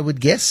process, I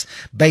would guess,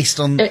 based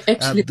on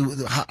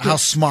how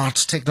smart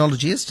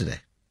technology is today.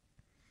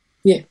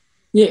 Yeah.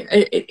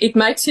 It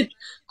makes it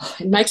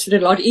a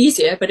lot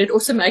easier, but it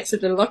also makes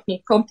it a lot more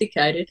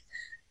complicated.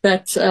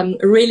 But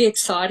really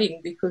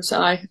exciting, because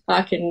I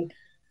can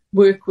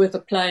work with a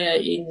player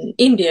in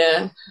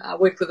India. I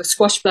work with a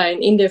squash player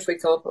in India, for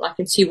example. I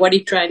can see what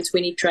he trains,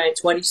 when he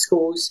trains, what he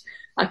scores.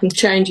 I can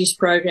change his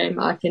program.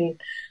 I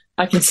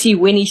can see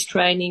when he's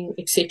training,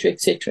 etc.,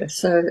 etc.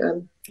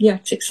 So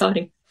it's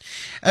exciting.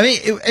 I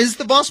mean, is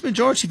the vast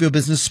majority of your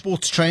business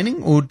sports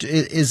training, or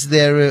is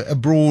there a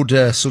broad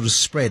sort of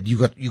spread? You've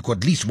got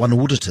at least one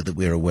auditor that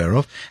we're aware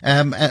of,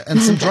 and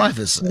some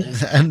drivers,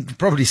 and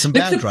probably some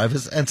bad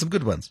drivers, and some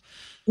good ones.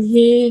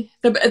 Yeah,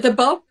 the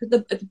bulk,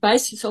 the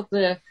basis of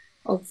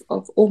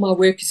all my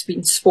work has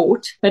been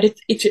sport, but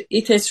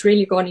it has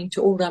really gone into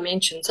all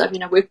dimensions. I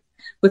mean, I worked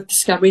with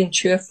Discovery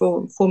Insure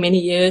for many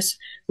years,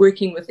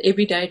 working with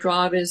everyday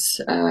drivers.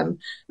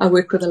 I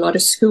work with a lot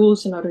of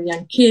schools, a lot of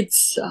young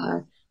kids.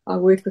 I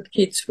work with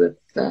kids with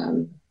ADD,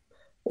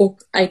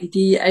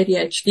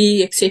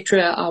 ADHD,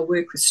 etc. I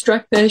work with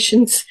stroke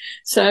patients.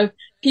 So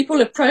people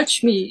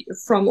approach me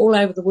from all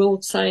over the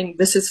world saying,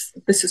 this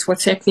is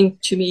what's happening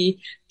to me.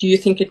 Do you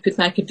think it could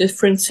make a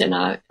difference? And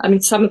I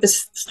mean, some of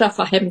this stuff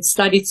I haven't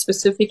studied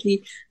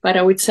specifically, but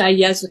I would say,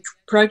 here's a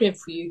program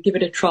for you. Give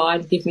it a try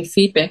and give me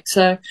feedback.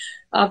 So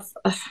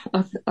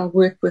I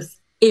work with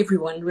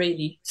everyone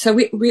really. So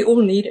we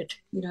all need it.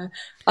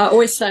 I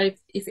always say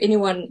if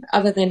anyone,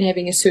 other than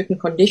having a certain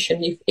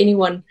condition, if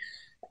anyone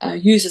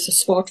uses a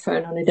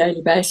smartphone on a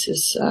daily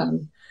basis,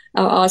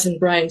 our eyes and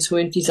brains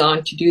weren't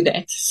designed to do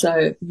that.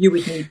 So you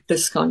would need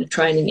this kind of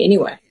training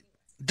anyway.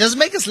 Does it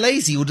make us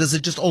lazy, or does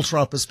it just alter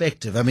our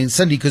perspective? I mean,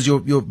 certainly because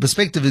your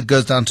perspective, it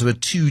goes down to a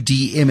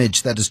 2D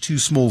image that is too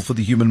small for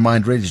the human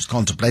mind really to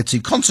contemplate. So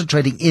you're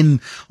concentrating in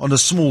on a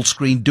small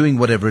screen, doing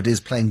whatever it is,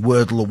 playing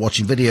Wordle or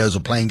watching videos or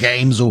playing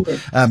games or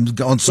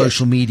on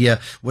social media,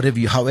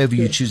 however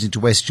you're choosing to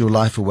waste your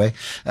life away.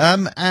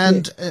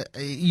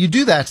 You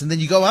do that, and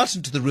then you go out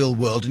into the real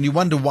world, and you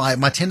wonder why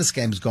my tennis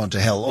game has gone to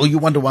hell, or you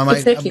wonder why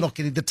I'm not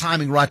getting the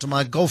timing right on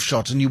my golf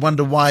shot, and you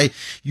wonder why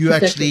you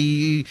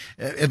actually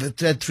have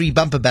had 3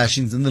 bumper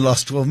bashings in the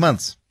last 12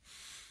 months.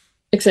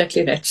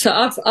 Exactly that. So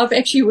I've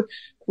actually,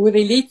 with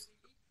elite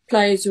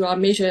players who I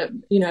measure,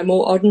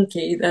 more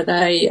ardently, that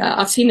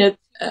I've seen a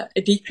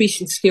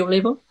decrease in skill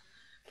level.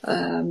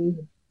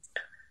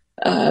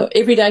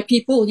 Everyday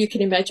people, you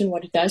can imagine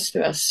what it does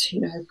to us,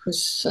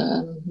 because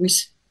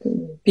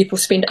people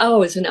spend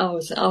hours and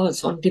hours and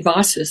hours on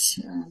devices,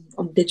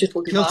 on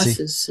digital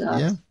devices.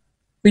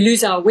 We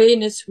lose our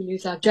awareness, we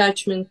lose our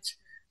judgment.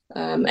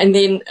 And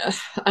then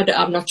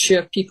I'm not sure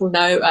if people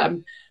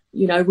know,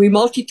 we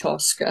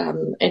multitask,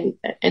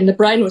 and the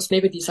brain was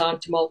never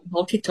designed to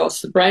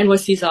multitask. The brain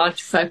was designed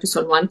to focus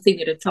on one thing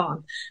at a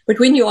time. But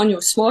when you're on your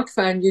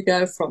smartphone, you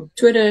go from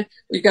Twitter,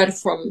 you go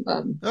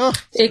from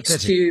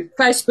X to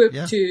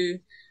Facebook to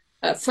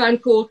a phone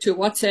call to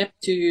WhatsApp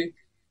to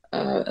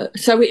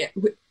so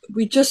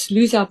we just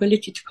lose our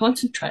ability to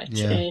concentrate,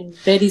 and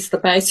that is the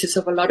basis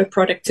of a lot of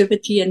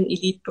productivity and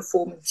elite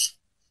performance.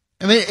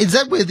 I mean, is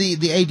that where the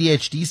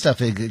ADHD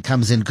stuff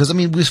comes in? Because, I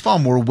mean, we're far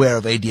more aware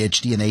of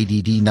ADHD and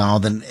ADD now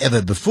than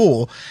ever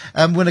before.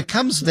 When it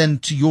comes then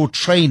to your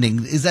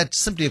training, is that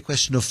simply a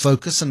question of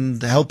focus and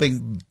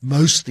helping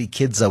mostly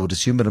kids, I would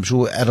assume, but I'm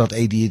sure adult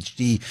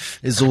ADHD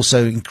is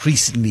also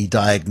increasingly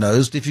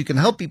diagnosed. If you can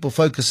help people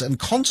focus and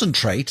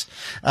concentrate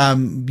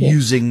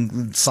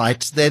using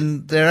sight,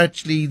 then they're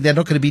not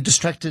going to be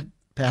distracted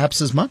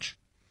perhaps as much?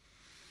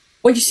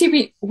 Well, you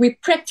see, we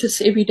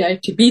practice every day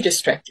to be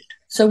distracted.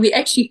 So we're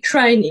actually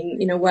training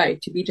in a way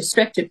to be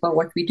distracted by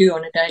what we do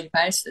on a daily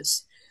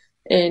basis.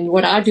 And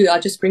what I do,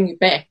 I just bring you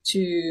back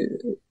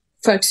to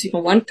focusing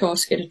on one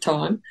task at a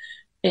time.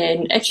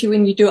 And actually,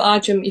 when you do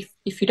iGym,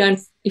 if you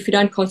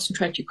don't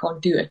concentrate, you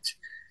can't do it.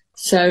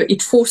 So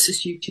it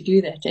forces you to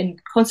do that.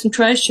 And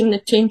concentration,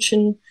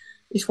 attention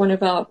is one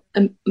of our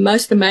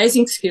most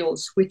amazing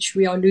skills, which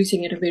we are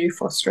losing at a very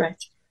fast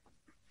rate.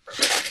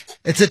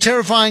 It's a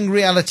terrifying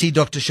reality,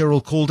 Dr.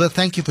 Cheryl Calder.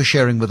 Thank you for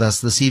sharing with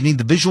us this evening.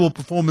 The visual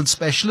performance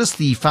specialist,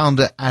 the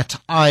founder at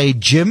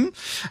iGym.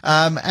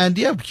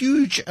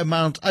 Huge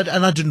amount.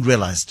 And I didn't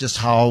realize just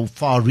how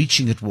far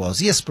reaching it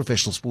was. Yes,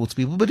 professional sports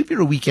people, but if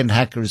you're a weekend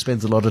hacker who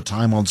spends a lot of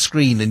time on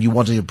screen and you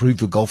want to improve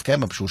your golf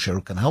game, I'm sure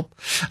Cheryl can help.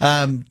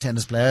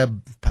 Tennis player,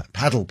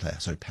 paddle player,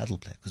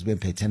 because we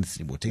don't play tennis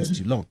anymore. It takes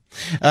too long.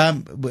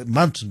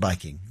 Mountain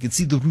biking. You can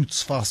see the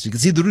roots faster. You can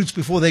see the roots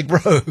before they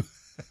grow.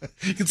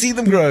 You can see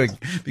them growing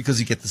because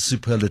you get the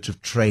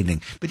superlative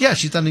training. But yeah,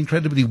 she's done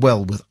incredibly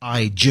well with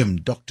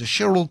iGym. Dr.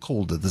 Cheryl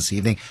Calder this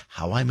evening,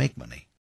 How I Make Money.